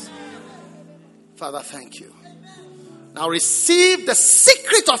voice. Father, thank you. Now receive the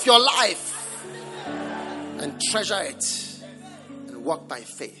secret of your life and treasure it and walk by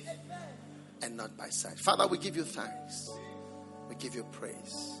faith and not by sight. Father, we give you thanks. We give you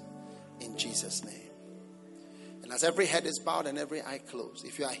praise in Jesus' name. And as every head is bowed and every eye closed,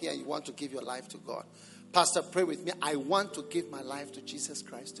 if you are here, you want to give your life to God. Pastor, pray with me. I want to give my life to Jesus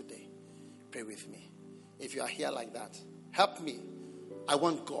Christ today. Pray with me. If you are here like that, help me. I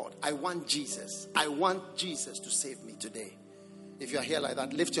want God. I want Jesus. I want Jesus to save me today. If you are here like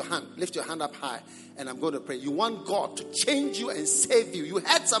that, lift your hand. Lift your hand up high. And I'm going to pray. You want God to change you and save you. You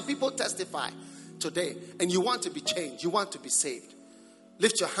heard some people testify today, and you want to be changed. You want to be saved.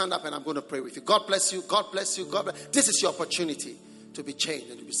 Lift your hand up and I'm going to pray with you. God bless you. God bless you. God bless. This is your opportunity to be changed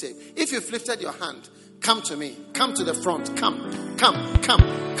and to be saved. If you've lifted your hand, come to me. Come to the front. Come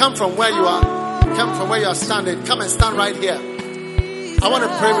from where you are. Come from where you are standing. Come and stand right here. I want to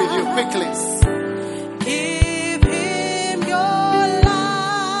pray with you quickly. Give him your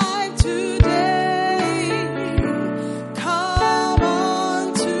life today. Come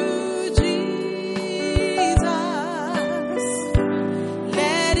on to Jesus.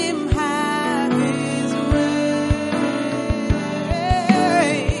 Let him have his way.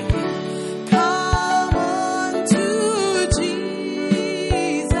 Come on to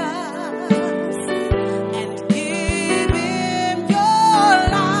Jesus and give him your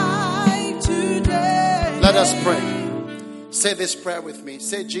life today. Let us pray. Say this prayer with me.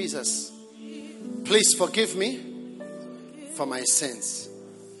 Say, Jesus, please forgive me for my sins.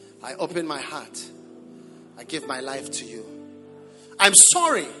 I open my heart. I give my life to you. I'm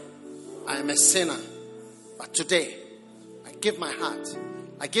sorry. I am a sinner. But today, I give my heart.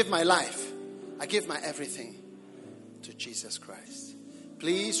 I give my life. I give my everything to Jesus Christ.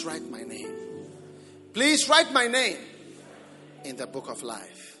 Please write my name. Please write my name in the book of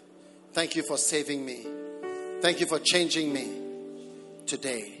life. Thank you for saving me. Thank you for changing me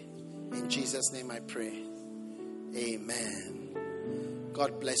today. In Jesus' name I pray. Amen.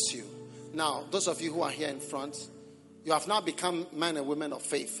 God bless you. Now, those of you who are here in front, you have now become men and women of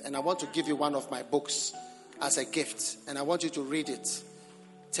faith. And I want to give you one of my books as a gift. And I want you to read it.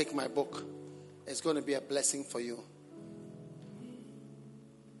 Take my book. It's going to be a blessing for you.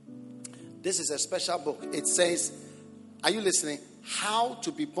 This is a special book. It says, are you listening? How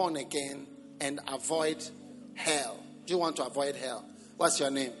to be born again and avoid hell. Do you want to avoid hell? What's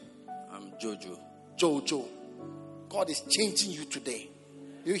your name? I'm Jojo. Jojo. God is changing you today.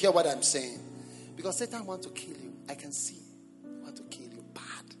 You hear what I'm saying? Because Satan wants to kill you. I can see. He wants to kill you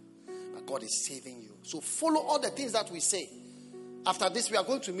bad. But God is saving you. So follow all the things that we say. After this, we are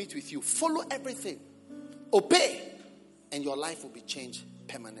going to meet with you. Follow everything. Obey. And your life will be changed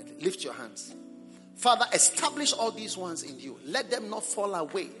permanently. Lift your hands. Father, establish all these ones in you. Let them not fall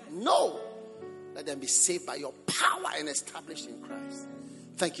away. No. Let them be saved by your power and established in Christ.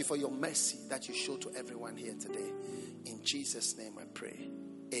 Thank you for your mercy that you show to everyone here today. In Jesus' name I pray.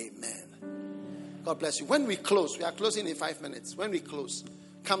 Amen. God bless you. When we close, we are closing in 5 minutes. When we close,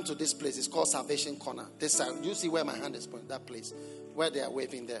 come to this place. It's called Salvation Corner. This side. You see where my hand is pointing? That place. Where they are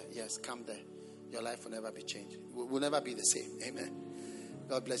waving there. Yes, come there. Your life will never be changed. Will never be the same. Amen.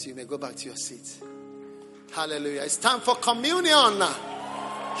 God bless you. You may go back to your seat. Hallelujah. It's time for communion.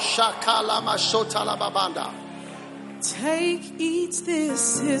 Shakalama shotala babanda. Take, eat,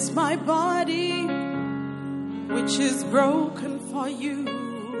 this is my body, which is broken for you.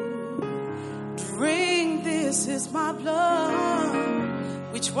 Drink, this is my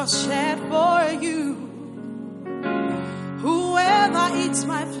blood, which was shed for you. Whoever eats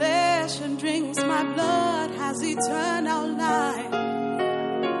my flesh and drinks my blood has eternal life.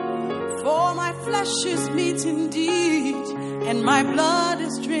 For my flesh is meat indeed, and my blood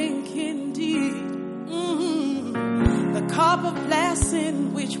is drink indeed. The cup of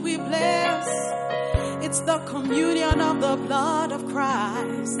blessing which we bless, it's the communion of the blood of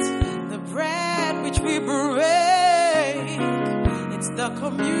Christ. The bread which we break, it's the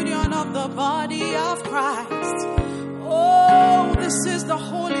communion of the body of Christ. Oh, this is the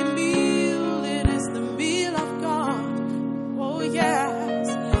holy meal. It is the meal of God. Oh, yes.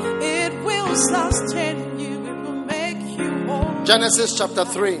 It will sustain you. It will make you whole. Genesis chapter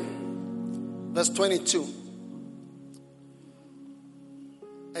 3, verse 22.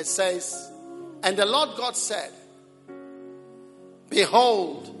 It says, and the Lord God said,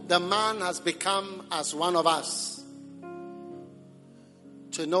 behold, the man has become as one of us,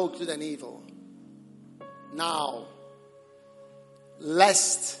 to know good and evil. Now,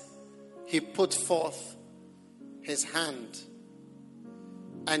 lest he put forth his hand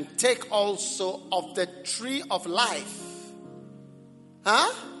and take also of the tree of life,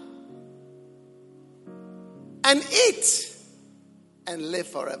 and eat and live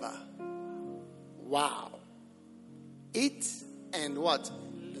forever. Wow. Eat and what?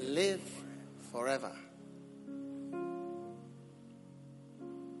 Live forever.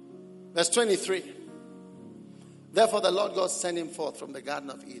 Verse 23. Therefore the Lord God sent him forth from the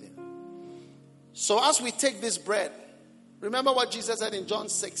Garden of Eden. So as we take this bread, remember what Jesus said in John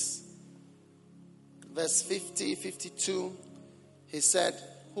 6, verse 50, 52. He said,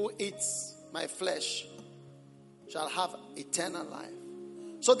 who eats my flesh shall have eternal life.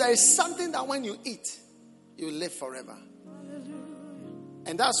 So there is something that when you eat, you live forever.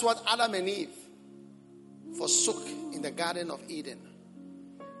 And that's what Adam and Eve forsook in the Garden of Eden.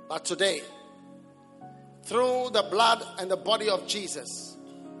 But today, through the blood and the body of Jesus,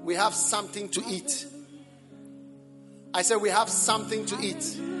 we have something to eat. I said we have something to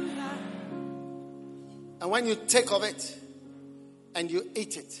eat. And when you take of it and you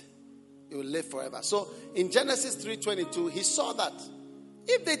eat it, you will live forever. So in Genesis 3:22, he saw that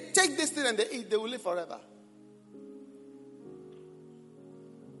if they take this thing and they eat, they will live forever.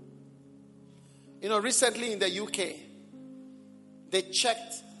 You know, recently in the UK, they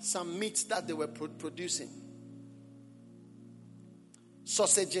checked some meats that they were producing.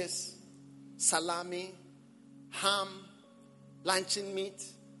 Sausages, salami, ham, luncheon meat,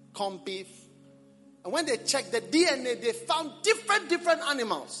 corned beef. And when they checked the DNA, they found different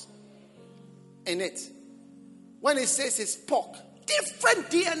animals in it. When it says it's pork, different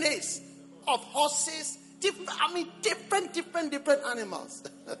DNAs of horses, different animals.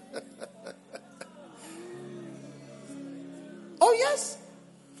 Oh yes.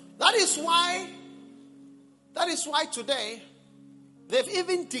 That is why today they've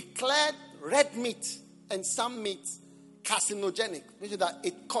even declared red meat and some meat carcinogenic, which is that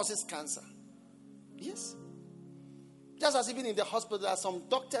it causes cancer. Yes. Just as even in the hospital, there are some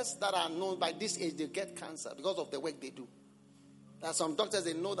doctors that are known by this age, they get cancer because of the work they do. There are some doctors,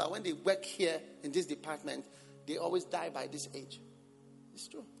 they know that when they work here in this department, they always die by this age. It's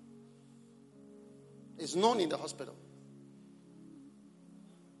true. It's known in the hospital.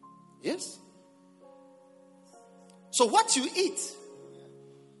 Yes. So what you eat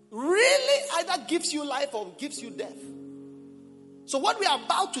really either gives you life or gives you death. So what we are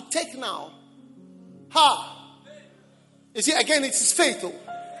about to take now, you see, again, it's faith.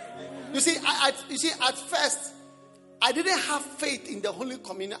 You see, at first, I didn't have faith in the Holy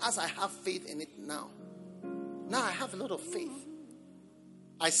Communion as I have faith in it now. Now I have a lot of faith.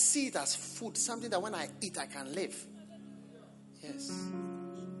 I see it as food, something that when I eat, I can live. Yes.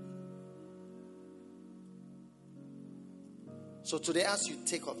 So today, as you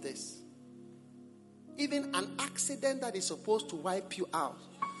take of this, even an accident that is supposed to wipe you out,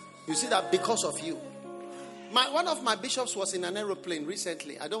 you see that because of you. One of my bishops was in an aeroplane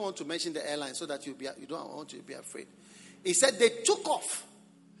recently. I don't want to mention the airline so that you don't want you to be afraid. He said they took off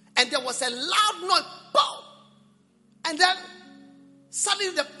and there was a loud noise. Boom! And then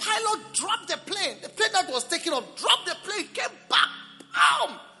suddenly the pilot dropped the plane. The plane that was taking off dropped the plane, came back.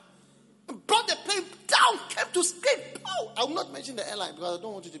 Boom! And brought the plane down, came to scream. Boom! I will not mention the airline because I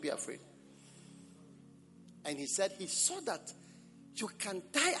don't want you to be afraid. And he said he saw that you can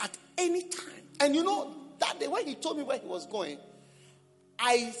die at any time. And you know, that day when he told me where he was going,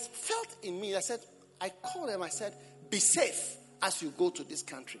 I felt in me, I called him, I said, Be safe as you go to this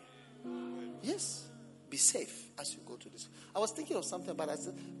country. Yes. Be safe as you go to this. I was thinking of something, but I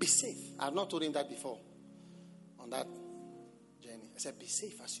said, be safe. I have not told him that before on that journey. I said, be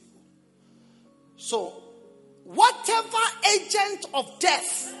safe as you go. So, whatever agent of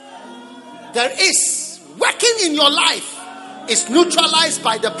death there is working in your life is neutralized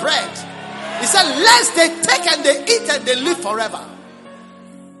by the bread. He said, lest they take and they eat and they live forever.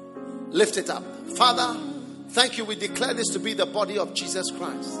 Lift it up. Father, thank you. We declare this to be the body of Jesus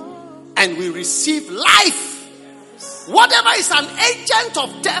Christ. And we receive life. Whatever is an agent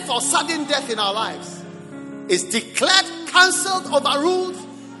of death or sudden death in our lives is declared, cancelled, overruled,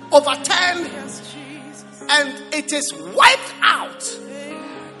 overturned, and it is wiped out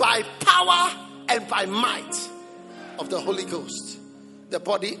by power and by might of the Holy Ghost, the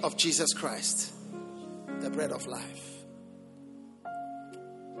body of Jesus Christ, the bread of life.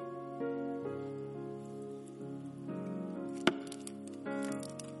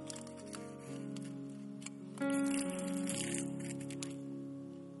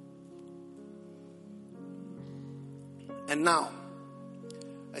 And now,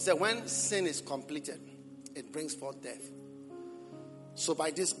 I said, when sin is completed, it brings forth death. So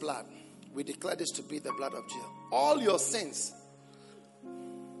by this blood, we declare this to be the blood of Jesus. All your sins,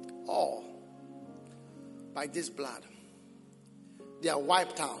 all, by this blood, they are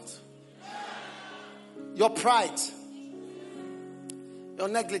wiped out. Your pride, your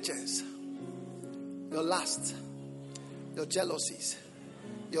negligence, your lust, your jealousies,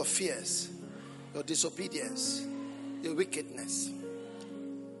 your fears, your disobedience, your wickedness.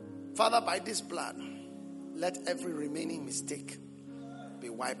 Father, by this blood, let every remaining mistake be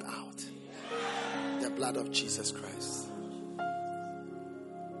wiped out. The blood of Jesus Christ.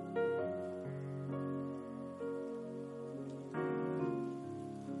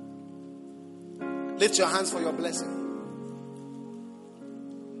 Lift your hands for your blessing.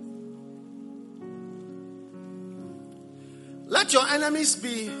 Let your enemies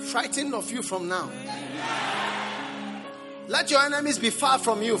be frightened of you from now. Let your enemies be far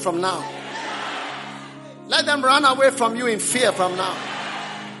from you from now. Let them run away from you in fear from now.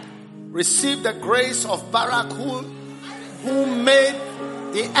 Receive the grace of Barak who made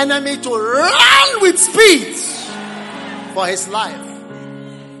the enemy to run with speed for his life.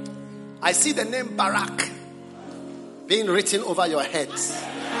 I see the name Barak being written over your heads.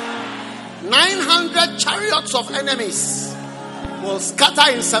 900 chariots of enemies will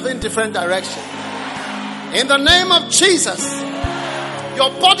scatter in 7 different directions. In the name of Jesus, your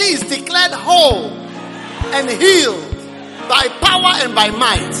body is declared whole and healed by power and by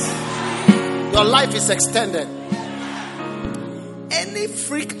might. Your life is extended. Any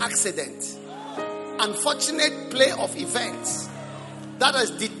freak accident, unfortunate play of events that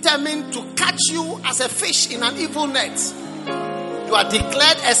is determined to catch you as a fish in an evil net, you are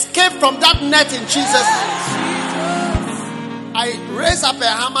declared escape from that net in Jesus' name. I raise up a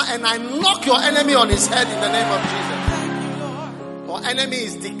hammer and I knock your enemy on his head in the name of Jesus. Your enemy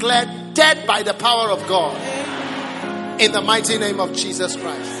is declared dead by the power of God. In the mighty name of Jesus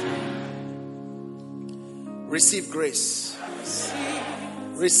Christ. Receive grace.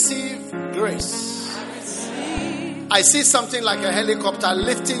 Receive grace. I see something like a helicopter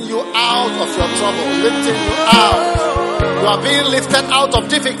lifting you out of your trouble. Lifting you out. You are being lifted out of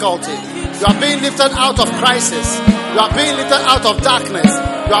difficulty. You are being lifted out of crisis. You are being lifted out of darkness.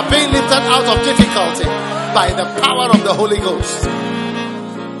 You are being lifted out of difficulty by the power of the Holy Ghost.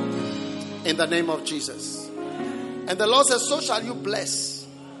 In the name of Jesus. And the Lord says, so shall you bless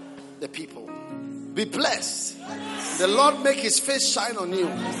the people. Be blessed. The Lord make his face shine on you.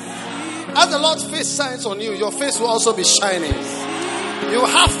 As the Lord's face shines on you, your face will also be shining. You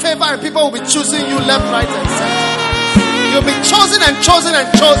have favor and people will be choosing you left, right, and center. You'll be chosen and chosen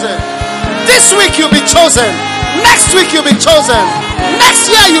and chosen. This week you'll be chosen. Next week you'll be chosen. Next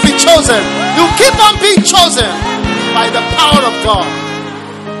year you'll be chosen. You keep on being chosen by the power of God.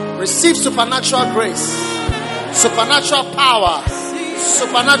 Receive supernatural grace, supernatural power,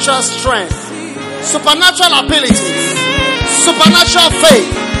 supernatural strength, supernatural abilities, supernatural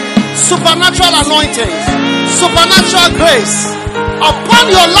faith, supernatural anointing, supernatural grace upon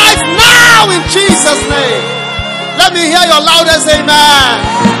your life now in Jesus' name. Let me hear your loudest amen.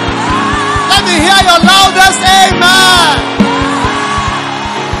 Let me hear your loudest amen.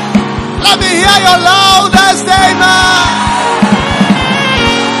 Let me hear your loudest amen.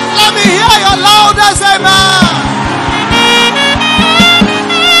 Let me hear your loudest amen.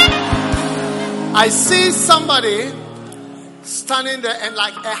 I see somebody standing there and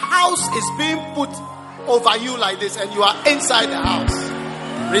like a house is being put over you like this and you are inside the house.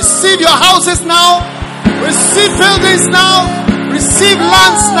 Receive your houses now. Receive buildings now. Receive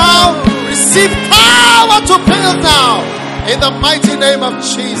lands now. Receive power to build now. In the mighty name of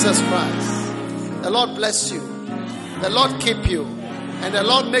Jesus Christ. The Lord bless you. The Lord keep you. And the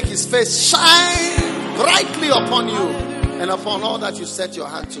Lord make his face shine brightly upon you and upon all that you set your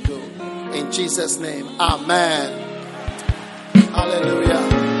hand to do. In Jesus' name. Amen.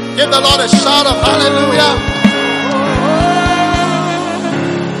 Hallelujah. Give the Lord a shout of hallelujah.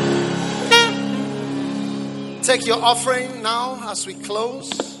 Take your offering now as we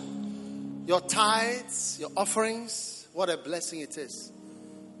close. Your tithes, your offerings. What a blessing it is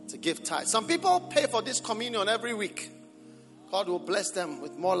to give tithes. Some people pay for this communion every week. God will bless them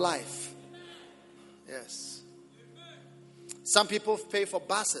with more life. Yes. Some people pay for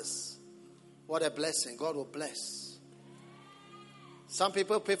buses. What a blessing. God will bless. Some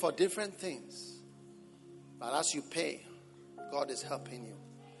people pay for different things. But as you pay, God is helping you.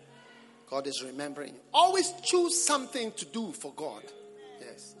 God is remembering you. Always choose something to do for God.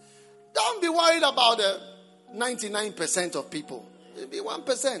 Yes. Don't be worried about the 99% of people. It'll be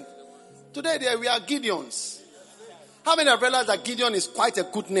 1%. Today we are Gideons. How many have realized that Gideon is quite a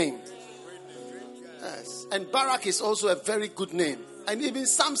good name? Yes. And Barak is also a very good name. And even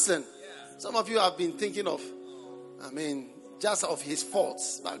Samson. Some of you have been thinking of, just of his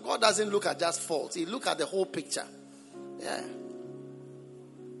faults. But God doesn't look at just faults. He looks at the whole picture. Yeah.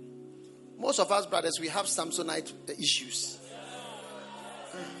 Most of us brothers, we have Samsonite issues.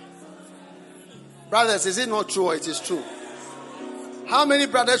 Brothers, is it not true or it is true? How many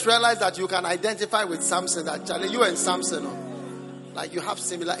brothers realize that you can identify with Samson, that Charlie, you and Samson, like you have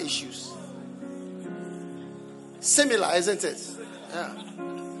similar issues? Similar, isn't it? Yeah.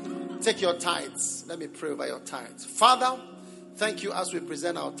 Take your tithes. Let me pray over your tithes. Father, thank you as we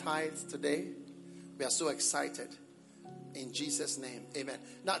present our tithes today. We are so excited. In Jesus' name, amen.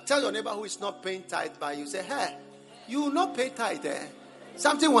 Now tell your neighbor who is not paying tithe by you. Say, hey, you will not pay tithe.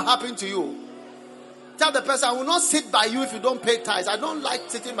 Something will happen to you. Tell the person, I will not sit by you if you don't pay tithes. I don't like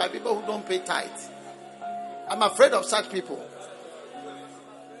sitting by people who don't pay tithes. I'm afraid of such people.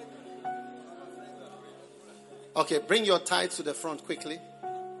 Okay, bring your tithes to the front quickly.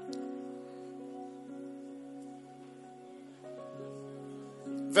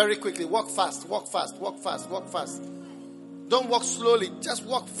 Very quickly. Walk fast, walk fast, walk fast, walk fast. Don't walk slowly. Just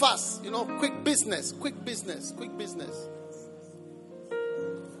walk fast. Quick business, quick business, quick business.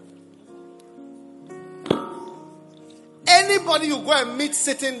 Anybody you go and meet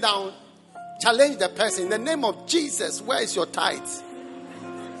sitting down, challenge the person. In the name of Jesus, where is your tithe?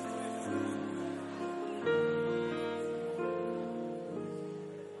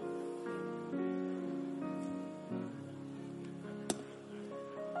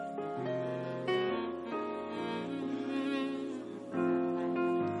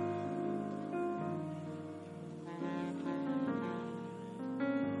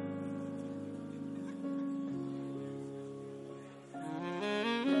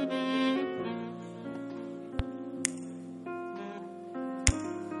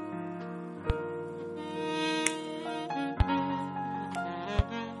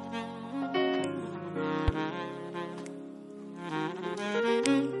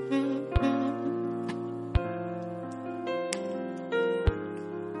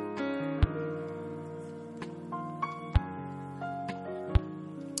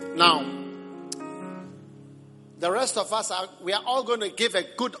 Now, the rest of us, we are all going to give a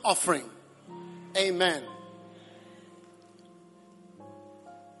good offering. Amen.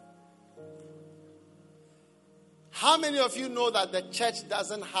 How many of you know that the church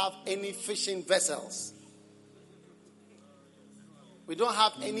doesn't have any fishing vessels? We don't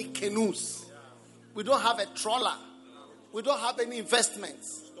have any canoes. We don't have a trawler. We don't have any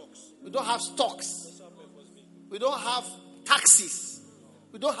investments. We don't have stocks. We don't have taxis.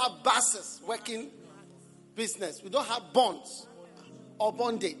 We don't have buses working business. We don't have bonds or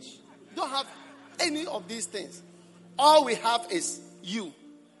bondage. We don't have any of these things. All we have is you.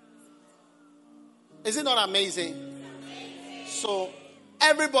 Is it not amazing? So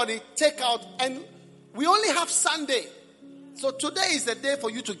everybody take out, and we only have Sunday. So today is the day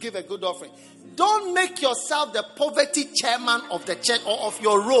for you to give a good offering. Don't make yourself the poverty chairman of the church or of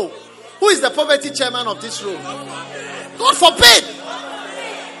your row. Who is the poverty chairman of this row? God forbid.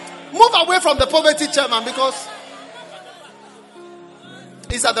 Move away from the poverty chairman because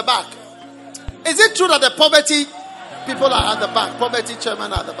he's at the back. Is it true that the poverty people are at the back? Poverty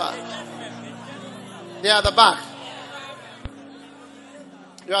chairman are at the back. They are at the back.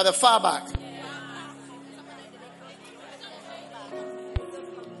 You are the far back.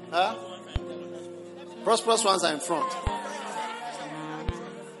 Huh? Prosperous ones are in front.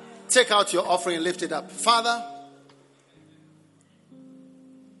 Take out your offering and lift it up. Father,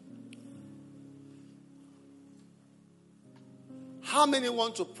 how many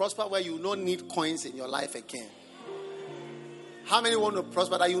want to prosper where you don't need coins in your life again? How many want to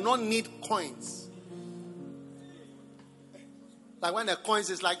prosper that you don't need coins? Like when the coins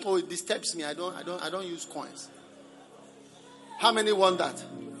is like, oh, it disturbs me. I don't use coins. How many want that?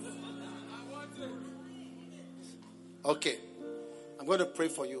 Okay. I'm going to pray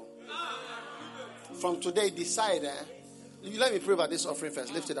for you. From today, decide. You let me pray about this offering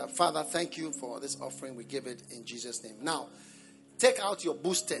first. Lift it up. Father, thank you for this offering. We give it in Jesus' name. Now, take out your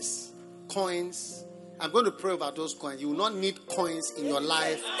boosters, coins. I'm going to pray about those coins. You will not need coins in your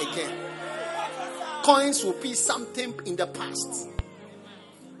life again. Coins will be something in the past.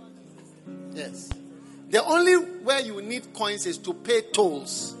 Yes. The only way you need coins is to pay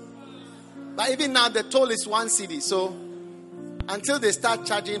tolls. But even now, the toll is 1 cedi. So, until they start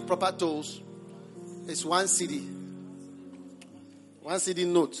charging proper tolls, it's 1 cedi. 1 cedi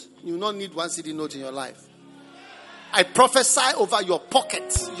note. You will not need 1 cedi note in your life. I prophesy over your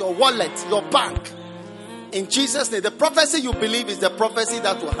pocket, your wallet, your bank. In Jesus' name. The prophecy you believe is the prophecy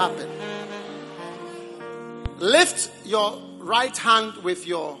that will happen. Lift your right hand with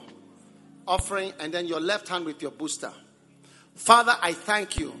your offering and then your left hand with your booster. Father, I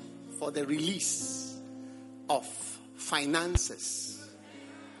thank you for the release of finances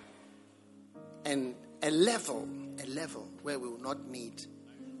and a level where we will not need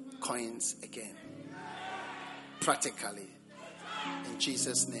coins again. Practically. In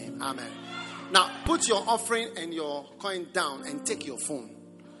Jesus' name. Amen. Now, put your offering and your coin down and take your phone.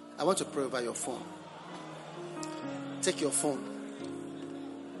 I want to pray over your phone. Take your phone.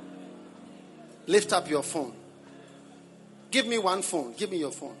 Lift up your phone. Give me one phone. Give me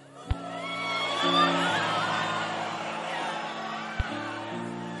your phone.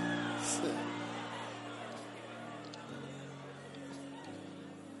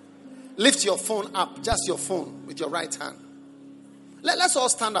 Lift your phone up, just your phone with your right hand. Let's all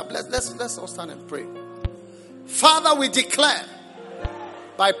stand up. Let's all stand and pray. Father, we declare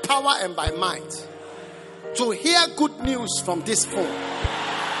by power and by might to hear good news from this phone.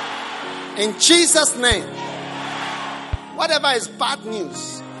 In Jesus' name, whatever is bad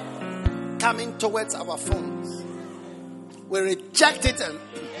news coming towards our phones, we reject it and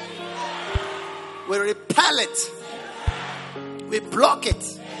we repel it. We block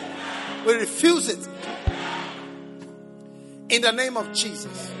it. We refuse it. In the name of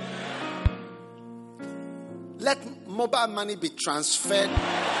Jesus. Let mobile money be transferred to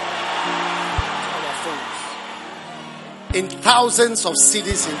our phones in thousands of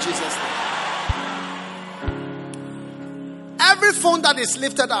cities in Jesus' name. Every phone that is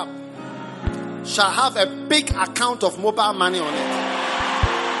lifted up shall have a big account of mobile money on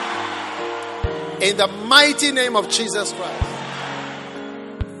it. In the mighty name of Jesus Christ.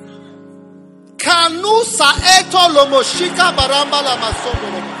 Kanusa eto lomoshika baramba la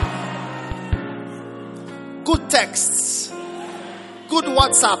masomo. Good texts, good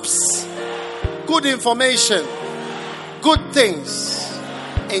WhatsApps, good information, good things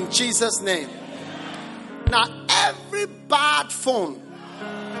in Jesus' name. Now, every bad phone,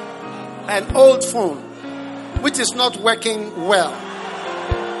 an old phone, which is not working well,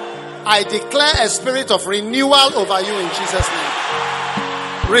 I declare a spirit of renewal over you in Jesus' name.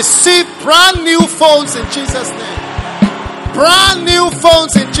 Receive brand new phones in Jesus' name. Brand new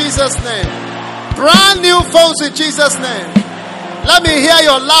phones in Jesus' name. Brand new phones in Jesus' name. Let me hear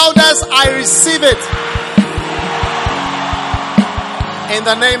your loudest. I receive it. In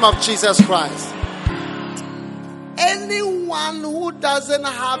the name of Jesus Christ. Anyone who doesn't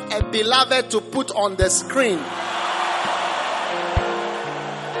have a beloved to put on the screen,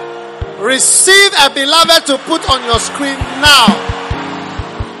 receive a beloved to put on your screen now.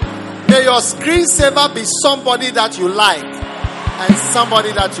 May your screensaver be somebody that you like and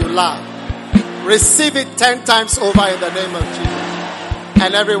somebody that you love. Receive it 10 times over in the name of Jesus.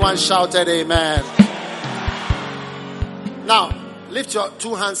 And everyone shouted amen. Now, lift your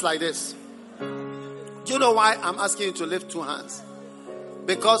two hands like this. Do you know why I'm asking you to lift two hands?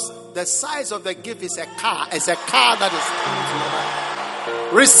 Because the size of the gift is a car. It's a car that is coming to your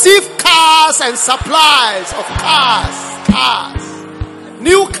life. Receive cars and supplies of cars.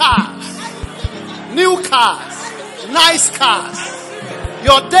 New cars. New cars. Nice cars.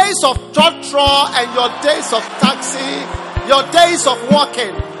 Your days of trotro and your days of taxi, your days of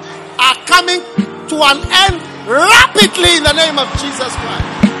walking are coming to an end rapidly in the name of Jesus Christ.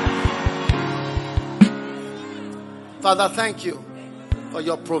 Father, thank you for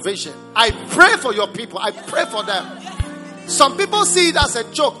your provision. I pray for your people. I pray for them. Some people see it as a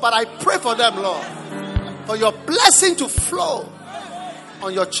joke, but I pray for them, Lord, for your blessing to flow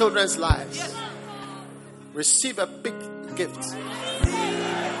on your children's lives. Receive a big gift.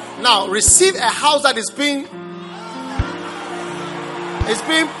 Now, receive a house that is being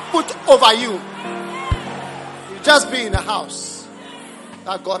put over you. You just be in a house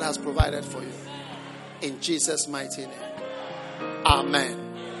that God has provided for you. In Jesus' mighty name. Amen.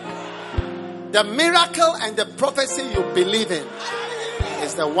 The miracle and the prophecy you believe in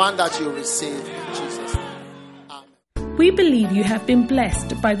is the one that you receive in Jesus' name. Amen. We believe you have been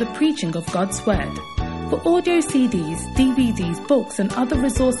blessed by the preaching of God's Word. For audio CDs, DVDs, books and other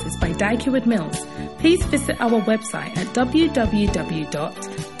resources by Dyke Mills, please visit our website at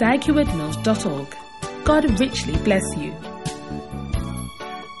www.dykewardmills.org. God richly bless you.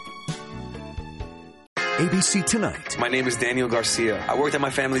 ABC Tonight. My name is Daniel Garcia. I worked at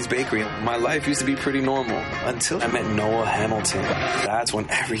my family's bakery. My life used to be pretty normal until I met Noah Hamilton. That's when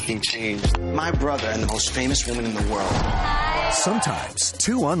everything changed. My brother and the most famous woman in the world. Sometimes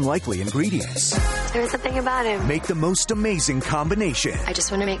two unlikely ingredients. There's something about him. Make the most amazing combination. I just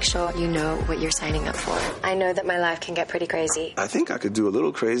want to make sure you know what you're signing up for. I know that my life can get pretty crazy. I think I could do a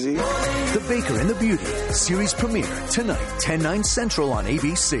little crazy. The Baker and the Beauty series premiere tonight, 10/9 Central on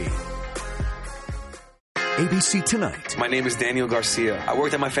ABC. ABC Tonight. My name is Daniel Garcia. I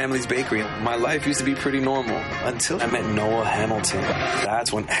worked at my family's bakery. My life used to be pretty normal until I met Noah Hamilton.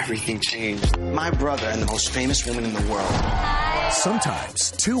 That's when everything changed. My brother and the most famous woman in the world. Sometimes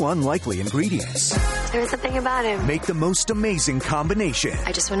two unlikely ingredients. There's something about him. Make the most amazing combination.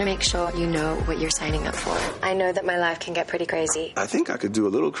 I just want to make sure you know what you're signing up for. I know that my life can get pretty crazy. I think I could do a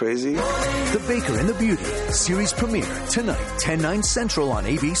little crazy. The Baker and the Beauty series premiere tonight, 10/9 Central on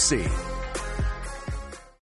ABC.